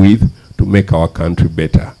on with to make our country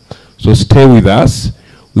better. So stay with us.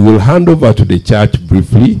 We will hand over to the church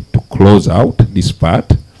briefly to close out this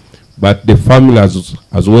part, but the family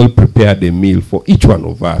has well prepared a meal for each one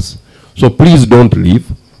of us. So please don't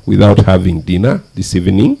leave without having dinner this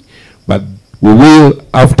evening, but we will,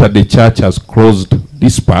 after the church has closed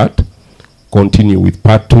this part, continue with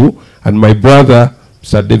part 2, and my brother,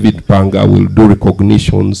 Sir David Panga, will do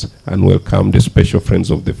recognitions and welcome the special friends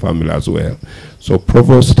of the family as well. So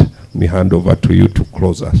Provost, let me hand over to you to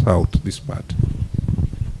close us out this part.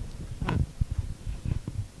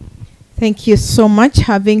 Thank you so much.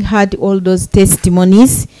 Having heard all those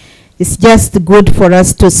testimonies, it's just good for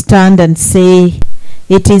us to stand and say,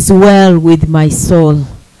 it is well with my soul.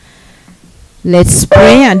 Let's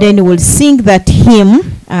pray, and then we'll sing that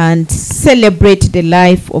hymn and celebrate the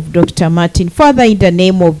life of Dr. Martin. Father, in the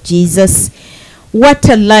name of Jesus, what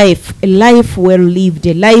a life well lived,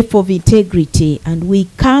 a life of integrity. And we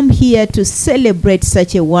come here to celebrate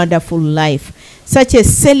such a wonderful life, such a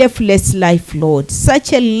selfless life, Lord,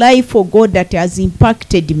 such a life, oh God, that has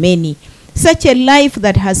impacted many, such a life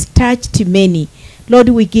that has touched many. Lord,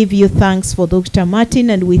 we give you thanks for Dr.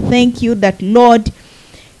 Martin, and we thank you that, Lord,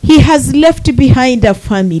 he has left behind a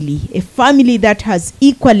family that has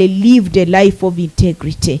equally lived a life of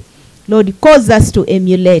integrity. Lord, cause us to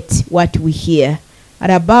emulate what we hear.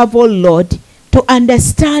 And above all, Lord, to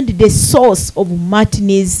understand the source of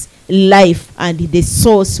Martin's life, and the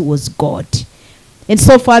source was God. And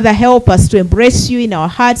so, Father, help us to embrace you in our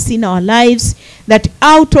hearts, in our lives, that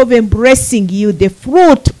out of embracing you, the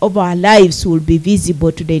fruit of our lives will be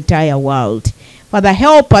visible to the entire world. Father,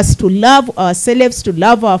 help us to love ourselves, to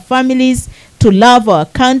love our families, to love our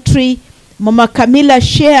country. Mama Camilla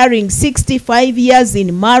sharing 65 years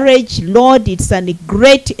in marriage. Lord, it's a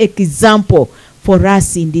great example for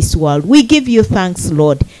us in this world. We give you thanks,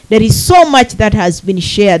 Lord. There is so much that has been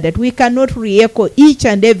shared that we cannot re-echo each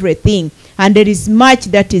and everything, and there is much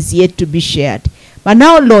that is yet to be shared. But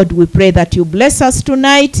now, Lord, we pray that you bless us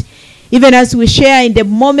tonight, even as we share in the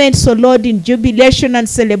moments, so Lord, in jubilation and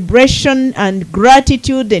celebration and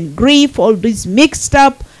gratitude and grief, all this mixed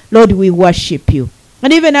up, Lord, we worship you.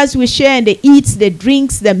 And even as we share in the eats, the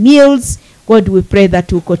drinks, the meals, God, we pray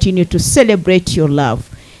that we'll continue to celebrate your love.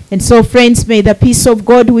 And so, friends, may the peace of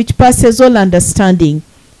God, which passes all understanding,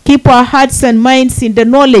 keep our hearts and minds in the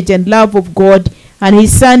knowledge and love of God and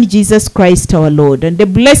his Son, Jesus Christ our Lord. And the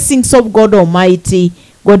blessings of God Almighty,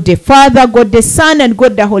 God the Father, God the Son, and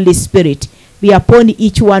God the Holy Spirit be upon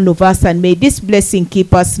each one of us, and may this blessing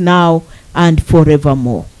keep us now and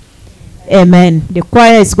forevermore. Amen. The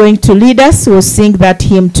choir is going to lead us. We'll sing that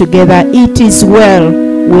hymn together. It is well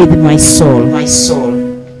with my soul. My soul.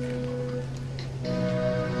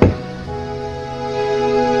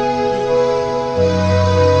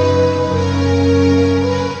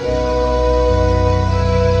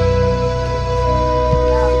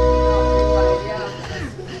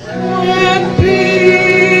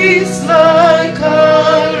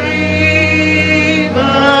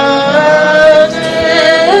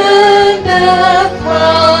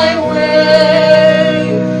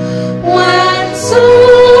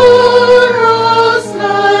 Sorrows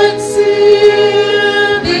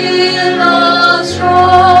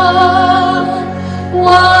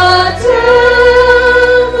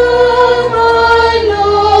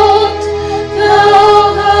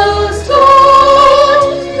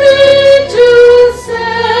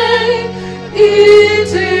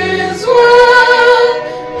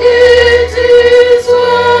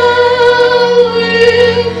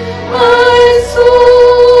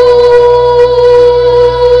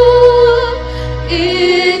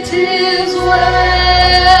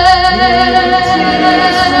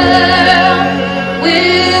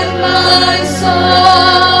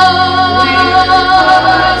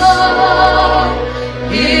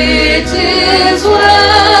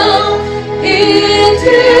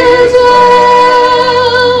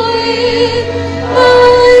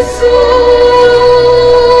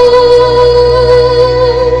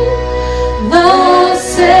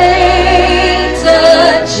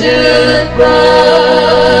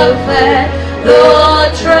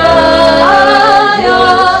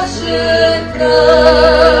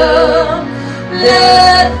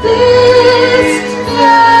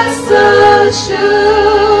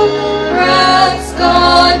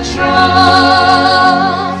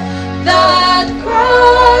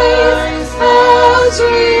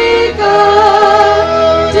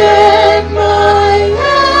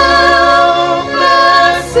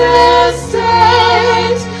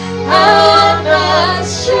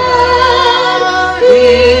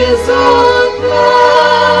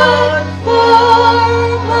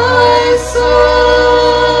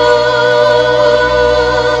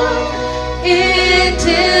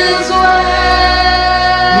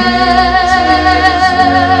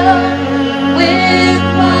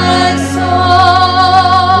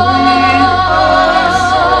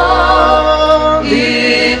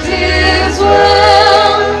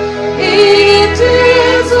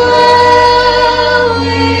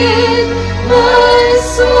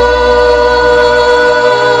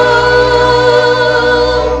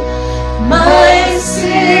my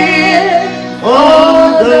sin,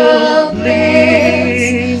 all the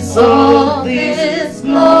bliss of this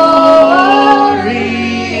glorious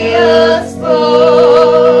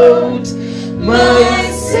thought.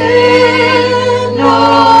 My sin,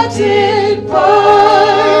 not in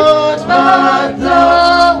part, but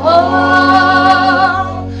the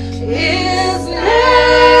whole, is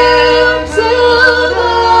nailed to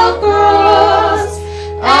the cross,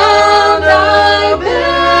 and I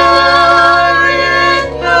bear it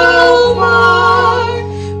no more.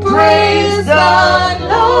 Praise the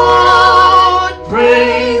Lord,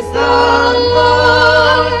 praise the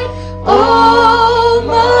Lord, oh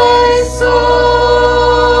my soul.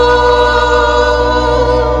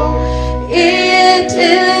 It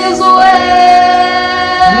is well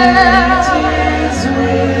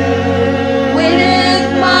with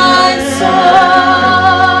my soul.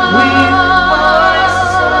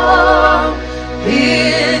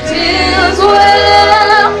 It is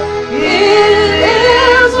well, it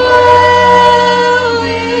is well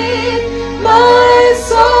with my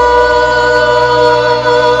soul.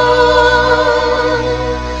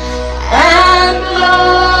 And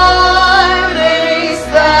Lord, is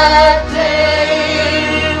that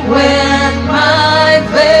day when my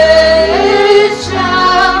fate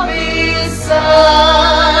shall be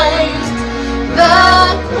signed. The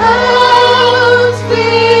clouds be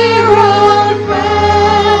rolled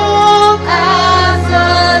back as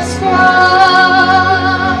a scroll.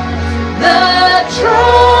 The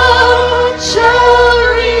trumpet shall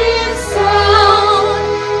resound,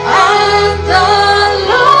 and the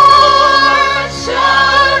Lord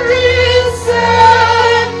shall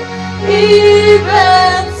return.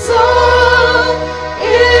 Even so,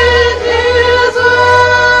 it is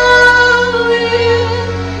well with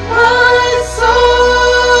my soul.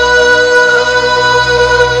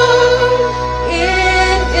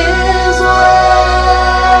 It is well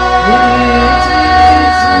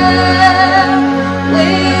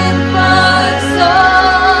with my soul.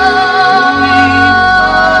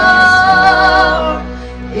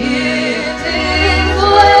 It is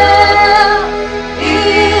well,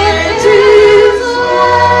 it is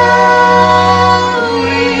well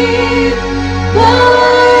with my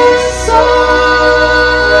soul.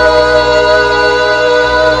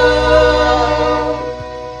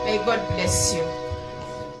 May God bless you.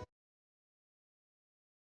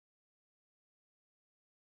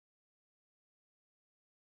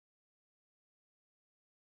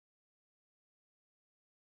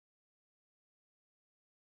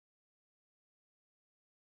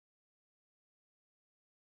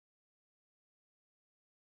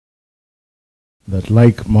 That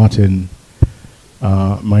like Martin,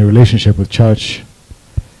 my relationship with church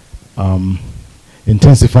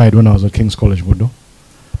intensified when I was at King's College, Budo.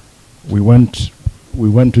 We went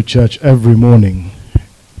to church every morning,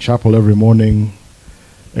 chapel every morning,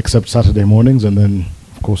 except Saturday mornings, and then,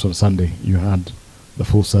 of course, on Sunday you had the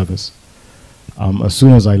full service. As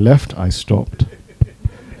soon as I left, I stopped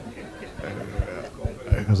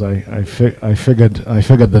because I figured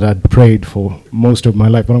that I'd prayed for most of my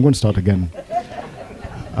life, but I'm going to start again.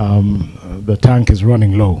 The tank is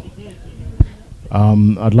running low.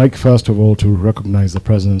 I'd like first of all to recognize the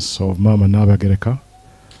presence of Mama Naba Gereka,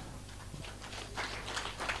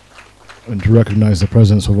 and to recognize the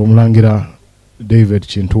presence of Omlangira David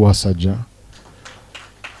Chintua Sajja,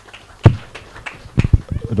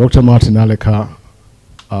 Dr. Martin Aleka,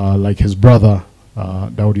 like his brother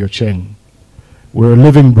Daudi Ocheng. We're a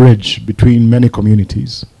living bridge between many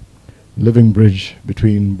communities, living bridge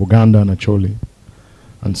between Buganda and Acholi,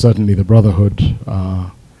 and certainly the brotherhood,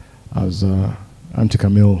 as Auntie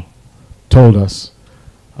Camille told us.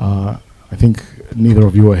 I think neither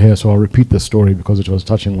of you were here, so I'll repeat the story because it was a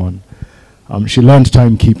touching one. She learned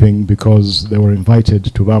timekeeping because they were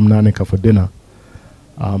invited to Bam Nanika for dinner.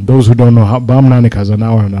 Those who don't know, Bam Nanika is an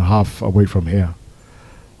hour and a half away from here.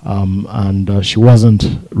 And she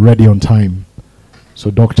wasn't ready on time.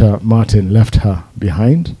 So Dr. Martin left her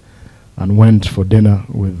behind and went for dinner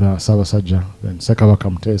with Sava Sajja, then Sekava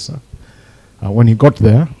Kamtesa. When he got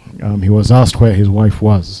there, he was asked where his wife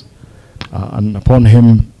was. And upon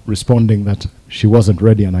him responding that she wasn't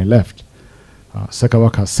ready and I left,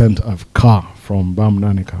 Sekawaka sent a car from Bam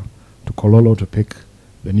Nanika to Kololo to pick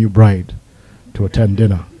the new bride to attend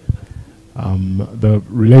dinner. The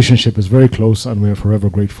relationship is very close and we are forever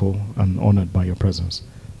grateful and honored by your presence.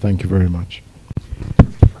 Thank you very much.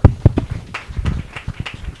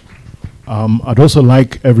 I'd also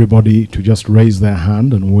like everybody to just raise their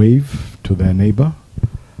hand and wave to their neighbor.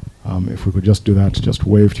 If we could just do that, just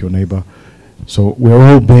wave to your neighbor. So we're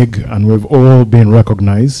all big and we've all been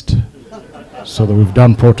recognized. So that we've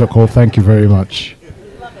done protocol. Thank you very much.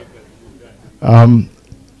 We're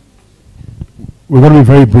going to be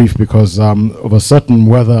very brief because of a certain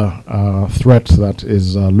weather threat that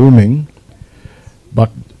is looming.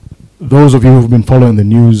 But those of you who've been following the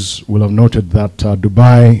news will have noted that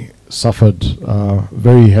Dubai suffered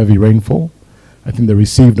very heavy rainfall. I think they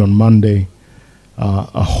received on Monday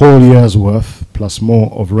a whole year's worth plus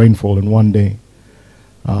more of rainfall in one day.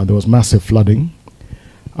 There was massive flooding.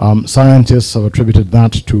 Scientists have attributed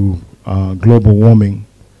that to global warming,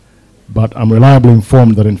 but I'm reliably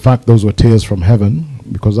informed that in fact those were tears from heaven,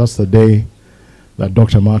 because that's the day that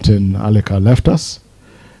Dr. Martin Aleka left us.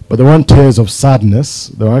 But they weren't tears of sadness,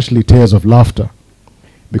 they were actually tears of laughter,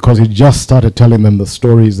 because he just started telling them the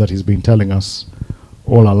stories that he's been telling us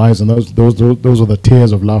all our lives, and those are the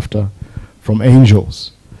tears of laughter from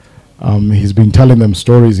angels. He's been telling them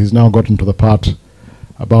stories. He's now gotten to the part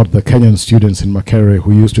about the Kenyan students in Makere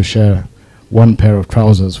who used to share one pair of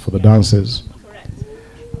trousers for the dances.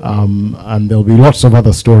 And there'll be lots of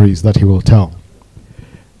other stories that he will tell.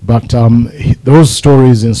 But those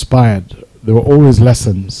stories inspired, there were always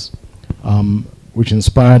lessons which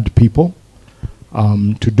inspired people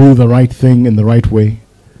to do the right thing in the right way,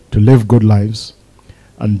 to live good lives,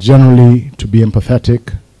 and generally to be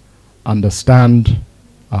empathetic, understand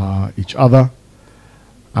each other.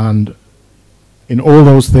 And in all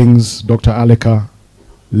those things, Dr. Aleka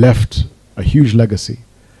left a huge legacy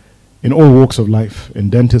in all walks of life. In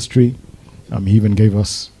dentistry, he even gave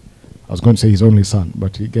us, I was going to say his only son,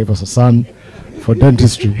 but he gave us a son for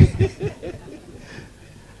dentistry.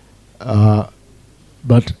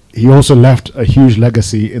 But he also left a huge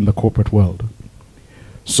legacy in the corporate world.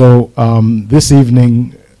 So this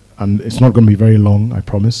evening, and it's not going to be very long, I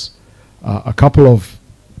promise, a couple of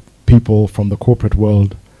people from the corporate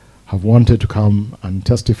world have wanted to come and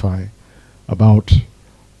testify about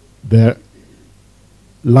their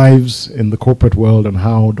lives in the corporate world and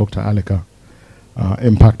how Dr. Aleka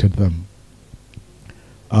impacted them.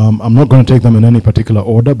 I'm not going to take them in any particular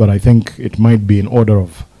order, but I think it might be in order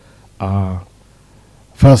of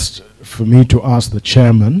first for me to ask the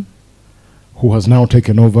chairman, who has now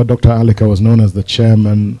taken over. Dr. Aleka was known as the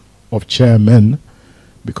chairman of chairmen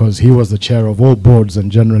because he was the chair of all boards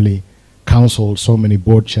and generally counseled so many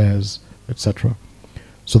board chairs, etc.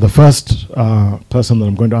 So the first person that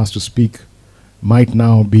I'm going to ask to speak might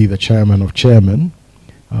now be the chairman of chairmen,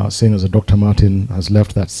 seeing as Dr. Martin has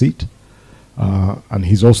left that seat. And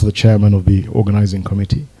he's also the chairman of the organizing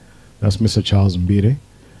committee. That's Mr. Charles Mbire,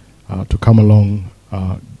 to come along,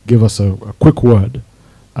 give us a quick word,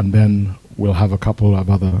 and then we'll have a couple of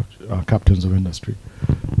other captains of industry.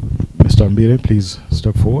 Mr. Mbire, please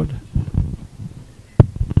step forward.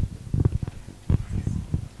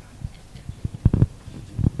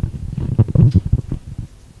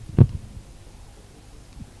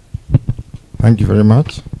 Thank you very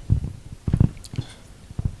much.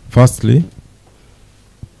 Firstly,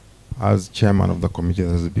 as chairman of the committee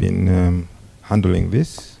that has been handling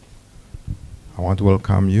this, I want to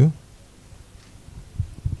welcome you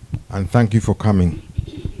and thank you for coming.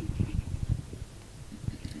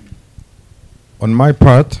 On my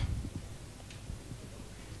part,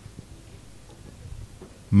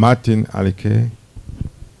 Martin Aleka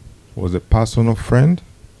was a personal friend.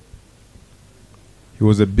 He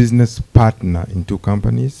was a business partner in 2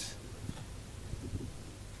 companies.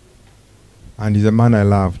 And he's a man I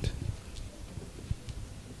loved.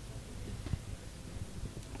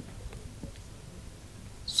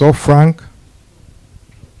 So frank,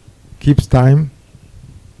 keeps time,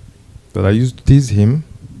 that I used to tease him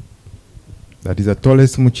that he's the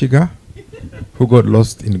tallest Muchiga who got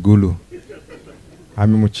lost in Gulu.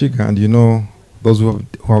 I'm a Muchiga, and you know, those who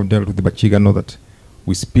have dealt with the Bachiga know that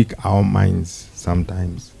we speak our minds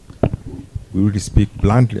sometimes. We really speak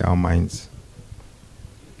bluntly our minds.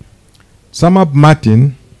 Sum up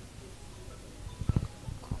Martin,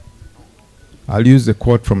 I'll use a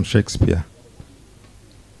quote from Shakespeare.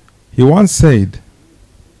 He once said,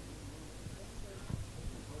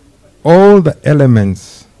 all the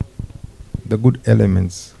elements, the good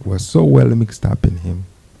elements, were so well mixed up in him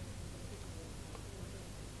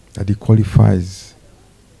that he qualifies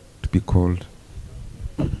to be called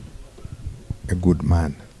a good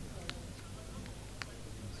man.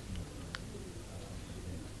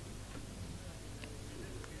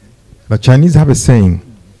 The Chinese have a saying,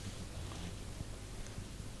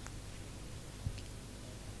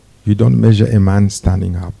 you don't measure a man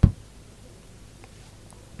standing up.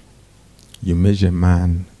 You measure a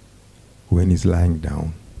man when he's lying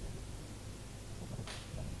down.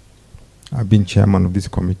 I've been chairman of this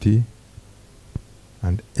committee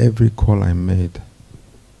And every call I made,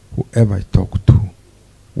 whoever I talked to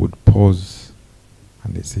would pause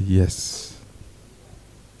and they say, yes,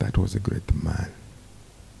 that was a great man.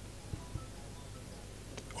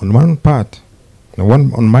 On one part,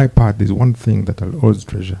 on my part, there's one thing that I'll always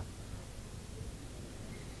treasure.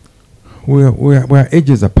 We're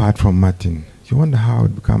ages apart from Martin. You wonder how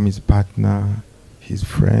it became his partner, his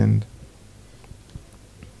friend.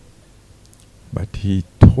 But he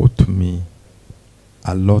taught me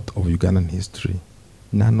a lot of Ugandan history.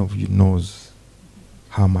 None of you knows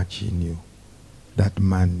how much he knew. That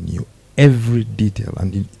man knew every detail,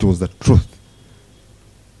 and it was the truth.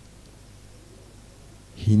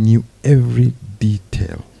 He knew every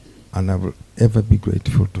detail, and I will ever be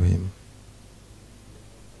grateful to him.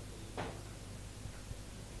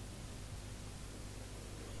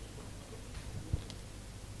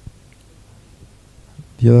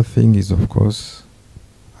 The other thing is, of course,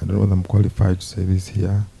 I don't know whether I'm qualified to say this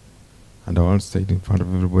here, and I won't say it in front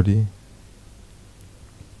of everybody.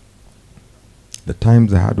 The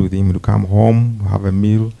times I had with him to come home, have a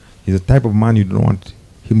meal, he's the type of man you don't want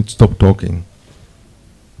him to stop talking.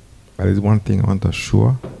 But there's one thing I want to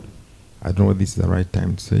assure, I don't know whether this is the right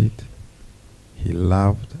time to say it. He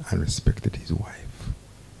loved and respected his wife.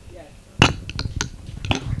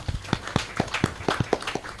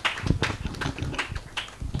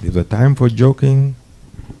 There's a time for joking,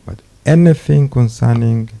 but anything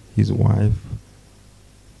concerning his wife,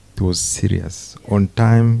 it was serious. On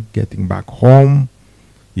time, getting back home,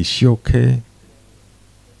 is she okay?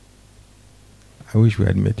 I wish we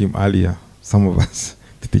had met him earlier, some of us,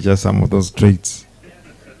 to teach us some of those traits.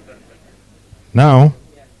 Now,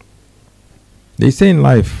 they say in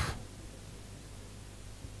life,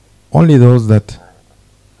 only those that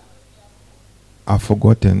are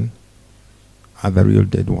forgotten are the real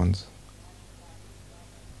dead ones.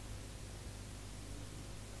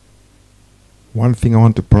 One thing I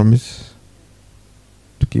want to promise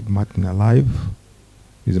to keep Martin alive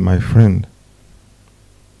is my friend.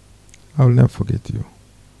 I will never forget you.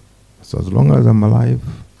 So as long as I'm alive,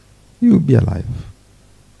 you will be alive.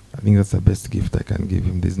 I think that's the best gift I can give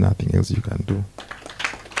him. There's nothing else you can do.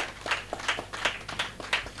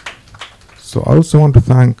 So I also want to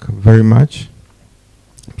thank very much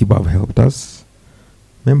people who have helped us.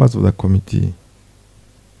 Members of the committee.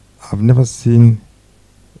 I've never seen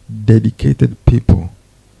dedicated people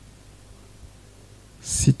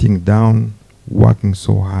sitting down, working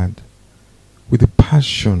so hard, with a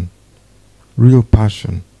passion, real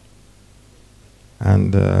passion.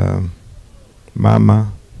 And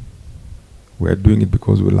Mama, we're doing it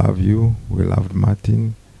because we love you, we loved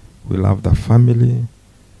Martin, we love the family.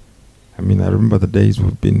 I mean, I remember the days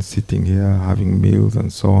we've been sitting here, having meals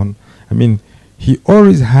and so on. I mean, he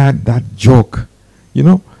always had that joke. You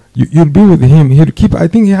know, you'll be with him. He'll keep, I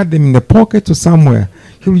think he had them in the pocket or somewhere.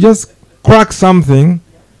 He'll just crack something.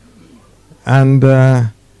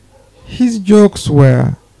 And his jokes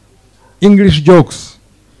were English jokes,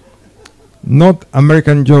 not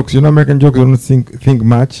American jokes. You know, American jokes don't think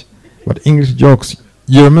much, but English jokes,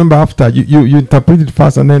 you remember after, you interpret it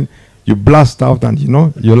fast and then you blast out and, you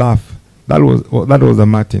know, you laugh. That was a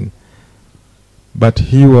Martin. But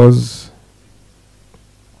he was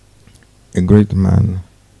a great man.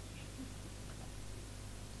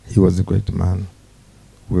 He was a great man.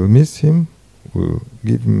 We'll miss him. We'll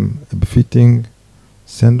give him a befitting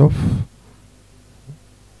send-off.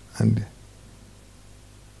 And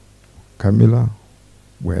Camilla,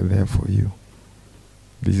 we're there for you.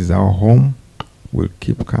 This is our home. We'll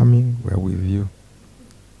keep coming. We're with you.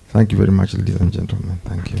 Thank you very much, ladies and gentlemen.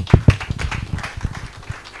 Thank you.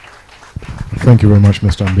 Thank you very much,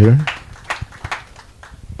 Mr. Ambire.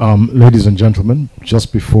 Ladies and gentlemen,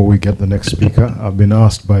 just before we get the next speaker, I've been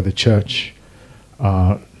asked by the church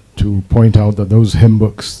to point out that those hymn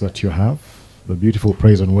books that you have, the beautiful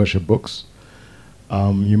praise and worship books,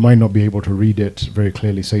 you might not be able to read it very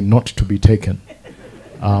clearly, say not to be taken.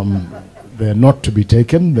 They're not to be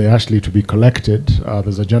taken, they're actually to be collected.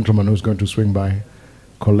 There's a gentleman who's going to swing by,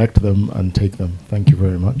 collect them and take them. Thank you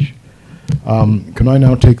very much. Can I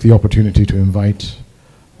now take the opportunity to invite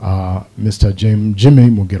Mr. Jimmy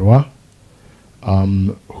Mugirwa,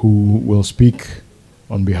 who will speak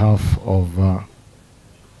on behalf of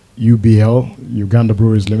UBL, Uganda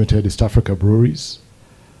Breweries Limited, East Africa Breweries.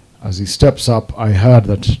 As he steps up, I heard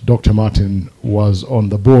that Dr. Martin was on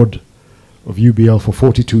the board of UBL for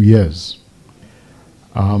 42 years.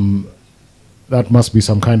 That must be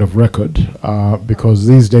some kind of record, because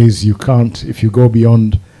these days you can't, if you go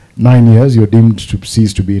beyond 9 years, you're deemed to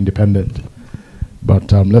cease to be independent.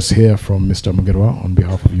 But let's hear from Mr. Mugirwa on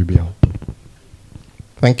behalf of UBL.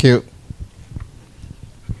 Thank you.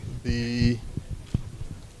 the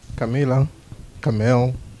Camila,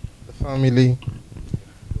 Camille, the family,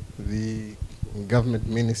 the government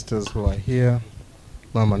ministers who are here,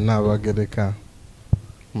 Mama Nava Gedeka,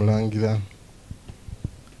 Mulangira,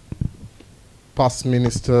 past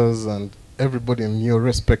ministers and everybody in your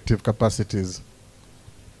respective capacities.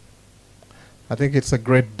 I think it's a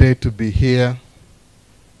great day to be here.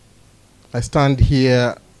 I stand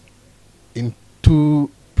here in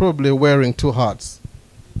probably wearing two hats.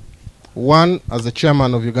 One as the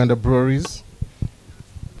chairman of Uganda Breweries,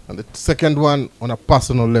 and the second one on a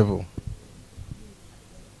personal level.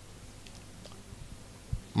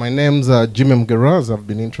 My name's Jimmy Mgera, as I've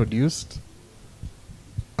been introduced,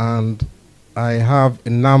 and I have a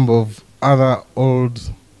number of other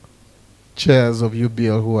old chairs of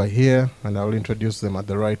UBL who are here, and I'll introduce them at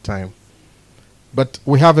the right time. But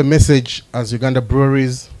we have a message as Uganda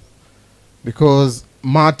Breweries, because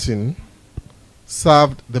Martin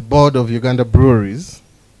served the board of Uganda Breweries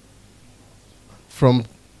from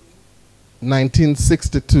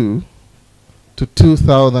 1962 to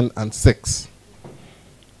 2006.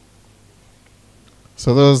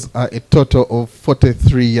 So those are a total of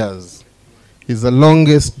 43 years. He's the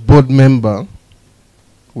longest board member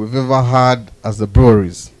we've ever had as the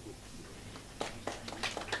breweries.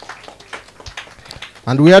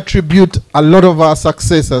 And we attribute a lot of our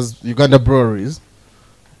success as Uganda Breweries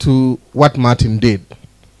to what Martin did.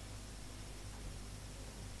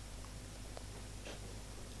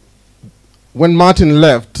 When Martin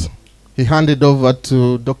left, he handed over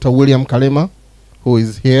to Dr. William Kalema, who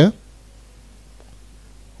is here.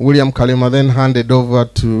 William Kalema then handed over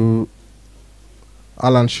to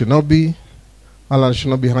Alan Shinobi. Alan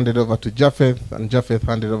Shinobi handed over to Japheth, and Japheth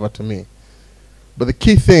handed over to me. But the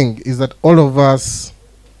key thing is that all of us,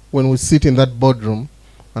 when we sit in that boardroom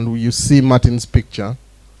and you see Martin's picture,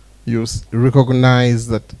 you recognize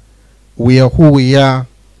that we are who we are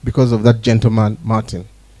because of that gentleman, Martin.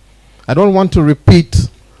 I don't want to repeat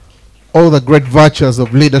all the great virtues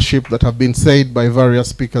of leadership that have been said by various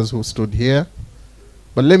speakers who stood here,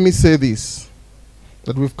 but let me say this,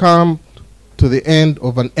 that we've come to the end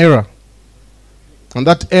of an era, and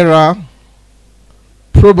that era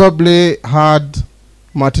probably had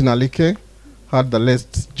Martin Alike, had the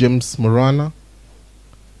late James Morana,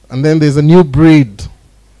 and then there's a new breed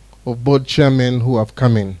of board chairmen who have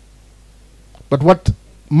come in. But what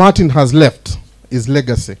Martin has left is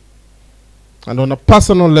legacy. And on a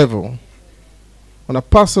personal level,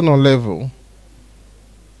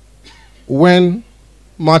 when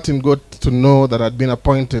Martin got to know that I'd been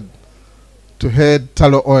appointed to head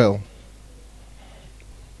Tallow Oil,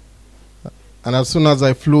 and as soon as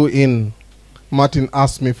I flew in, Martin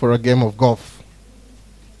asked me for a game of golf.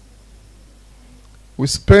 We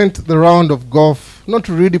spent the round of golf, not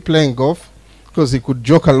really playing golf, because he could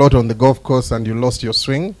joke a lot on the golf course and you lost your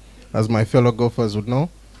swing, as my fellow golfers would know.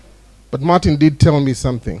 But Martin did tell me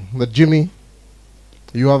something, that Jimmy,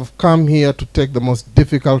 you have come here to take the most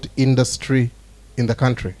difficult industry in the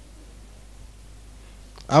country.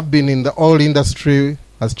 I've been in the oil industry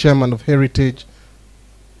as chairman of Heritage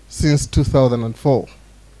since 2004.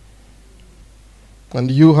 And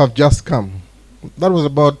you have just come. That was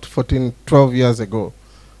about 12 years ago.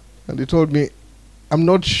 And he told me, I'm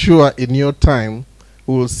not sure in your time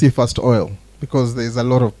we will see first oil, because there is a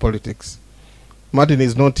lot of politics. Martin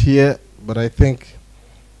is not here, but I think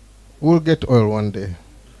we'll get oil one day.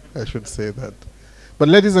 I should say that. But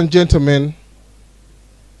ladies and gentlemen,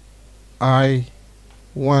 I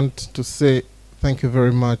want to say thank you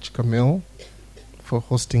very much, Camille, for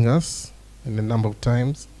hosting us in a number of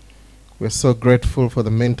times. We're so grateful for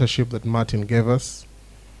the mentorship that Martin gave us.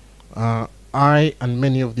 I and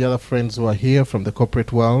many of the other friends who are here from the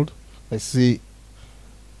corporate world, I see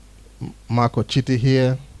Marco Chiti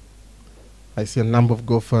here. I see a number of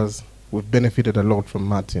golfers. We've benefited a lot from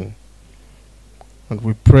Martin. And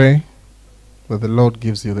we pray that the Lord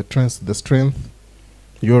gives you the strength.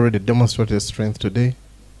 You already demonstrated strength today,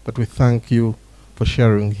 but we thank you for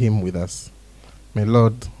sharing him with us. May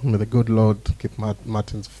the good Lord keep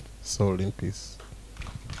Martin's soul in peace.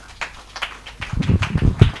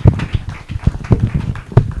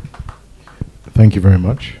 Thank you very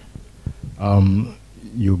much.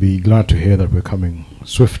 You'll be glad to hear that we're coming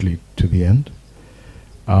swiftly to the end.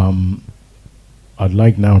 I'd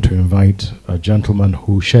like now to invite a gentleman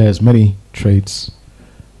who shares many traits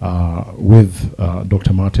with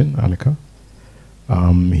Dr. Martin Alika.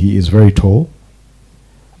 He is very tall,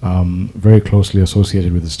 very closely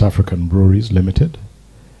associated with East African Breweries Limited.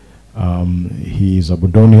 He is a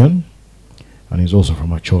Budonian, and he's also from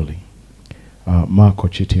Acholi. Marco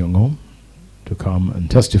Chitiongo, to come and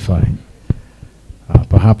testify,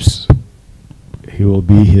 perhaps perhaps he will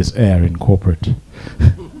be his heir in corporate.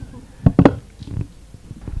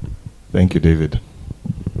 Thank you, David.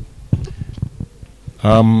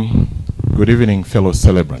 Good evening, fellow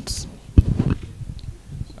celebrants.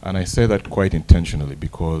 And I say that quite intentionally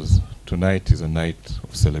because tonight is a night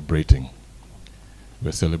of celebrating.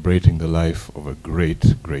 We're celebrating the life of a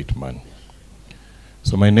great, great man.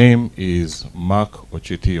 So my name is Mark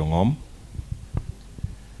Ochiti Yongom,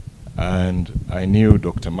 and I knew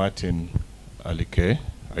Dr. Martin Alike,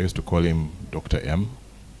 I used to call him Dr. M,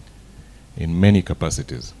 in many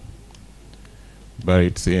capacities. But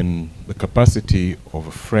it's in the capacity of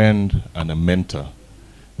a friend and a mentor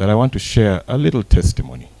that I want to share a little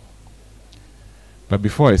testimony. But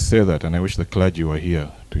before I say that, and I wish the clergy were here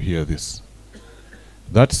to hear this,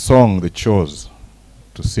 that song they chose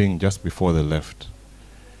to sing just before they left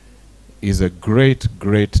is a great,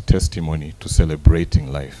 great testimony to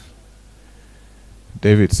celebrating life.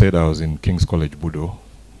 David said I was in King's College Budo.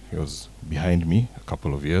 He was behind me a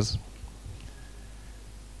couple of years.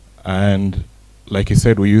 And like he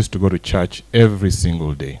said, we used to go to church every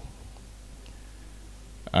single day.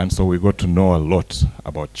 And so we got to know a lot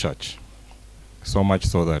about church. So much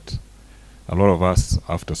so that a lot of us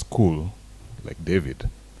after school, like David,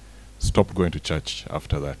 stopped going to church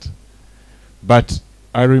after that. But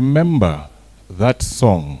I remember that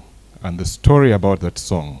song and the story about that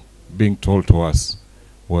song being told to us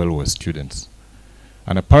while we were students.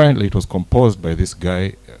 And apparently it was composed by this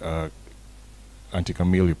guy, Auntie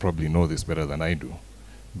Camille, you probably know this better than I do,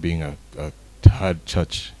 being a hard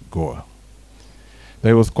church goer.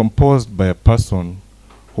 That it was composed by a person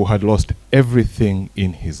who had lost everything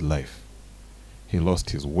in his life. He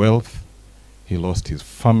lost his wealth, he lost his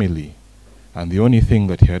family, and the only thing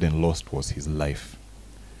that he hadn't lost was his life.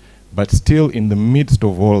 But still, in the midst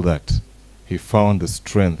of all that, he found the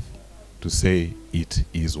strength to say, "It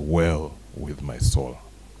is well with my soul."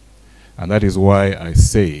 And that is why I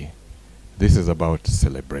say this is about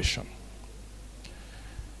celebration.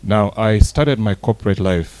 Now, I started my corporate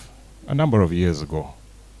life a number of years ago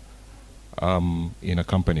in a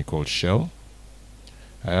company called Shell.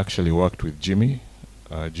 I actually worked with Jimmy.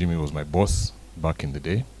 Jimmy was my boss back in the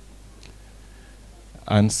day.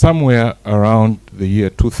 And somewhere around the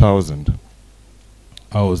year 2000,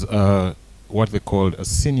 I was what they called a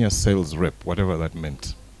senior sales rep, whatever that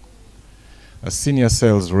meant. A senior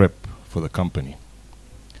sales rep for the company.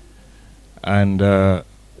 And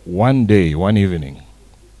one day, one evening,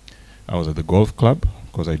 I was at the golf club,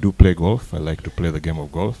 because I do play golf. I like to play the game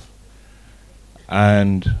of golf.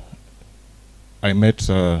 And I met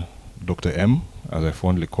Dr. M, as I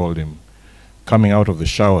fondly called him, coming out of the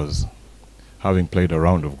showers, having played a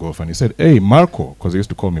round of golf. And he said, "Hey, Marco," because he used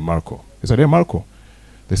to call me Marco. He said, "Hey, Marco,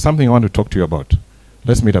 there's something I want to talk to you about.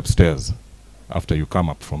 Let's meet upstairs after you come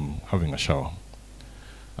up from having a shower."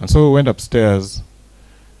 And so we went upstairs,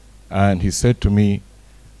 and he said to me,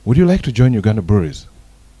 "Would you like to join Uganda Breweries?"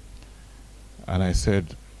 And I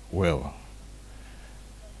said, "Well,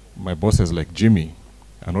 my bosses like Jimmy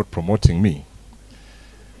are not promoting me.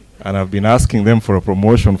 And I've been asking them for a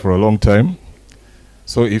promotion for a long time.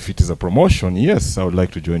 So if it is a promotion, yes, I would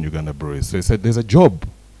like to join Uganda Breweries." So he said, "There's a job,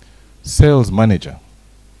 sales manager,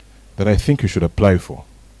 that I think you should apply for."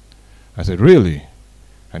 I said, "Really?"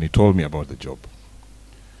 And he told me about the job.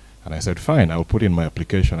 And I said, "Fine, I'll put in my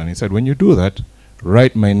application." And he said, "When you do that,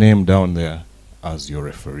 write my name down there as your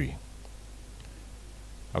referee."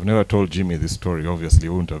 I've never told Jimmy this story. Obviously, he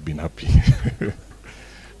wouldn't have been happy.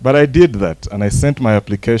 But I did that, and I sent my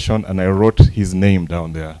application, and I wrote his name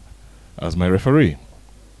down there as my referee.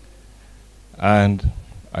 And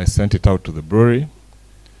I sent it out to the brewery.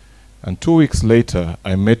 And 2 weeks later,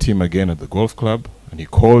 I met him again at the golf club, and he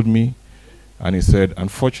called me, and he said,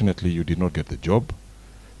 "Unfortunately, you did not get the job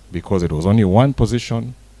because it was only one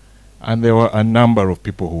position, and there were a number of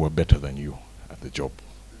people who were better than you at the job.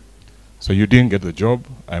 So you didn't get the job.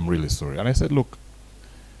 I'm really sorry." And I said, "Look,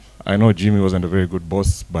 I know Jimmy wasn't a very good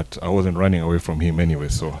boss, but I wasn't running away from him anyway,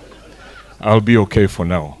 so I'll be okay for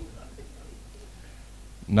now."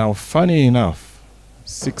 Now, funny enough,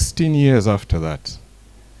 16 years after that,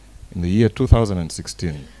 in the year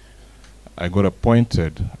 2016, I got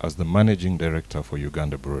appointed as the managing director for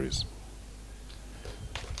Uganda Breweries.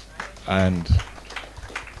 And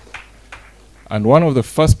one of the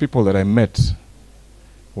first people that I met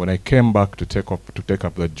when I came back to take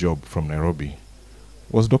up that job from Nairobi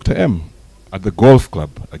was Dr. M at the golf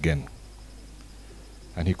club again.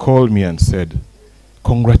 And he called me and said,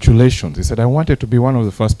 "Congratulations." He said, "I wanted to be one of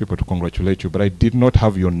the first people to congratulate you, but I did not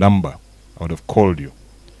have your number. I would have called you."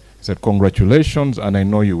 He said, "Congratulations, and I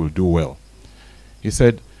know you will do well." He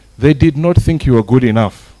said, they did not think you were good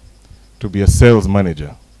enough to be a sales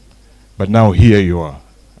manager, but now here you are,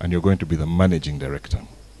 and you're going to be the managing director.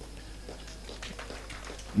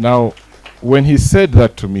 Now, when he said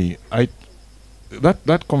that to me,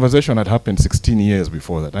 that conversation had happened 16 years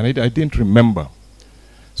before that, and I didn't remember.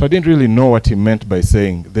 So I didn't really know what he meant by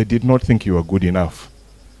saying they did not think you were good enough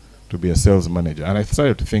to be a sales manager. And I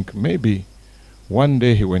started to think maybe one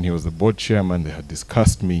day when he was the board chairman, they had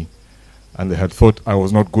discussed me and they had thought I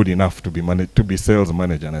was not good enough to be sales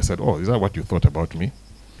manager. And I said, oh, is that what you thought about me?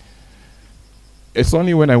 It's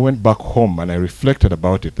only when I went back home and I reflected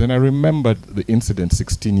about it, then I remembered the incident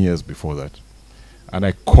 16 years before that. And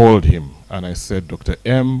I called him and I said, Dr.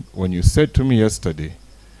 M, when you said to me yesterday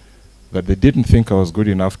that they didn't think I was good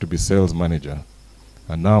enough to be sales manager,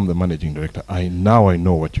 and now I'm the managing director, now I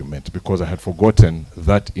know what you meant, because I had forgotten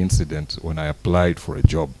that incident when I applied for a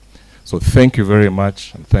job. So thank you very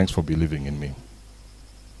much, and thanks for believing in me.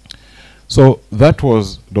 So that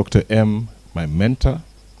was Dr. M, my mentor,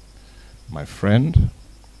 my friend,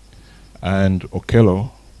 and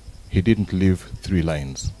Okello, he didn't leave 3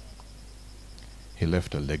 lines. He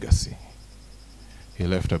left a legacy. He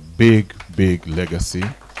left a big, big legacy.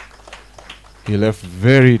 He left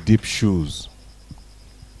very deep shoes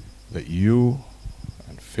that you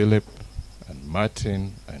and Philip and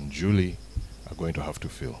Martin and Julie are going to have to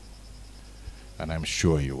fill. And I'm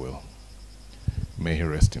sure you will. May he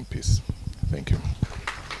rest in peace. Thank you.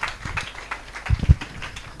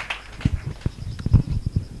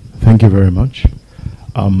 Thank you very much.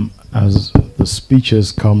 As the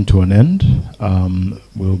speeches come to an end,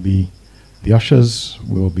 the ushers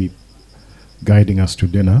will be guiding us to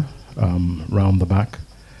dinner round the back.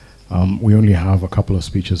 We only have a couple of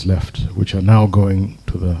speeches left, which are now going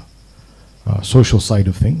to the social side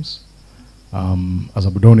of things. As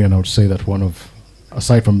a Budonian, I would say that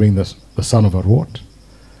aside from being the son of Arwot,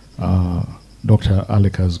 Dr.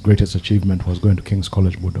 Alika's greatest achievement was going to King's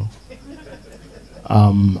College Budo.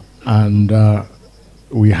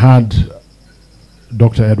 We had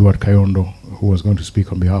Dr. Edward Kayondo, who was going to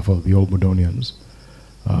speak on behalf of the Old Budonians,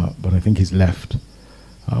 but I think he's left.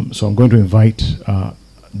 So I'm going to invite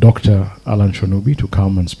Dr. Alan Shonubi to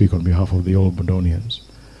come and speak on behalf of the Old Budonians,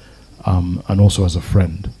 and also as a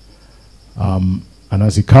friend. And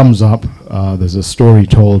as he comes up, there's a story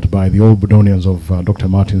told by the Old Budonians of Dr.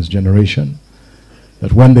 Martin's generation,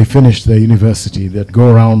 that when they finished their university, they'd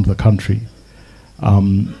go around the country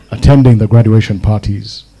attending the graduation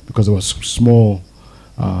parties, because there were small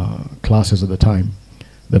classes at the time,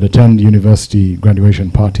 that attend university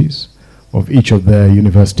graduation parties of each of their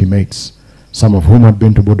university mates, some of whom had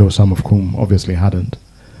been to Budo, some of whom obviously hadn't.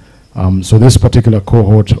 So this particular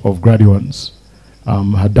cohort of graduates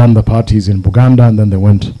had done the parties in Uganda, and then they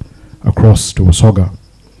went across to Osoga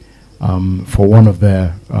for one of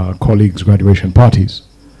their colleagues' graduation parties.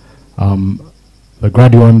 The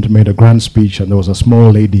graduate made a grand speech, and there was a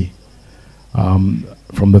small lady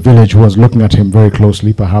from the village who was looking at him very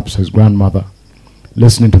closely, perhaps his grandmother,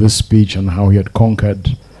 listening to this speech and how he had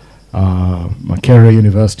conquered Makerere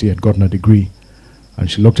University, had gotten a degree. And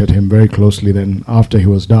she looked at him very closely. Then after he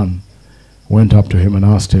was done, went up to him and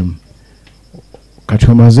asked him,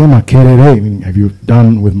 Kachomaze Makerere, have you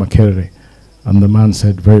done with Makerere? And the man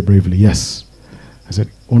said very bravely, yes. I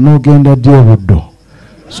said, Onogenda Diowudo.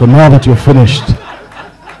 So now that you're finished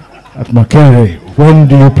at Makerere, when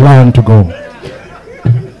do you plan to go?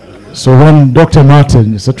 So when Dr.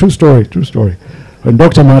 Martin, it's a true story, when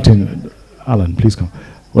Dr. Martin, Alan, please come.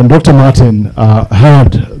 When Dr. Martin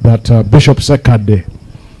heard that Bishop Sekade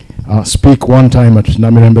speak one time at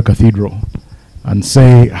Namirembe Cathedral and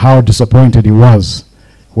say how disappointed he was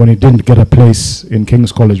when he didn't get a place in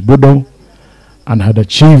King's College Budo, and had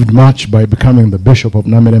achieved much by becoming the Bishop of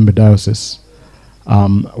Namirembe Diocese,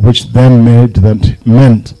 which then meant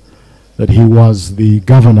that he was the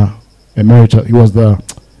governor emerita. He was the,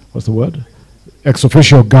 what's the word? Ex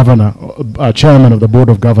officio governor, chairman of the Board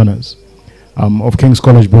of Governors of King's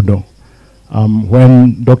College Budo.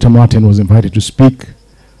 When Dr. Martin was invited to speak,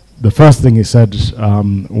 the first thing he said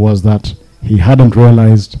was that he hadn't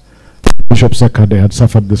realized Bishop Sekade had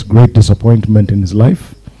suffered this great disappointment in his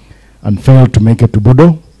life and failed to make it to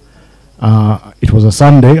Budo. It was a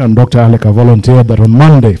Sunday, and Dr. Alika volunteered that on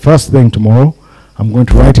Monday, first thing tomorrow, I'm going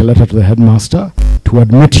to write a letter to the headmaster to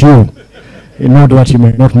admit you, in order that you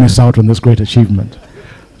may not miss out on this great achievement.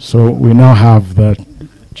 So we now have the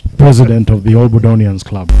president of the Old Budonians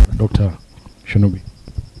Club, Dr. Shonubi.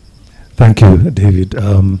 Thank you, David.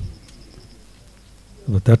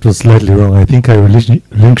 But that was slightly wrong. I think I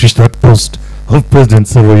relinquished that post of president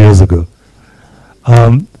several years ago.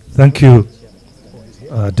 Thank you,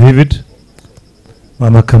 David.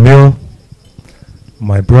 Mama Camille,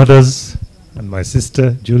 my brothers, and my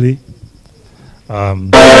sister Julie, Madam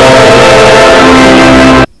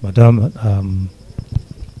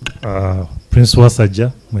Prince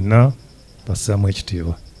Wasaja, Mwina, Pasam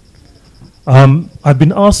HTO. I've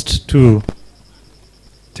been asked to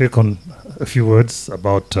take on a few words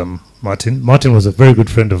about Martin. Martin was a very good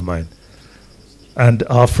friend of mine, and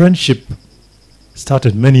our friendship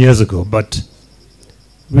started many years ago, but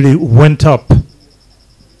really went up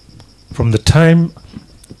from the time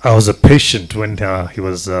I was a patient when he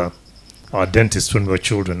was our dentist when we were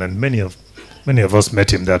children, and many of us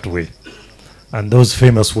met him that way. And those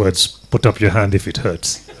famous words, "Put up your hand if it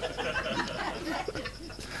hurts."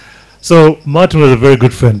 So Martin was a very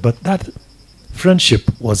good friend, but that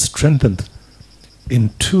friendship was strengthened in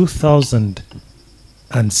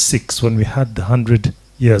 2006 when we had the 100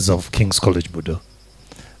 years of King's College Budo,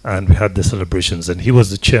 and we had the celebrations, and he was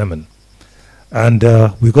the chairman. And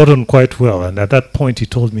we got on quite well, and at that point he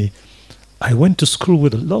told me, "I went to school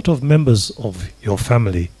with a lot of members of your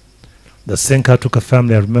family, the Senkatuka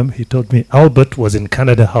family." I remember he told me Albert was in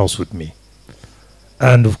Canada House with me.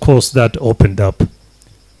 And of course that opened up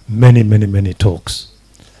many talks.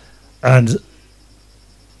 And a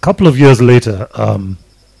couple of years later,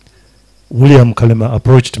 William Kalema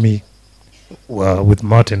approached me with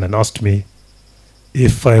Martin and asked me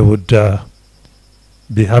if I would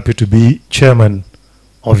be happy to be chairman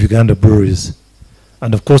of Uganda Breweries.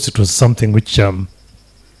 And of course it was something which I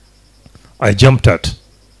jumped at.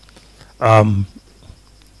 Budonians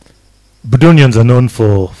are known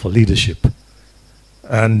for leadership.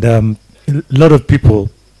 And a lot of people,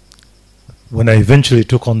 when I eventually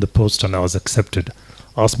took on the post and I was accepted,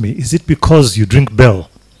 asked me, "Is it because you drink Bell?"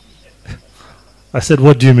 I said,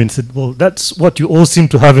 "What do you mean?" He said, "Well, that's what you all seem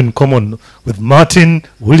to have in common with Martin,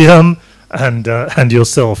 William, and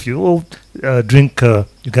yourself. You all drink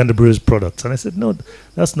Uganda Breweries products." And I said, "No,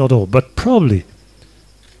 that's not all. But probably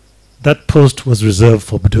that post was reserved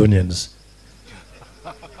for Budonians."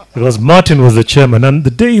 Because Martin was the chairman. And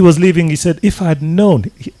the day he was leaving, he said, "If I had known,"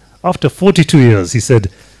 after 42 years, he said,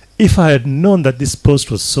 "if I had known that this post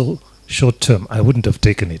was so short term, I wouldn't have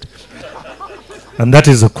taken it." And that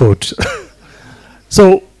is a quote.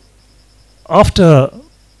 So after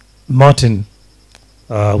Martin,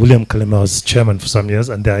 William Kalema was chairman for some years,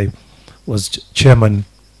 and I was chairman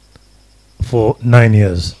for 9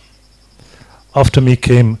 years. After me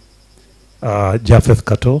came Japheth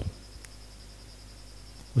Kato.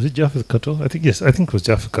 Was it Japheth Kato? I think, yes, I think it was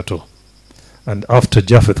Japheth Kato. And after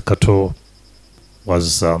Japheth Kato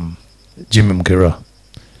was Jimmy Mgera.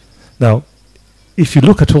 Now, if you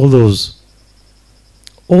look at all those,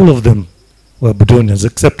 all of them were Budonians,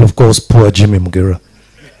 except of course poor Jimmy Mgera,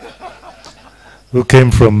 who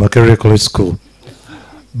came from Makerere College School.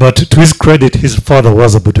 But to his credit, his father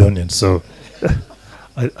was a Budonian, so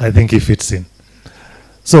I think he fits in.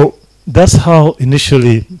 So that's how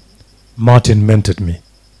initially Martin mentored me.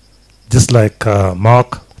 Just like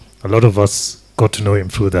Mark, a lot of us got to know him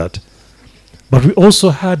through that. But we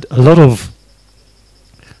also had a lot of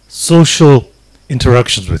social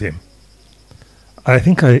interactions with him. I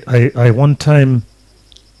think I one time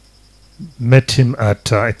met him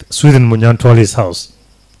at Sweden Munyantwali's house,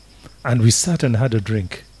 and we sat and had a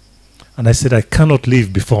drink. And I said, "I cannot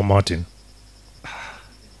leave before Martin."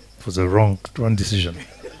 It was a wrong decision.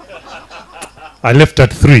 I left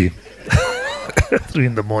at 3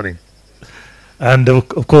 in the morning. And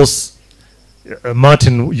of course,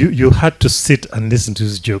 Martin, you had to sit and listen to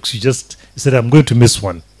his jokes. He said, "I'm going to miss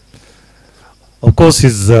one." Of course,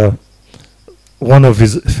 his one of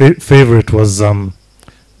his favorite was the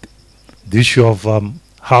issue of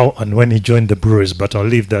how and when he joined the breweries, but I'll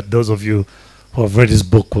leave that. Those of you who have read his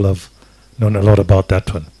book will have known a lot about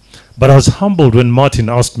that one. But I was humbled when Martin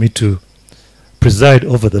asked me to preside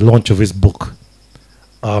over the launch of his book,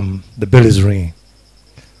 The Bell is Ringing.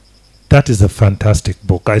 That is a fantastic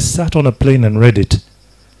book. I sat on a plane and read it.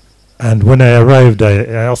 And when I arrived, I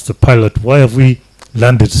asked the pilot, "Why have we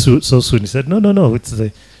landed so soon?" He said, No, it's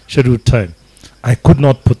the scheduled time. I could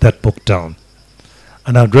not put that book down.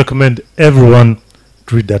 And I'd recommend everyone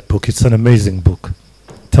to read that book. It's an amazing book.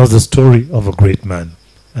 It tells the story of a great man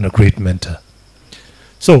and a great mentor.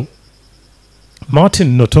 So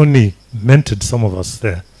Martin not only mentored some of us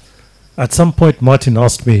there. At some point, Martin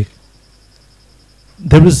asked me,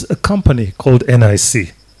 there is a company called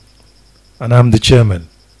NIC, and I'm the chairman.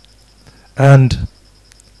 And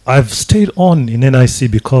I've stayed on in NIC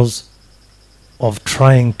because of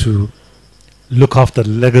trying to look after the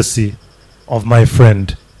legacy of my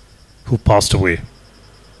friend who passed away.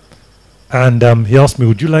 And he asked me,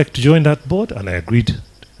 "Would you like to join that board?" And I agreed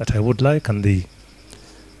that I would like, and the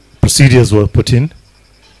procedures were put in.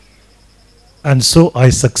 And so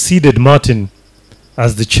I succeeded Martin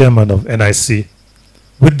as the chairman of NIC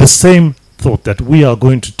with the same thought that we are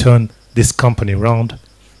going to turn this company around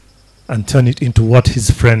and turn it into what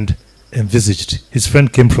his friend envisaged. His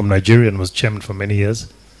friend came from Nigeria and was chairman for many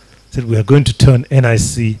years. Said we are going to turn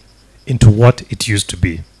NIC into what it used to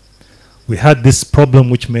be. We had this problem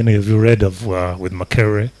which many of you read of with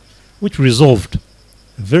Makerere, which resolved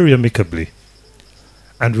very amicably.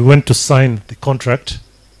 And we went to sign the contract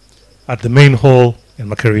at the main hall in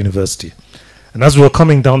Makerere University. And as we were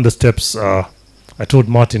coming down the steps, I told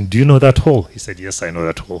Martin, do you know that hall? He said, yes, I know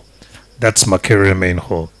that hall. That's Makerere main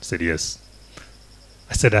hall. He said, yes.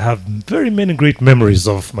 I said, I have very many great memories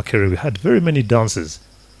of Makerere. We had very many dances.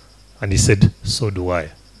 And he said, so do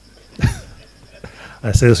I.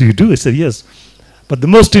 I said, so you do? He said, yes. But the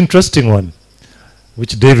most interesting one,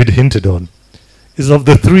 which David hinted on, is of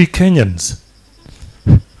the 3 Kenyans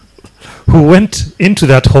who went into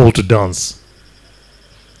that hall to dance.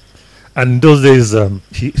 And in those days,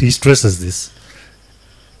 he stresses this.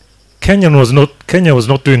 Kenya was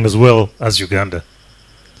not doing as well as Uganda.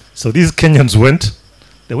 So these Kenyans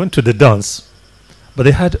they went to the dance, but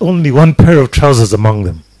they had only one pair of trousers among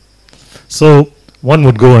them. So one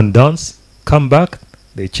would go and dance, come back,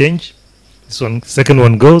 they change. Second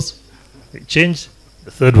one goes, they change,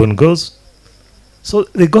 the third one goes. So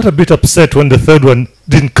they got a bit upset when the third one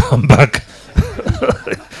didn't come back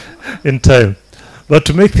in time. But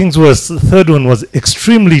to make things worse, the third one was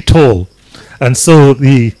extremely tall. And so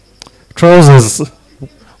the trousers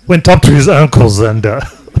went up to his ankles, and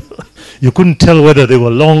you couldn't tell whether they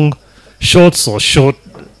were long shorts or short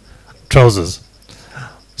trousers.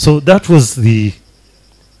 So that was the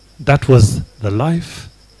life,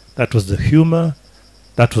 that was the humor,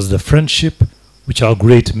 that was the friendship which our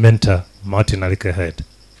great mentor Martin Alike had.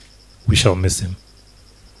 We shall miss him.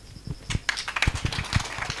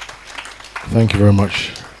 Thank you very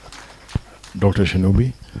much, Dr.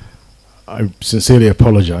 Shinobi. I sincerely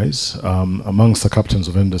apologize. Amongst the captains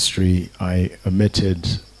of industry, I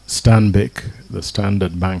omitted Stanbic, the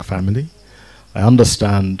Standard Bank family. I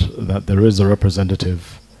understand that there is a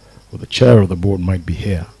representative, or the chair of the board might be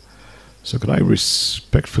here. So could I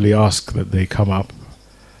respectfully ask that they come up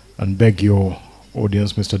and beg your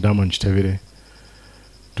audience, Mr. Damanj Tevide,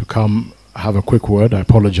 to come have a quick word. I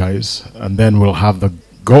apologize. And then we'll have the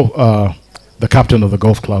captain of the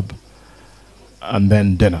golf club, and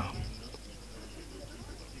then dinner.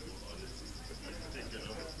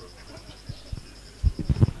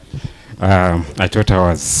 I thought I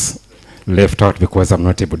was left out because I'm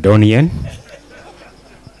not a Budonian.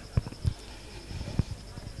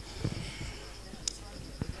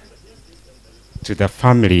 To the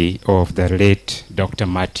family of the late Dr.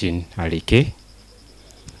 Martin Alike,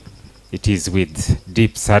 it is with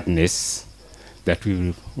deep sadness that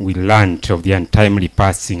we learned of the untimely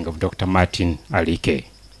passing of Dr. Martin Alike.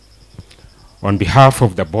 On behalf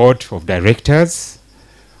of the board of directors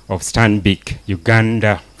of Stanbic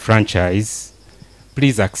Uganda franchise,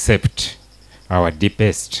 please accept our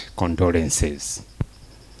deepest condolences.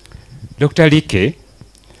 Dr. Alike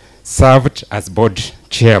served as board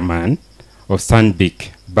chairman of Stanbic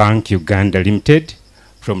Bank Uganda Limited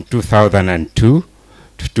from 2002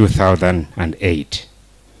 to 2008.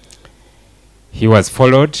 He was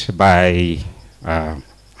followed by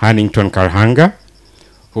Hannington Karhanga,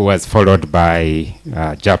 who was followed by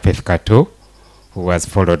Japheth Kato, who was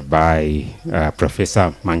followed by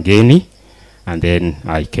Professor Mangeni, and then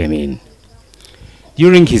I came in.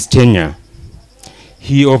 During his tenure,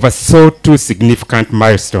 he oversaw 2 significant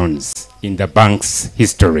milestones in the bank's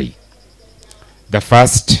history. The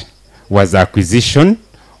first was the acquisition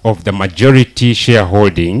of the majority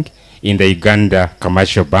shareholding in the Uganda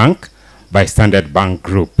Commercial Bank by Standard Bank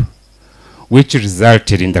Group, which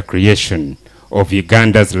resulted in the creation of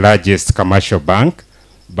Uganda's largest commercial bank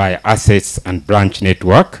by assets and branch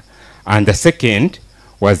network. And the second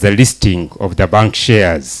was the listing of the bank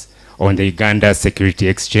shares on the Uganda Security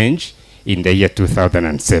Exchange in the year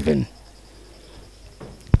 2007.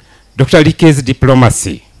 Dr. Alike's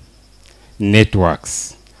diplomacy,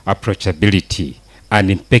 networks, approachability, and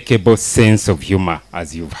impeccable sense of humor,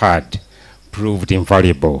 as you've heard, proved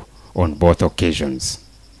invaluable on both occasions.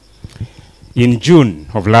 In June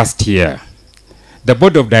of last year, the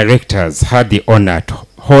board of directors had the honor to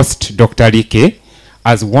host Dr. Alike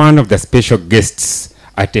as one of the special guests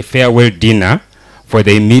at a farewell dinner for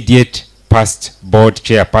the immediate past board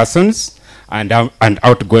chairpersons and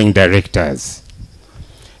outgoing directors.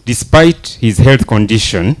 Despite his health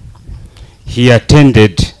condition, he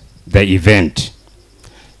attended the event,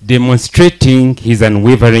 demonstrating his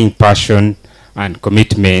unwavering passion and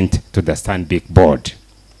commitment to the Stanbic board.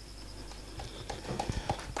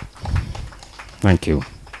 Thank you.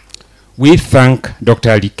 We thank Dr.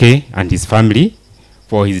 Alike and his family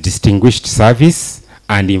for his distinguished service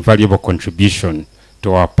and invaluable contribution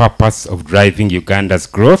to our purpose of driving Uganda's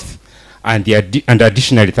growth, and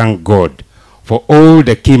additionally thank God for all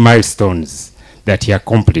the key milestones that he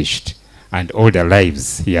accomplished and all the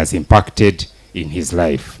lives he has impacted in his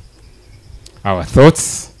life. Our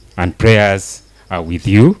thoughts and prayers are with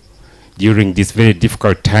you during this very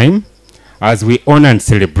difficult time as we honor and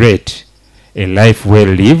celebrate a life well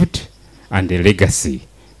lived and a legacy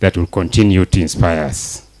that will continue to inspire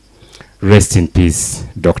us. Rest in peace,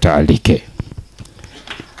 Dr. Alike.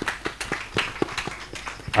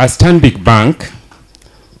 As Stanbic Bank,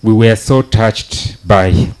 we were so touched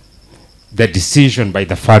by the decision by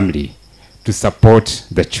the family to support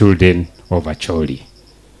the children of Acholi.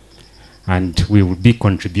 And we will be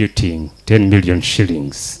contributing 10 million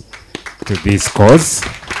shillings to this cause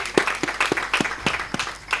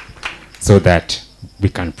so that we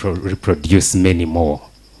can reproduce many more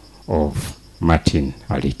of Martin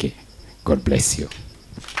Alike. God bless you.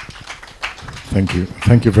 Thank you.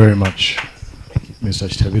 Thank you very much, Mr.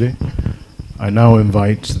 Chitabire. I now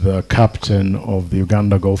invite the captain of the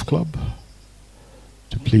Uganda Golf Club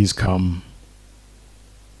to please come.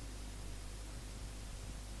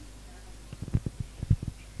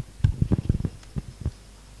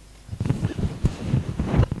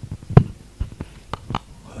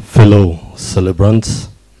 Fellow celebrants,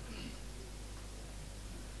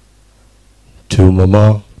 to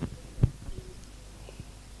Mama,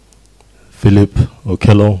 Philip,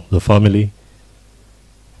 Okello, the family,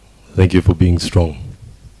 thank you for being strong.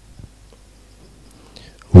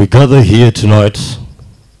 We gather here tonight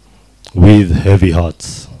with heavy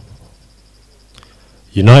hearts,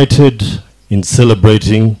 united in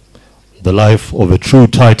celebrating the life of a true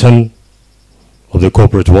titan of the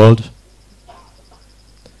corporate world,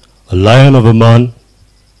 a lion of a man,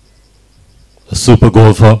 a super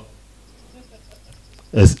golfer,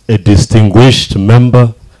 as a distinguished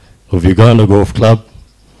member of Uganda Golf Club,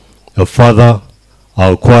 a father,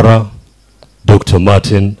 our Kwara, Dr.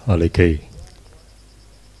 Martin Alike.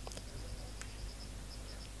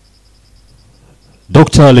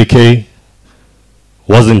 Dr. Alike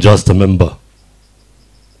wasn't just a member.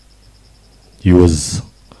 He was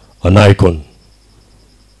an icon,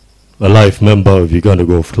 a life member of Uganda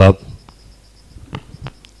Golf Club,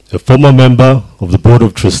 a former member of the Board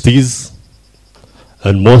of Trustees,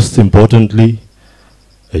 and most importantly,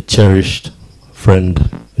 a cherished friend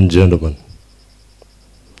and gentleman.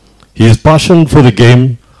 His passion for the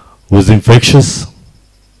game was infectious,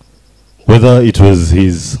 whether it was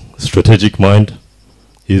his strategic mind,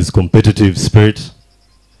 his competitive spirit,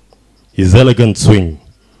 his elegant swing,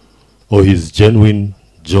 or his genuine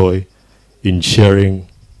joy in sharing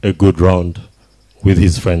a good round with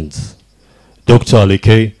his friends. Dr.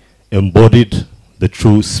 Alike embodied the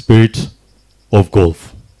true spirit of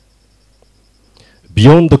golf.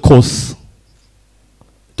 Beyond the course,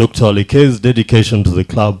 Dr. Alike's dedication to the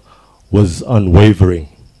club was unwavering.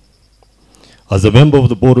 As a member of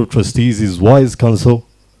the Board of Trustees, his wise counsel,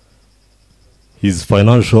 his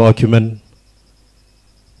financial acumen,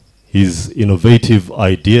 his innovative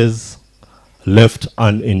ideas left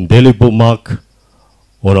an indelible mark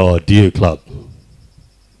on our dear club.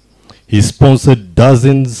 He sponsored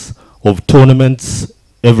dozens of tournaments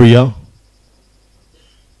every year.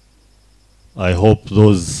 I hope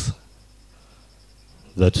those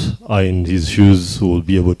that are in his shoes will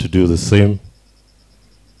be able to do the same.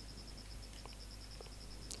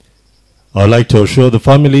 I'd like to assure the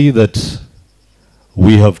family that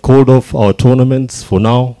we have called off our tournaments for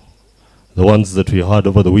now, the ones that we had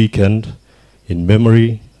over the weekend, in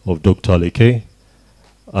memory of Dr. Alike,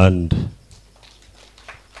 and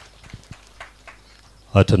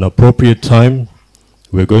at an appropriate time,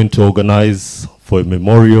 we're going to organize for a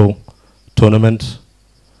memorial tournament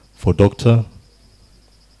for Dr.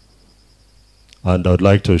 And I'd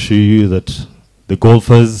like to assure you that the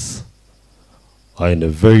golfers are in a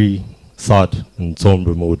very sad and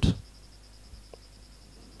somber mood.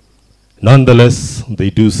 Nonetheless, they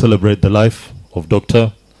do celebrate the life of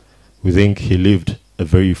Dr. We think he lived a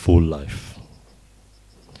very full life.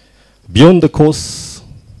 Beyond the course,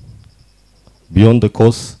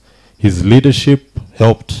 his leadership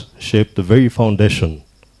helped shape the very foundation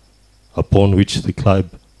upon which the club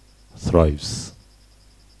thrives.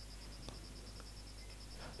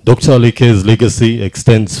 Dr. Alike's legacy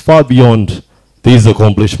extends far beyond these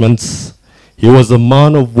accomplishments. He was a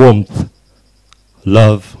man of warmth,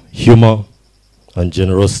 love, humor, and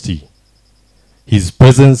generosity. His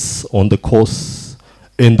presence on the course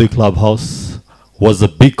in the clubhouse was a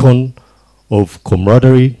beacon of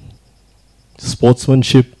camaraderie,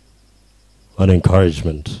 sportsmanship, and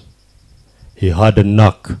encouragement. He had a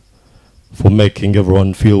knack for making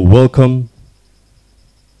everyone feel welcome,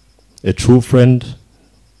 a true friend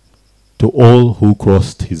to all who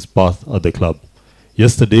crossed his path at the club.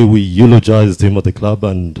 Yesterday we eulogized him at the club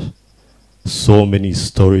and so many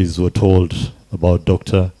stories were told about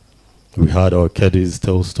Doctor. We had our caddies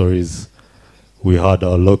tell stories. We had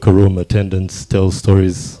our locker room attendants tell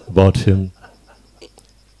stories about him.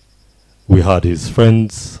 We had his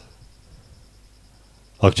friends.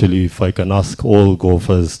 Actually, if I can ask all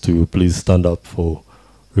golfers to please stand up for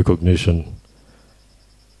recognition.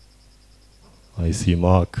 I see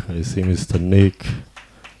Mark, I see Mr. Nick,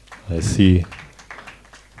 I see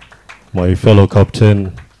my fellow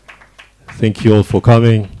captain. Thank you all for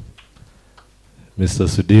coming. Mr.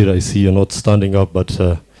 Sudhir, I see you're not standing up, but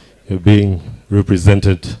you're being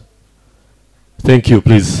represented. Thank you,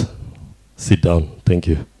 please sit down. Thank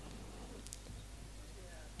you.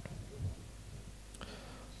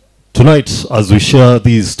 Tonight, as we share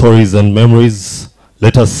these stories and memories,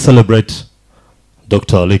 let us celebrate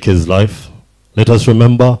Dr. Alike's life. Let us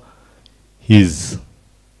remember his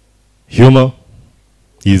humor,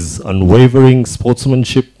 his unwavering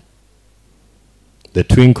sportsmanship, the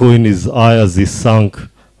twinkle in his eye as he sank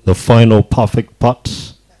the final perfect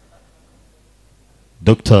putt.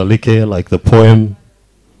 Dr. Alike, like the poem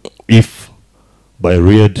If by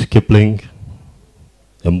Rudyard Kipling,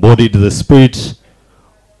 embodied the spirit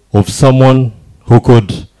of someone who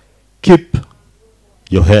could keep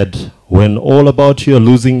your head when all about you are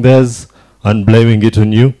losing theirs and blaming it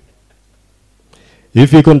on you.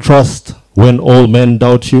 If you can trust when all men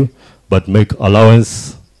doubt you, but make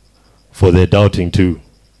allowance for their doubting too.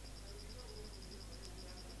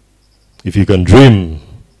 If you can dream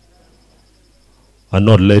and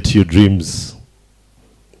not let your dreams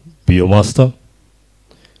be your master.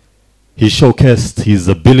 He showcased his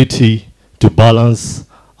ability to balance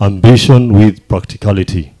ambition with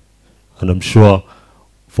practicality. And I'm sure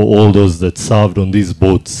for all those that served on these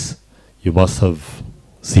boats, you must have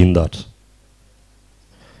seen that.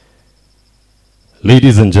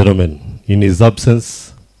 Ladies and gentlemen, in his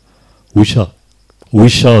absence, we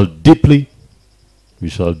shall deeply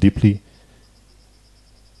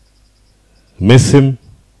miss him.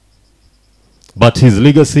 But his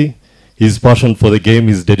legacy, his passion for the game,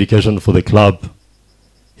 his dedication for the club,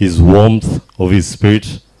 his warmth of his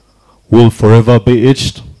spirit will forever be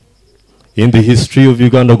etched in the history of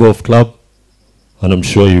Uganda Golf Club, and I'm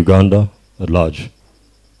sure Uganda at large.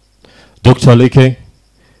 Dr. Alike,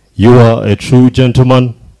 you are a true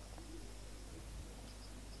gentleman,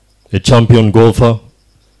 a champion golfer,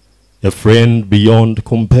 a friend beyond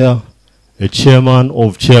compare, a chairman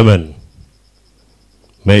of chairmen.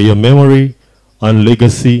 May your memory and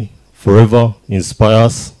legacy forever inspire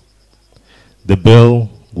us. The bell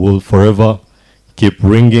will forever keep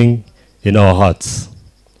ringing in our hearts.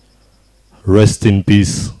 Rest in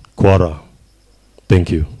peace, Kwara.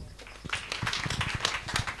 Thank you.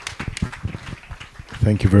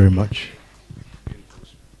 Thank you very much.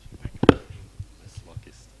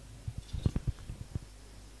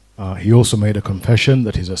 He also made a confession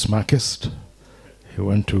that he's a smackist. He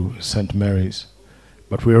went to St. Mary's.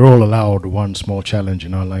 But we are all allowed one small challenge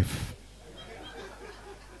in our life.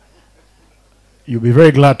 You'll be very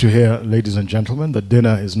glad to hear, ladies and gentlemen, that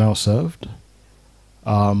dinner is now served.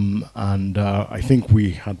 I think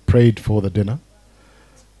we had prayed for the dinner.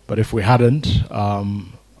 But if we hadn't,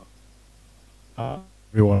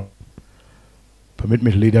 everyone, permit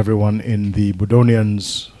me to lead everyone in the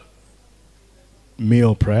Budonians'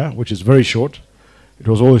 meal prayer, which is very short. It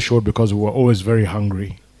was always short because we were always very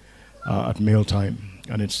hungry at mealtime.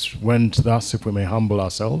 And it went thus, if we may humble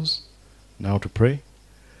ourselves now to pray.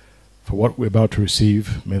 For what we're about to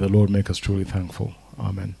receive, may the Lord make us truly thankful.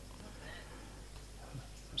 Amen.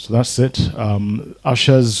 So that's it.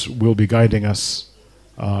 Ushers will be guiding us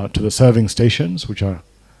to the serving stations, which are,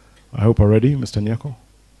 I hope, are ready. Mr. Nyako?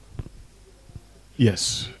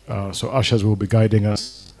 Yes. So ushers will be guiding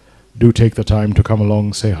us. Do take the time to come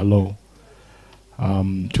along, say hello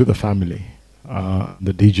to the family.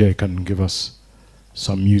 The DJ can give us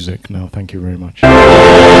some music now. Thank you very much.